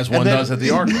 As one does at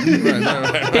the Arc.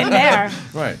 Right. Been there.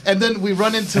 Right. And then we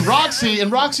run into Roxy,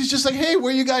 and Roxy's just like, "Hey,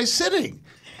 where are you guys sitting?"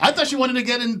 I thought she wanted to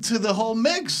get into the whole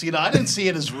mix. I didn't see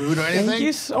it as rude or anything. Thank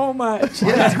you so much.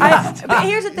 But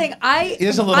here's the thing. I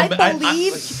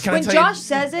believe when Josh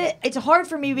says it, it's hard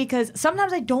for me because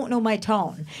sometimes I don't know my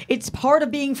tone. It's part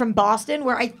of being from Boston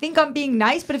where I think I'm being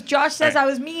nice, but if Josh says I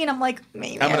was mean, I'm like,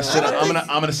 maybe. I'm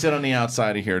gonna sit on the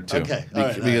outside of here too. Okay.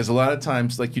 Because a lot of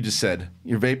times, like you just said,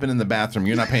 you're vaping in the bathroom.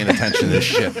 You're not paying attention to this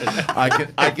shit.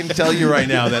 I can tell you right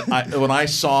now that when I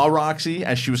saw Roxy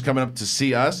as she was coming up to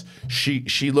see us,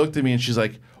 she looked at me and she's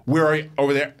like, "Where are you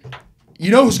over there?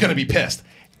 You know who's gonna be pissed?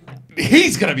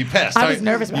 He's gonna be pissed." I was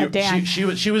nervous about Dan. She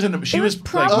was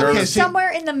probably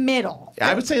somewhere in the middle.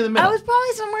 I would say in the middle. I was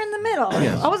probably somewhere in the middle.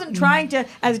 Yes. I wasn't trying to,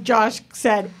 as Josh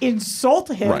said,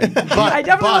 insult him. Right. I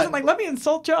definitely wasn't like, let me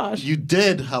insult Josh. You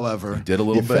did, however. Did a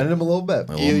little bit. Defended him a little bit.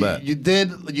 You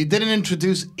didn't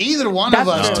introduce either one of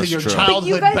us to your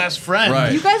childhood best friend.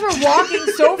 Right. You guys were walking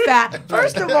so fast.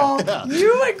 First of all,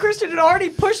 you and Kristian had already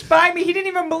pushed by me. He didn't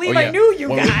even believe I knew you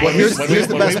guys. Well, here's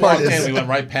the best part. We went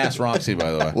right past Roxy,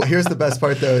 by the way. Well, Here's the best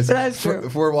part though: is That's true.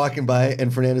 if we're walking by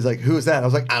and Fernanda's like, "Who is that?" I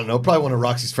was like, "I don't know, probably one of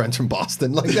Roxy's friends from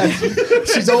Boston." Like that.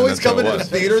 She's always coming to the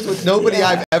theaters with nobody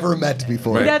I've ever met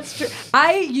before. Right. That's true.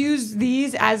 I use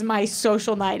these as my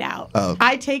social night out. Oh.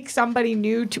 I take somebody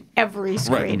new to every Right.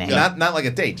 screening. Not like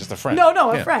a date, just a friend. No,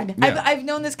 a Yeah. friend. Yeah. I've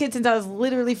known this kid since I was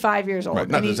literally 5 years old. Right.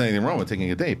 Not and that there's anything wrong with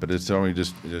taking a date, but it's only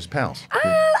just pals.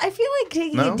 I feel like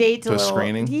taking No? a date's To a a little.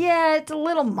 screening? Yeah, it's a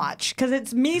little much because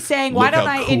it's me saying, Look "Why don't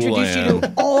how I cool introduce I you am."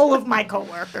 to all of my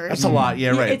coworkers?" That's a lot.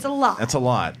 Yeah, right. It's a lot. That's a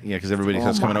lot. Yeah, because everybody So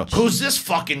starts coming up. Who's this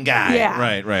fucking guy? Yeah.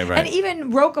 Right. And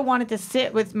even Roka wanted to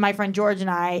sit with my friend George and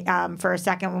I for a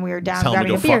second when we were down Tell him to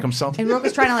grabbing go a beer. fuck himself? And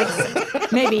Roka's trying to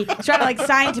he's trying to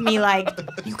sign to me like,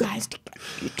 "You guys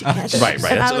together." Right. And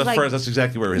That's I was the like, first. That's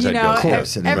exactly where his you head know, goes. Of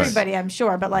course, it is. everybody, I'm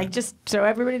sure, but just so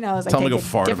everybody knows, Tell I him to take go a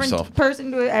fart different himself.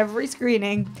 person to every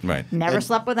screening. Right. Never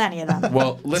slept with any of them.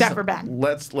 Well, listen, except for Ben.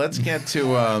 Let's get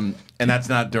to and that's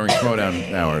not during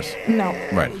Schmodown hours. No.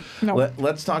 Right. No.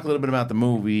 Let's talk a little bit about the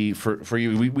movie for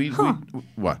you. We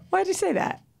what? Why'd you say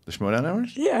that? The Schmodown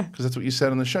hours? Yeah. Because that's what you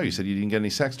said on the show. You said you didn't get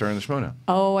any sex during the Schmodown.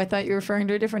 Oh, I thought you were referring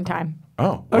to a different time.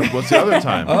 Oh, what's the other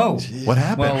time? Oh. What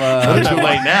happened? Well, too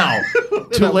late now.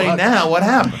 Too late now. What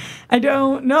happened? I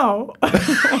don't know.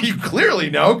 You clearly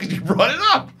know because you brought it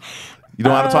up. You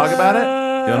don't want to talk about it?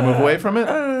 You want to move away from it?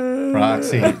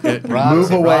 Roxy.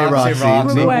 Move away, Roxy.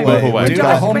 Move away. Move away. Do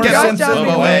the Homer Just Simpson. tell me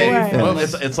Move away. move away. Well,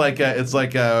 it's like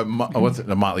what's it?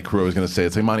 The Mötley Crüe was going to say.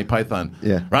 It's like Monty Python.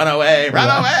 Yeah. Run away,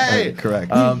 run away. Correct.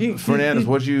 Fernandez,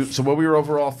 what were your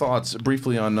overall thoughts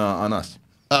briefly on us?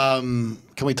 Can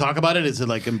we talk about it? Is it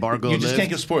like embargo? You just can't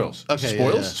give spoils. Okay,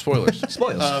 Spoils? yeah. Spoilers.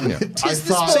 Spoilers. I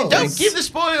thought Don't give the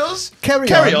spoils.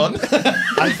 Carry on.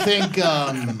 I think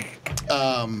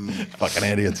Fucking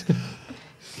idiots.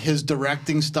 his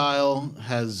directing style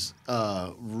has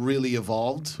really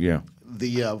evolved. Yeah.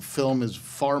 The film is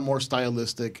far more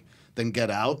stylistic than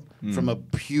Get Out from a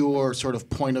pure sort of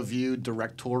point of view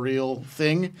directorial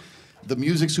thing. The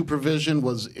music supervision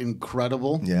was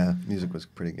incredible. Yeah, music was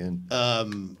pretty good.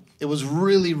 It was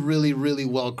really, really, really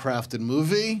well crafted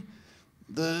movie.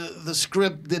 The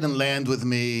script didn't land with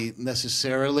me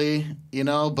necessarily,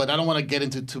 but I don't want to get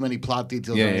into too many plot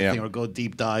details or anything or go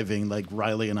deep diving like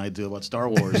Reilly and I do about Star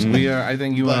Wars. We are. I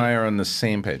think you and I are on the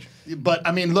same page. But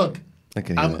I mean, look, I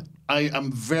can hear that.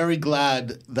 I'm very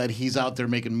glad that he's out there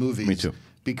making movies. Me too.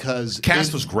 Because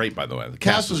Cast was great, by the way. The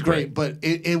cast was great, but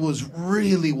it was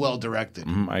really well directed.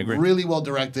 I agree. Really well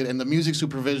directed, and the music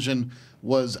supervision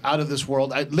was out of this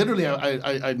world. I literally,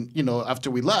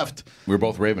 after we left, We were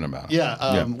both raving about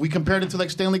it. we compared it to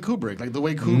like Stanley Kubrick, like the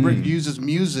way Kubrick uses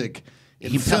music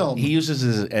in film. He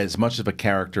uses as much of a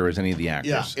character as any of the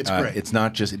actors. Yeah, it's great. It's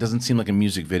not just. It doesn't seem like a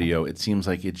music video. It seems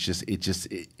like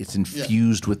it's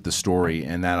infused with the story,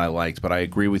 and that I liked. But I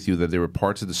agree with you that there were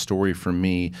parts of the story for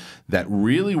me that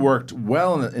really worked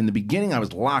well. In the beginning, I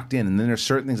was locked in, and then there's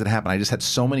certain things that happened. I just had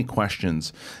so many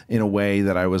questions in a way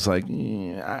that I was like,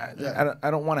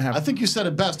 I don't want to have. I think you said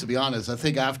it best, to be honest. I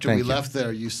think after Thank we you. left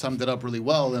there, you summed it up really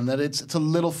well, and that it's a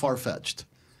little far fetched.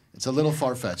 It's a little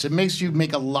far fetched. It makes you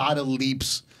make a lot of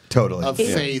leaps. Totally. Of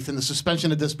faith, and the suspension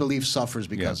of disbelief suffers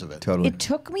because of it. Totally. It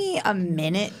took me a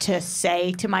minute to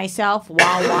say to myself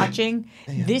while watching,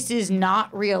 "This is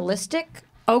not realistic."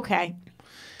 Okay.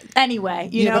 Anyway,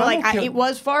 it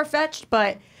was far fetched,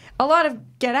 but a lot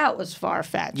of Get Out was far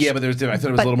fetched. Yeah, but I thought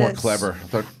it was a little more clever.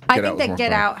 I think that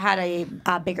Get Out had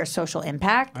a bigger social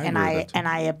impact, and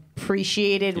I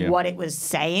appreciated what it was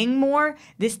saying more.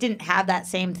 This didn't have that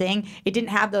same thing. It didn't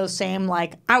have those same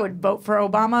I would vote for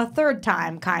Obama a third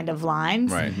time kind of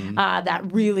lines that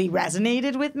really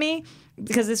resonated with me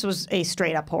because this was a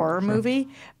straight up horror movie.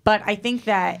 But I think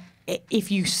that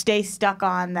if you stay stuck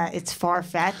on that it's far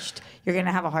fetched, you're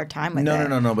gonna have a hard time with it.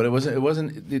 No. But it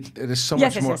wasn't. It is so Yes,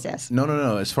 much yes, more. yes, yes.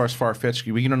 No. As far as far fetched,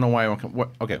 you don't know why.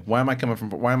 Okay, why am I coming from?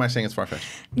 Why am I saying it's far fetched?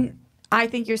 I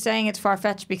think you're saying it's far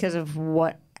fetched because of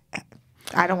what.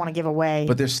 I don't want to give away.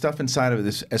 But there's stuff inside of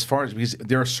this because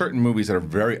there are certain movies that are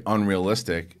very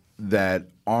unrealistic that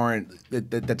aren't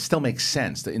that still make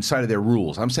sense inside of their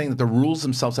rules. I'm saying that the rules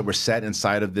themselves that were set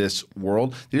inside of this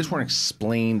world, they just weren't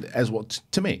explained as well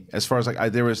to me. As far as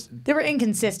there were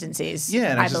inconsistencies.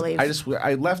 Yeah, and I believe.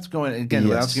 I left going again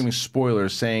without giving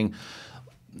spoilers, saying,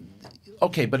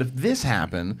 okay, but if this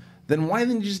happened, then why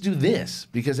didn't you just do this?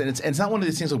 Because it's not one of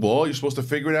these things like, well, you're supposed to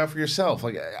figure it out for yourself.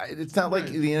 It's not like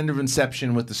the end of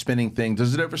Inception with the spinning thing.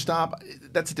 Does it ever stop?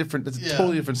 That's a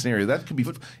totally different scenario. That could be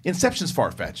Inception's far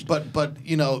fetched. But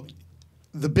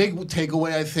the big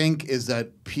takeaway I think is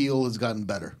that Peele has gotten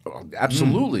better.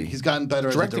 Absolutely, he's gotten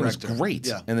better. Directing as a director. was great,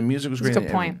 Yeah. and the music was great. That's a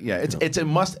good point. Yeah, it's a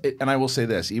must. And I will say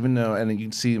this, even though, and you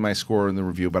can see my score in the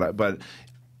review, but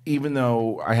even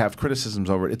though I have criticisms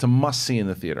over it, it's a must-see in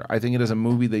the theater. I think it is a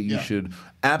movie that you should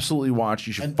absolutely watch.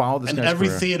 You should follow this guy's every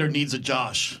career. theater needs a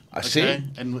Josh. I see.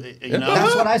 And you know,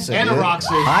 That's what I said. And a Roxy.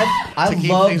 I to keep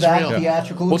love things that real.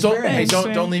 theatrical Don't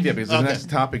experience. leave yet because the next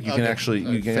topic you can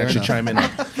actually chime in.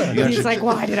 He's like,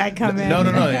 why did I come in? No.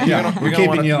 You're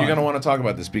keeping you on. going to want to talk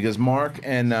about this because Mark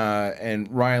and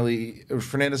Reilly,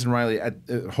 Fernandez and Reilly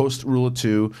host Rule of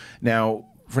Two. Now,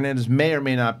 Fernandez may or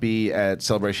may not be at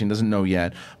Celebration. Doesn't know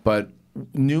yet, but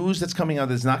news that's coming out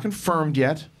that's not confirmed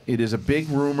yet. It is a big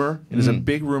rumor. It is a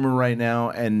big rumor right now.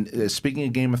 And speaking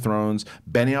of Game of Thrones,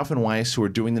 Benioff and Weiss, who are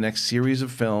doing the next series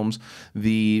of films,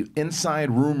 the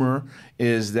inside rumor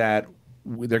is that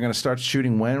they're going to start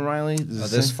shooting when, Reilly?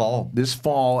 This fall. This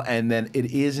fall, and then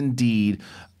it is indeed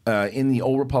in the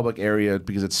Old Republic area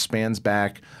because it spans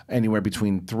back anywhere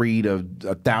between 300 to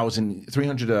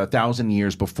 1,000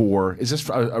 years before. Is this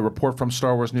a report from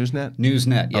Star Wars Newsnet?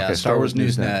 Newsnet, yeah. Okay, Star Wars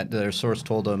Newsnet. Their source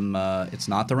told them it's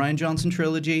not the Rian Johnson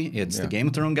trilogy. It's the Game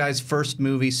of Thrones guy's first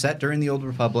movie set during the Old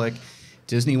Republic.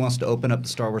 Disney wants to open up the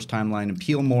Star Wars timeline and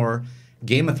appeal more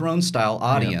Game of Thrones style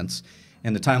audience.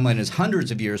 And the timeline is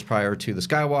hundreds of years prior to the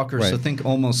Skywalkers, so think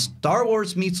almost Star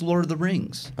Wars meets Lord of the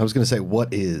Rings. I was going to say,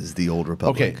 what is the Old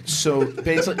Republic? Okay, so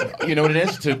basically, you know what it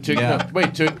is?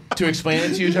 To explain it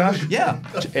to you, Josh? Yeah.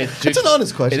 It's an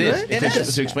honest question, It is. right? It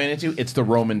is. To explain it to you, it's the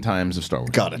Roman times of Star Wars.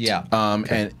 Got it. Yeah.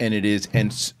 And it is,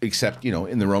 except,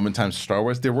 in the Roman times of Star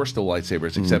Wars, there were still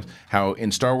lightsabers, except how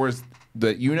in Star Wars,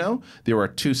 there are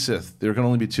two Sith. There can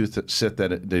only be two Sith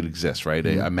that exist, right?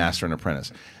 A master and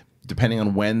apprentice. Depending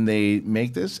on when they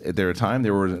make this, at their time,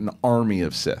 there was an army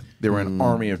of Sith. There were an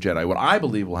army of Jedi. What I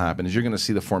believe will happen is you're going to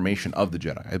see the formation of the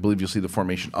Jedi. I believe you'll see the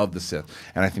formation of the Sith.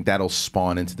 And I think that'll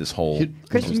spawn into this whole...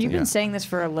 Kristian, you've been saying this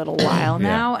for a little while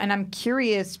now, and I'm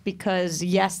curious because,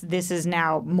 yes, this is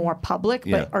now more public,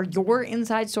 but are your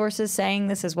inside sources saying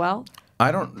this as well?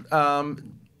 I don't...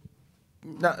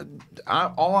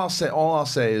 all I'll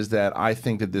say is that I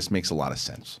think that this makes a lot of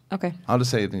sense. Okay. I'll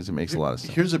just say I think it makes a lot of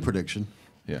sense. Here's a prediction.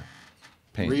 Yeah.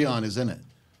 Rheon is in it.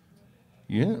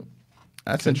 Yeah.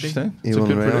 That's Could be. interesting. It's a Iwan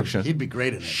good Rheon. prediction. He'd be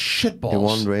great in it. Shitballs.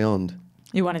 Iwan Rheon.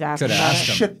 You wanted to ask him about it?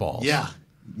 Shitballs. Yeah.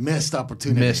 Missed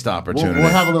opportunity. Missed opportunity. We'll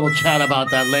have a little chat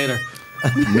about that later.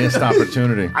 Missed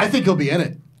opportunity. I think he'll be in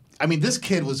it. I mean, this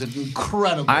kid was an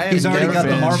incredible. He's already got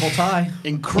the marble tie.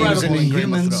 Incredible in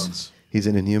Game of Inhumans. Thrones. He's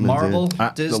in Inhumans. Marvel,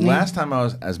 yeah. Disney. The last time I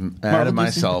was as mad Marvel, at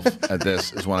myself at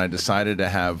this is when I decided to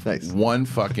have one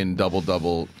fucking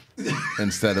double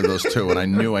instead of those two, and I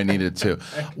knew I needed two.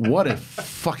 What a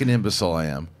fucking imbecile I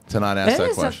am to not ask that This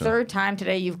is the question. third time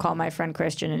today you've called my friend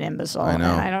Kristian an imbecile, I know.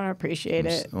 and I don't appreciate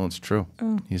it. Well, it's true.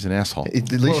 He's an asshole.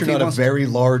 At least you're not a very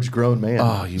large grown man.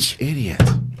 Oh, you idiot.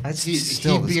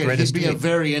 Still his He'd greatest be a gig.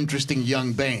 very interesting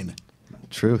young Bane.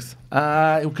 Truth. We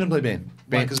couldn't play Bane.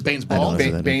 Because Bane's bald?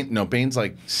 Bane's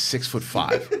like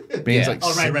 6'5". Bane's like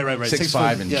Oh, right.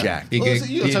 6'5" and jacked. Be Well, a so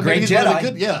be a maybe great he's one of the Jedi.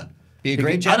 good- yeah. Be a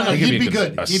great I don't know. Jedi. He'd be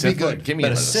good. A He'd be Sith good. Lord. Give me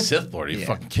But a a Sith Lord. Are you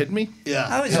fucking kidding me? Yeah.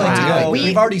 I always like to go. We-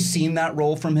 We've already seen that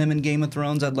role from him in Game of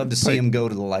Thrones. I'd love to see him go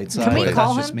to the light side. Can we That's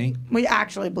call just him? me. We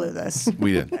actually blew this.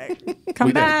 We did. Come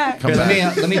We did. back. Come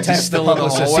Let back. me text the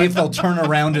publicist, see if they'll turn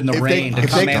around in the rain to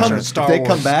If come they answer come, a Star if they Wars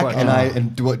come back question.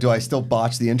 and do I still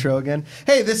botch the intro again?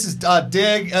 Hey, this is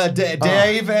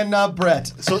Dave and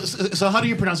Brett. So how do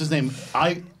you pronounce his name?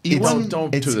 It's-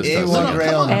 Don't it's do this. Iwan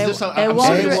Rheon.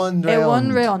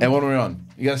 Ewan Rheon. Ewan Rheon.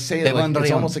 You gotta say it like it's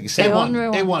Rheon. almost like you say Ewan it.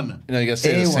 Rheon. A1. No, you gotta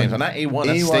say it the same time. Not A1.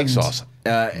 That's steak sauce.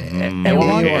 Ewan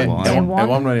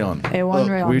Rheon. Ewan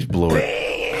Rheon. We blew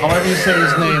it. However you say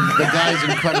his name, the guy's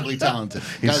incredibly talented.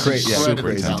 He's great. Yeah, super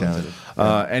incredibly talented.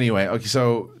 Anyway, okay,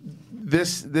 so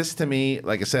this to me,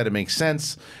 like I said, it makes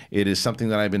sense. It is something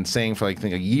that I've been saying for, like, I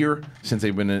think, a year since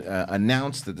they've been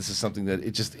announced that this is something that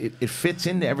it fits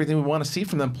into everything we want to see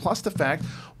from them. Plus the fact,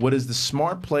 what is the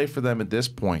smart play for them at this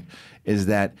point is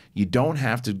that you don't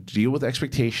have to deal with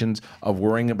expectations of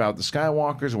worrying about the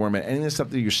Skywalkers or worrying about any of this stuff.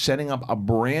 That you're setting up a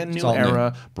brand new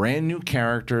era, brand new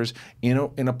characters in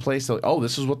a place that, oh,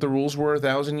 this is what the rules were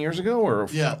 1,000 years ago, or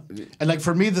Yeah, and like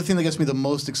for me, the thing that gets me the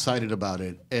most excited about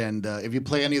it, and if you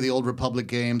play any of the Old Republic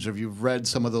games or if you've read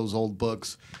some of those old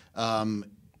books,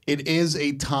 it is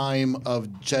a time of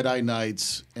Jedi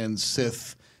Knights and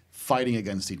Sith fighting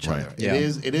against each other. Yeah.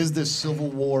 It is this civil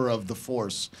war of the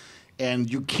Force,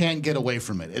 and you can't get away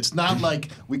from it. It's not like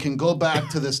we can go back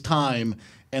to this time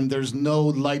and there's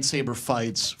no lightsaber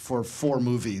fights for 4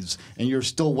 movies, and you're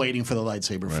still waiting for the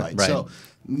lightsaber fight. Right. So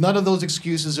none of those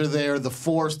excuses are there. The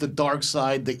Force, the dark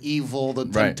side, the evil, the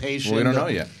temptation. Well, we don't know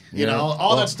yet. You know,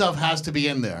 all that stuff has to be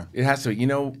in there. It has to be. You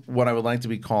know what I would like to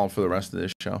be called for the rest of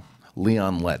this show?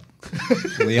 Leon Lett.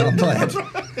 Leon Lett.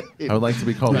 I would like to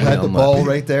be called You Leon had the Lett. ball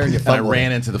right there, and you And I fumbled.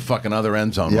 ran into the fucking other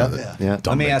end zone Yep. with it. Yeah.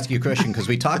 Let me ask you a question, because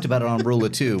we talked about it on Rule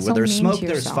of Two. Where So there's mean smoke, to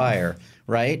there's yourself. fire,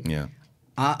 right? Yeah.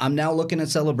 I'm now looking at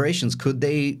celebrations. Could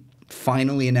they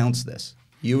finally announce this?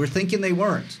 You were thinking they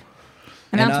weren't.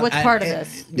 Announce which part of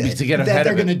this? To get that ahead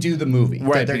they're of it. going to do the movie.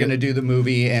 Right, That they're going to do the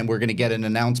movie, and we're going to get an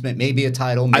announcement, maybe a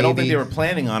title. Maybe. I don't think they were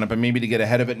planning on it, but maybe to get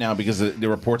ahead of it now because the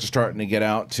reports are starting to get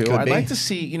out too. Could I'd be. like to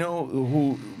see,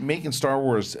 who making Star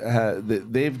Wars.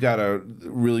 They've got a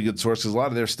really good source because a lot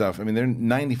of their stuff. I mean, they're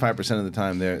 95% of the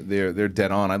time they're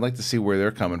dead on. I'd like to see where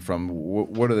they're coming from.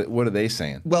 What are they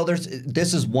saying? Well,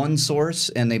 this is one source,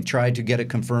 and they've tried to get it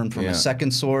confirmed from Yeah. a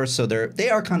second source. So they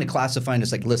are kind of classifying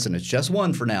as like, listen, it's just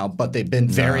one for now, but they've been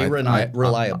very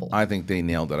reliable. I think they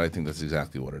nailed it. I think that's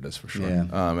exactly what it is for sure. Yeah.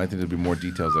 I think there'll be more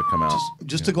details that come out.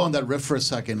 Just to go on that riff for a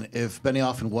second, if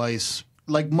Benioff and Weiss,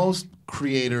 like most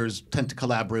creators, tend to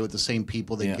collaborate with the same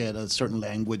people, they get a certain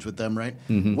language with them, right?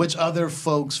 Mhm. Which other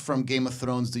folks from Game of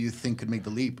Thrones do you think could make the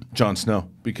leap? Jon Snow,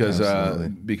 because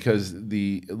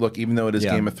even though it is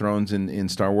Yeah. Game of Thrones in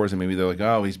Star Wars, and maybe they're like,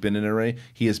 oh, he's been in it already.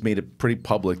 He has made it pretty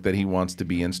public that he wants to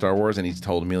be in Star Wars, and he's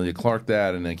told Emilia Clarke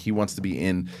that, and like he wants to be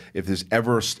in. If there's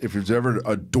ever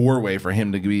a doorway for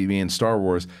him to be in Star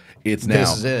Wars, it's now.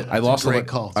 This is it. I'd It's a also great like,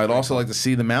 call. I'd also like to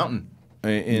see the Mountain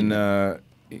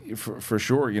for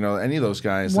sure. Any of those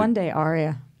guys. One day,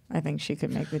 Arya, I think she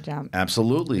could make the jump.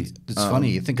 Absolutely. It's funny.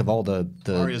 You think of all the Arya's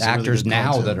a really actors good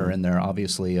now call, that too. are in there.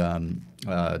 Obviously, Kira,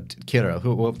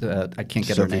 I can't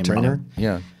get Sophie her name. Turner? Right.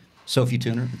 Yeah. Sophie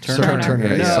Turner. Sophie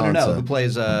Turner, yeah. No, Sansa. who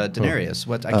plays Daenerys?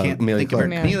 What I can't Emilia think of her.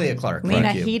 Clarke. Emilia Clarke. Lena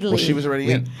Thank you. Headey. Well, she was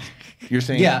already in. You're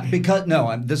saying? Yeah, because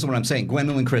this is what I'm saying.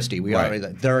 Gwendolyn Christie. We Right.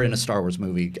 already they're in a Star Wars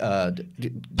movie. Emilia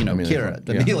Kira, Clarke,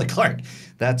 yeah. Emilia Clarke.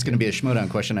 That's going to be a schmodown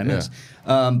question I missed.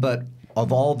 But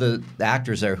of all the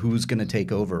actors there, who's going to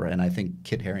take over? And I think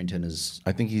Kit Harington is.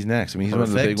 I think he's next. I mean, he's one of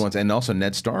the big Perfect. ones, and also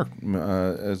Ned Stark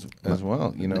as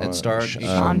well. Ned Stark,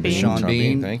 Sean Bean. Sean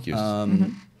Bean. Thank you.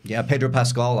 Yeah, Pedro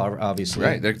Pascal, obviously.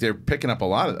 Right, they're picking up a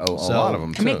lot of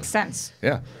them It too. makes sense.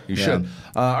 Yeah, you Yeah. should.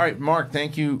 All right, Mark,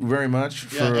 thank you very much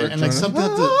for Yeah, and like joining us. something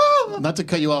that not to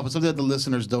cut you off, but something that the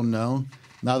listeners don't know.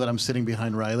 Now that I'm sitting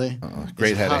behind Reilly,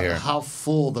 great is head of how, hair. how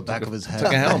full the back of his head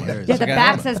like a is. helmet. Yeah, the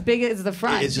back's as big as the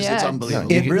front. It's just yeah. it's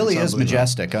unbelievable. It really It's is unbelievable.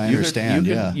 majestic. I understand.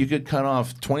 You could cut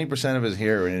off 20% of his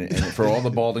hair, and for all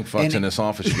the balding fucks in this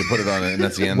office, you could put it on it, and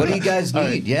that's the end. What of do it. you guys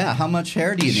need? Yeah, how much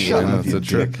hair do you need? I know, that's the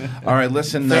trick. All right,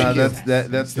 listen, Thank you.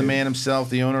 that's the man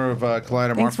himself, the owner of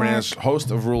Collider, Mark Fernandez,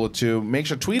 host of Rule of Two. Make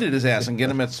sure tweet at his ass and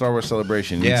get him at Star Wars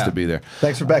Celebration. He needs Yeah. to be there.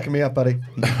 Thanks for backing me up, buddy.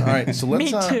 All right, so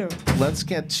let's Me too. let's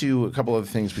get to a couple other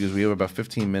things because we have about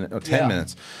 15 minutes, 10 Yeah.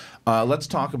 minutes. Let's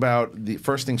talk about the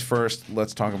first things first.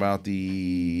 Let's talk about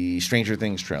the Stranger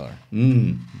Things trailer.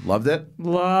 Loved it.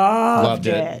 Loved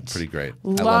it. Pretty great.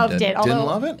 Loved it. Didn't Although-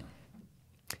 love it.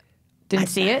 Didn't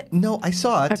see it? No, I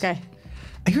saw it. Okay.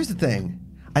 Here's the thing.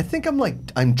 I think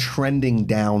I'm trending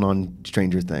down on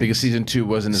Stranger Things. Because season 2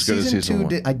 wasn't as good as season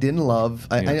 1. I didn't love.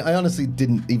 I honestly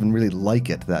didn't even really like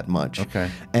it that much. Okay.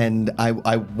 And I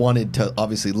wanted to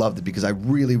obviously loved it because I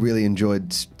really, really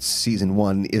enjoyed season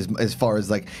 1 as far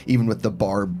as like even with the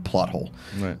Barb plot hole.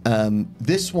 Right.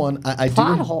 This one, I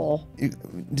Plot do. hole.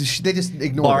 They just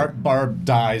ignore it. Barb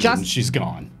dies Just- and she's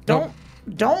gone. Don't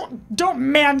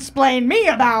mansplain me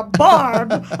about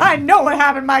Barb. I know what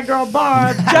happened to my girl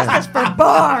Barb. Justice for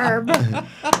Barb.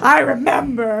 I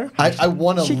remember. I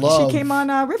want to She love. came on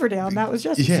Riverdale, and that was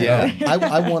justice. Yeah,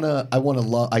 I want to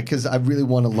love because I really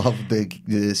want to love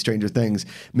the Stranger Things.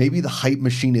 Maybe the hype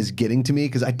machine is getting to me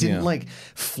because I didn't like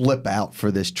flip out for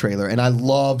this trailer, and I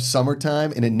love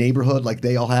summertime in a neighborhood like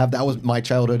they all have. That was my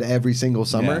childhood every single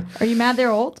summer. Are you mad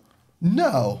they're old?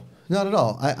 No, not at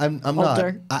all. I'm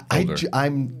Older. not. Older.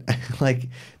 I'm like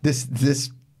this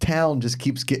town just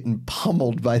keeps getting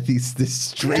pummeled by this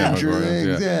Stranger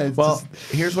Things. Yeah, it's well,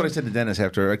 just- here's what I said to Dennis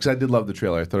after, because I did love the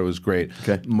trailer. I thought it was great.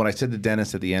 Okay. What I said to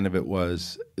Dennis at the end of it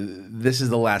was, "This is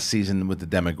the last season with the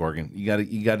Demogorgon. You got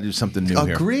to do something new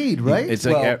here." Agreed, right? It's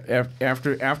like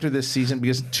after this season,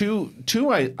 because two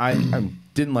I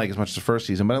didn't like as much as the first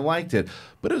season, but I liked it.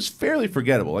 But it was fairly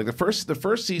forgettable. Like the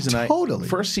first season,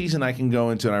 first season I can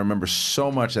go into and I remember so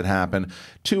much that happened.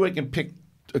 2, I can pick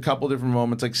a couple different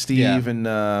moments, like Steve and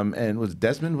was it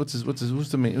Desmond? Who's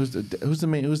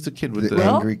the kid with the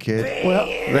angry kid?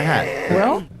 the hat?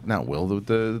 Will? Not Will.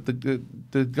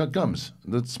 The gums.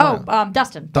 The smile.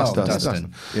 Dustin.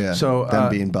 Dustin. Yeah. So them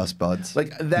being bust buds.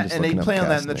 like I'm that, just and they looking up play on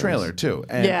that cast in the names. trailer too.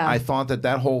 And Yeah. I thought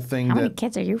that whole thing How many that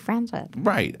kids are you friends with?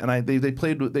 right, and they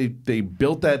played with they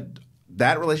built that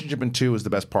that relationship in 2 was the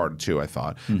best part of 2, I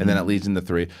thought, and then it leads into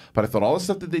 3. But I thought all the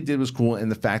stuff that they did was cool, and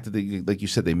the fact that they, like you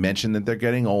said, they mentioned that they're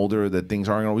getting older, that things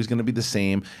aren't always going to be the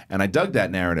same, and I dug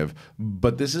that narrative.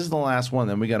 But this is the last one,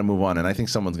 then we got to move on, and I think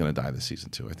someone's going to die this season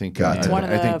too. I think one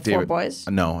of the 4 boys.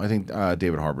 No, I think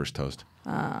David Harbour's toast. Oh.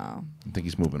 I think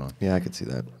he's moving on. Yeah, I could see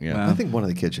that. Yeah. I think one of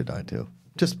the kids should die too.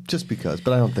 Just because,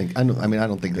 but I don't think. I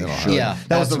don't think they should. Yeah,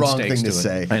 that was the some wrong stakes thing to to it.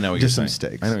 say. I know what just you're some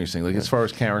saying. stakes. I know what you're saying. Like as far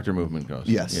as character movement goes.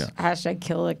 Yes. Yeah. Hashtag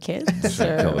kill the kids. Kill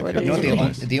the Or what kids. do You know,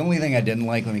 you the only thing I didn't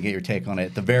like, let me get your take on it.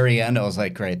 At the very end, I was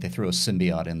like, great, they threw a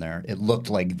symbiote in there. It looked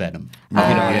like Venom. You know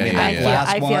what I mean? I That feel- last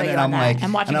I feel one, you and on I'm that. like,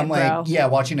 And watching and I'm it grow. like, yeah,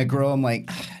 watching it grow. I'm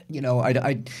like, you know,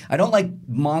 I don't like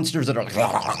monsters that are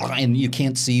and you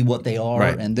can't see what they are.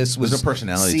 Right. And this was There's no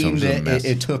personality to them, seemed it's a mess.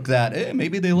 it took that.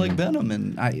 Maybe they like Venom,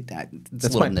 and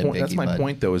That's my point. That's my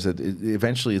point, though. Is that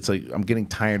eventually it's like I'm getting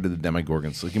tired of the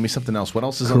Demogorgons. Like, give me something else. What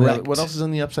else is on the, what else is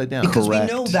in the Upside Down? Because we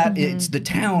know that it's the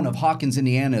town of Hawkins,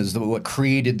 Indiana, is what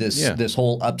created this this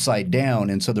whole Upside Down,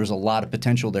 and so there's a lot of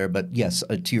potential there. But yes,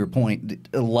 to your point,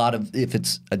 a lot of if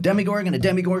it's a Demogorgon,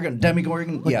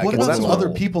 Like, what about some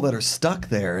other people that are stuck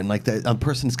there, and like a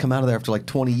person's come out of there after like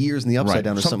 20 years in the Upside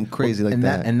Down or something crazy like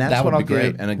that? And that's That what would I'll be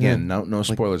great. give. And again, no spoilers.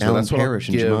 Like but Alan that's what I'll Parrish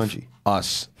in give Jumanji.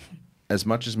 us. As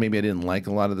much as maybe I didn't like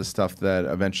a lot of the stuff that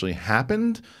eventually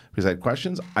happened because I had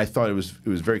questions, I thought it was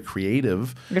very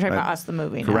creative. You're talking about Us, the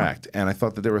movie. Correct. And I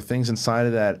thought that there were things inside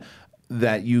of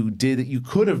that you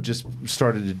could have just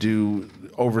started to do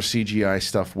over CGI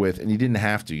stuff with, and you didn't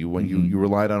have to. You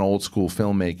relied on old school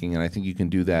filmmaking, and I think you can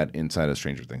do that inside of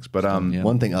Stranger Things. But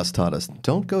one thing Us taught us: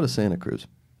 don't go to Santa Cruz.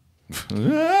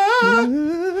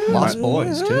 Lost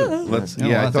Boys too.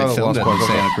 I thought filmed Lost it Boys in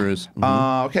Santa Cruz.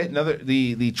 Okay,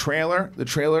 the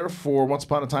trailer for Once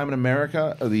Upon a Time in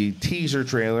America, the teaser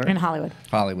trailer In Hollywood.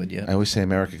 Hollywood, yeah. I always say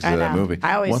America because I of that know. movie.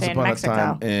 I always Once say in Upon Mexico. a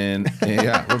Time in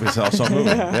it's also a movie.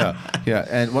 Yeah.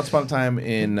 And Once Upon a Time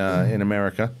in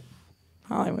America.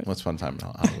 Hollywood. Once Upon a Time in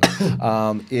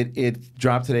Hollywood. It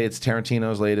dropped today. It's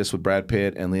Tarantino's latest with Brad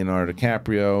Pitt and Leonardo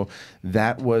DiCaprio.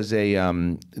 That was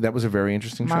a very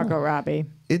interesting Margot trailer. Robbie.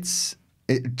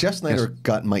 Jeff Snyder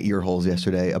got in my ear holes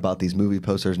yesterday about these movie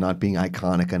posters not being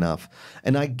iconic enough,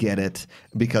 and I get it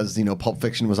because Pulp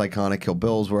Fiction was iconic, Kill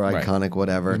Bills were iconic,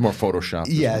 whatever. It was more Photoshop.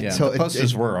 Yeah, so the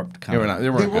posters were kind of. They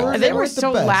weren't They were the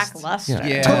so best. lackluster.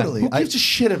 Yeah. Totally. Who gives a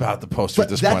shit about the poster at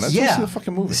this point? I just want to see the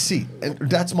fucking movie. See, and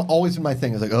that's always been my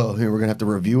thing. It's like, oh, here we're gonna have to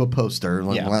review a poster.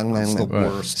 Like, It's the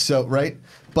worst. So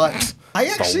but I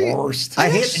actually, I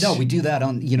hate. No, we do that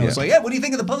on. It's like, what do you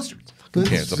think of the posters?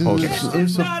 It's a poster.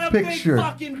 It's a picture.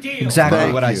 Exactly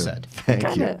Thank what I you. said.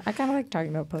 Thank you. I kind of like talking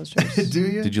about posters. Do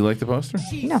you? Did you like the poster?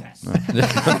 No.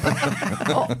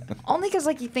 Only because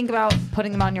you think about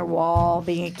putting them on your wall,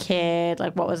 being a kid,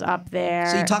 like what was up there.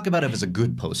 So you talk about it as a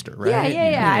good poster, right?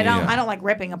 Yeah. I don't like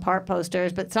ripping apart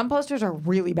posters, but some posters are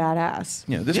really badass.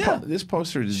 Yeah, this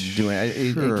poster is doing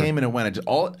it came and it went.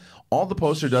 All the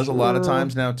poster does a lot of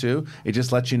times now too. It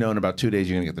just lets you know in about 2 days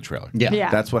you're gonna get the trailer. Yeah.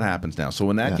 That's what happens now. So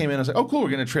when that came in, I was like, oh cool, we're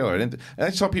getting a trailer. And I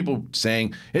saw people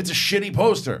saying it's a shitty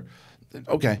poster.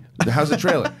 Okay, how's the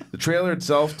trailer? The trailer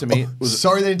itself to me was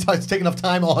sorry they didn't take enough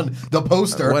time on the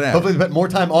poster. Whatever. Hopefully they spent more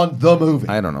time on the movie.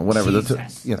 I don't know. Whatever.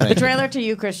 The trailer to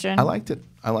you, Kristian. I liked it.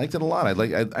 I liked it a lot.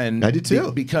 I did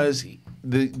too. Because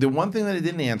the one thing that I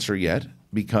didn't answer yet,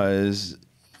 because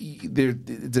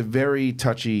it's a very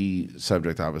touchy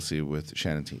subject, obviously, with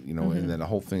Shannon Tate. And then the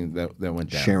whole thing that went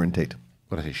down. Sharon Tate.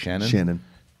 What did I say? Shannon.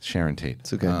 Sharon Tate.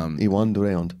 It's okay. Iwan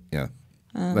Rheon. Yeah.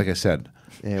 Like I said.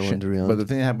 Iwan Rheon. But the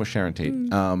thing that happened with Sharon Tate.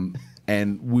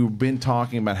 And we've been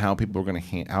talking about how people were going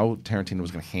to how Tarantino was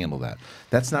going to handle that.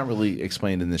 That's not really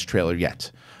explained in this trailer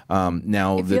yet.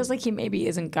 Now it feels like he maybe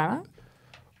isn't gonna.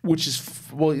 Which is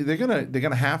they're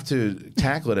gonna have to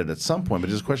tackle it at some point. But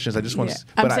the question is, I just want to.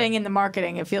 I'm saying in the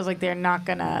marketing, it feels like they're not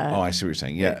gonna. Oh, I see what you're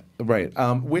saying. Yeah, right.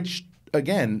 Which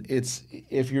again, it's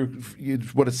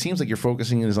what it seems like you're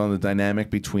focusing is on the dynamic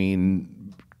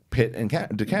between Pitt and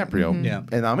DiCaprio. Mm-hmm. Yeah,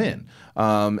 and I'm in.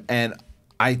 And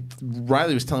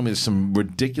Reilly was telling me there's some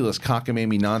ridiculous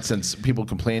cockamamie nonsense. People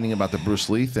complaining about the Bruce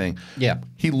Lee thing. Yeah,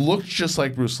 he looked just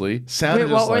like Bruce Lee. Sounded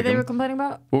just like him. What were they complaining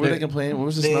about? What were they complaining? What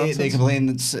was this nonsense? They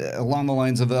complained along the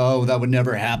lines of, "Oh, that would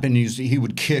never happen. He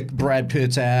would kick Brad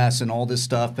Pitt's ass and all this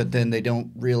stuff." But then they don't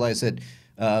realize that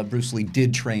Bruce Lee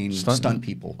did train stunt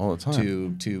people all the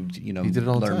time to he did it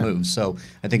all the learn time. moves. So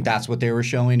I think that's what they were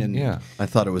showing. And I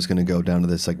thought it was going to go down to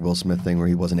this like Will Smith thing where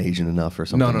he wasn't Asian enough or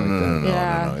something.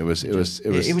 No. It was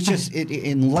just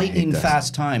in lightning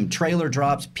fast time. Trailer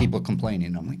drops, people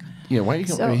complaining. I'm like, yeah, why are you?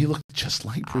 So- He looked just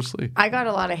like Bruce Lee. I got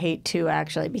a lot of hate too,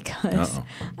 actually, because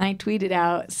I tweeted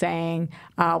out saying,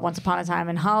 "Once upon a time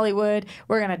in Hollywood,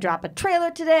 we're gonna drop a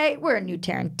trailer today. We're a new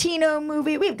Tarantino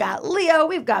movie. We've got Leo,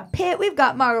 we've got Pitt, we've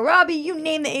got Margot Robbie. You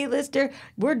name the A-lister,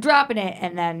 we're dropping it."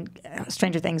 And then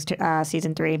Stranger Things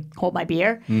season 3, Hold My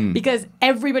Beer, because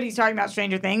everybody's talking about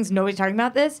Stranger Things, nobody's talking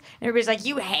about this. And everybody's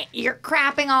like, you're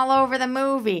crapping all over the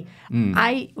movie.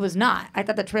 I was not. I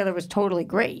thought the trailer was totally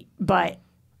great, but.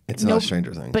 It's not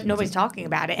Stranger Things. But nobody's talking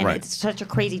about it. And it's such a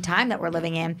crazy time that we're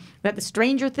living in that the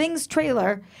Stranger Things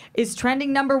trailer is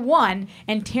trending #1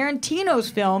 and Tarantino's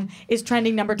film is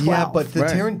trending number 12. Yeah, but the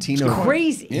Tarantino... It's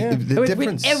crazy. Yeah. The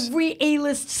difference... With every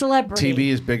A-list celebrity.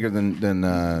 TV is bigger than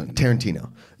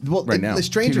Tarantino. Well, right now. The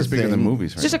Stranger TV's bigger Things... than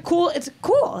movies. It's just a cool... It's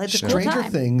cool. It's a cool Stranger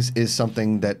time. Things is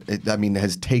something that,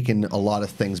 has taken a lot of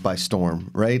things by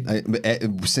storm, right?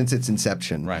 Since its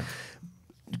inception. Right.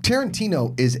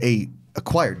 Tarantino is a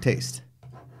acquired taste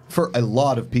for a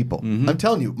lot of people. I'm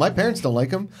telling you, my parents don't like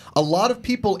him. A lot of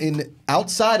people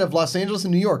outside of Los Angeles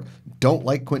and New York don't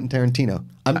like Quentin Tarantino.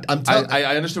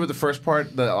 I understood with the first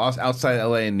part, the outside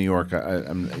LA and New York.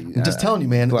 I'm just telling you,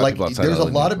 man. Like, there's a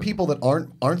LA, lot of people that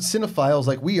aren't cinephiles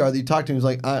like we are. That you talk to, who's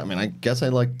like, I guess I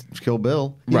like Kill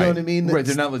Bill. You know what I mean? Right.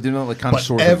 They're not like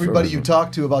connoisseurs. But everybody you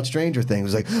talk to about Stranger Things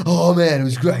is like, oh man, it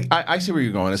was great. I see where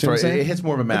you're going. It hits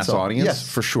more of a mass audience,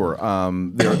 for sure.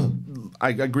 I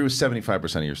agree with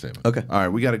 75% of your statement. Okay. All right,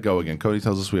 we got to go again. Cody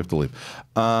tells us we have to leave.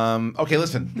 Okay,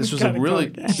 listen. This was a really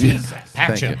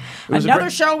Thank you. Another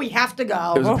show we have to go.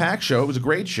 It was a packed show. It was a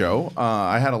great show.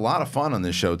 I had a lot of fun on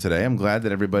this show today. I'm glad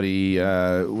that everybody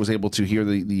was able to hear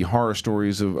the horror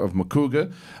stories of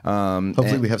Macuga.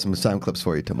 Hopefully we have some sound clips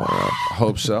for you tomorrow.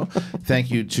 Hope so.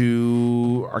 Thank you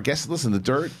to our guests. Listen, The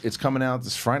Dirt, it's coming out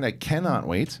this Friday. I cannot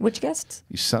wait. Which guests?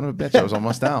 You son of a bitch. I was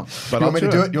almost out. But You want me to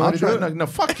do it? You want me to do it? No,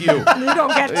 fuck you. You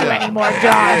don't get to anymore, Josh.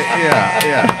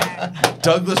 Yeah.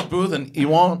 Douglas Booth and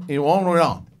Iwan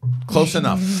Rheon. Close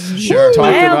enough. Sure.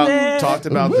 Talked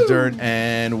about The Dirt,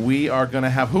 and we are going to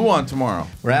have who on tomorrow?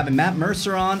 We're having Matt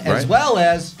Mercer on, as well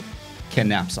as Ken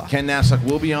Knapsack. Ken Knapsack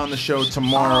will be on the show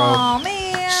tomorrow. Oh,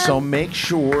 man. So make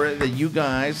sure that you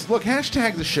guys,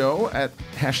 hashtag the show at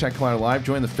 #ColliderLive.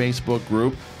 Join the Facebook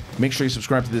group. Make sure you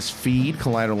subscribe to this feed,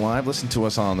 Collider Live. Listen to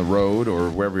us on the road or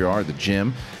wherever you are, at the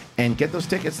gym. And get those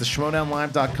tickets to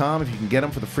schmodownlive.com. If you can get them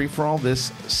for the free-for-all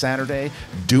this Saturday,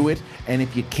 do it. And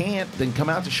if you can't, then come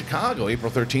out to Chicago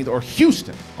April 13th or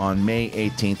Houston on May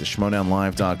 18th at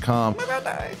schmodownlive.com.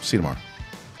 See you tomorrow.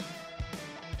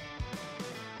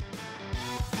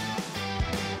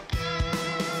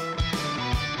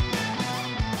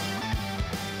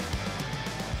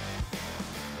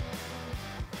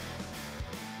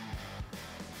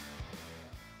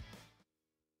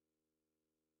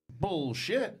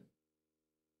 Bullshit.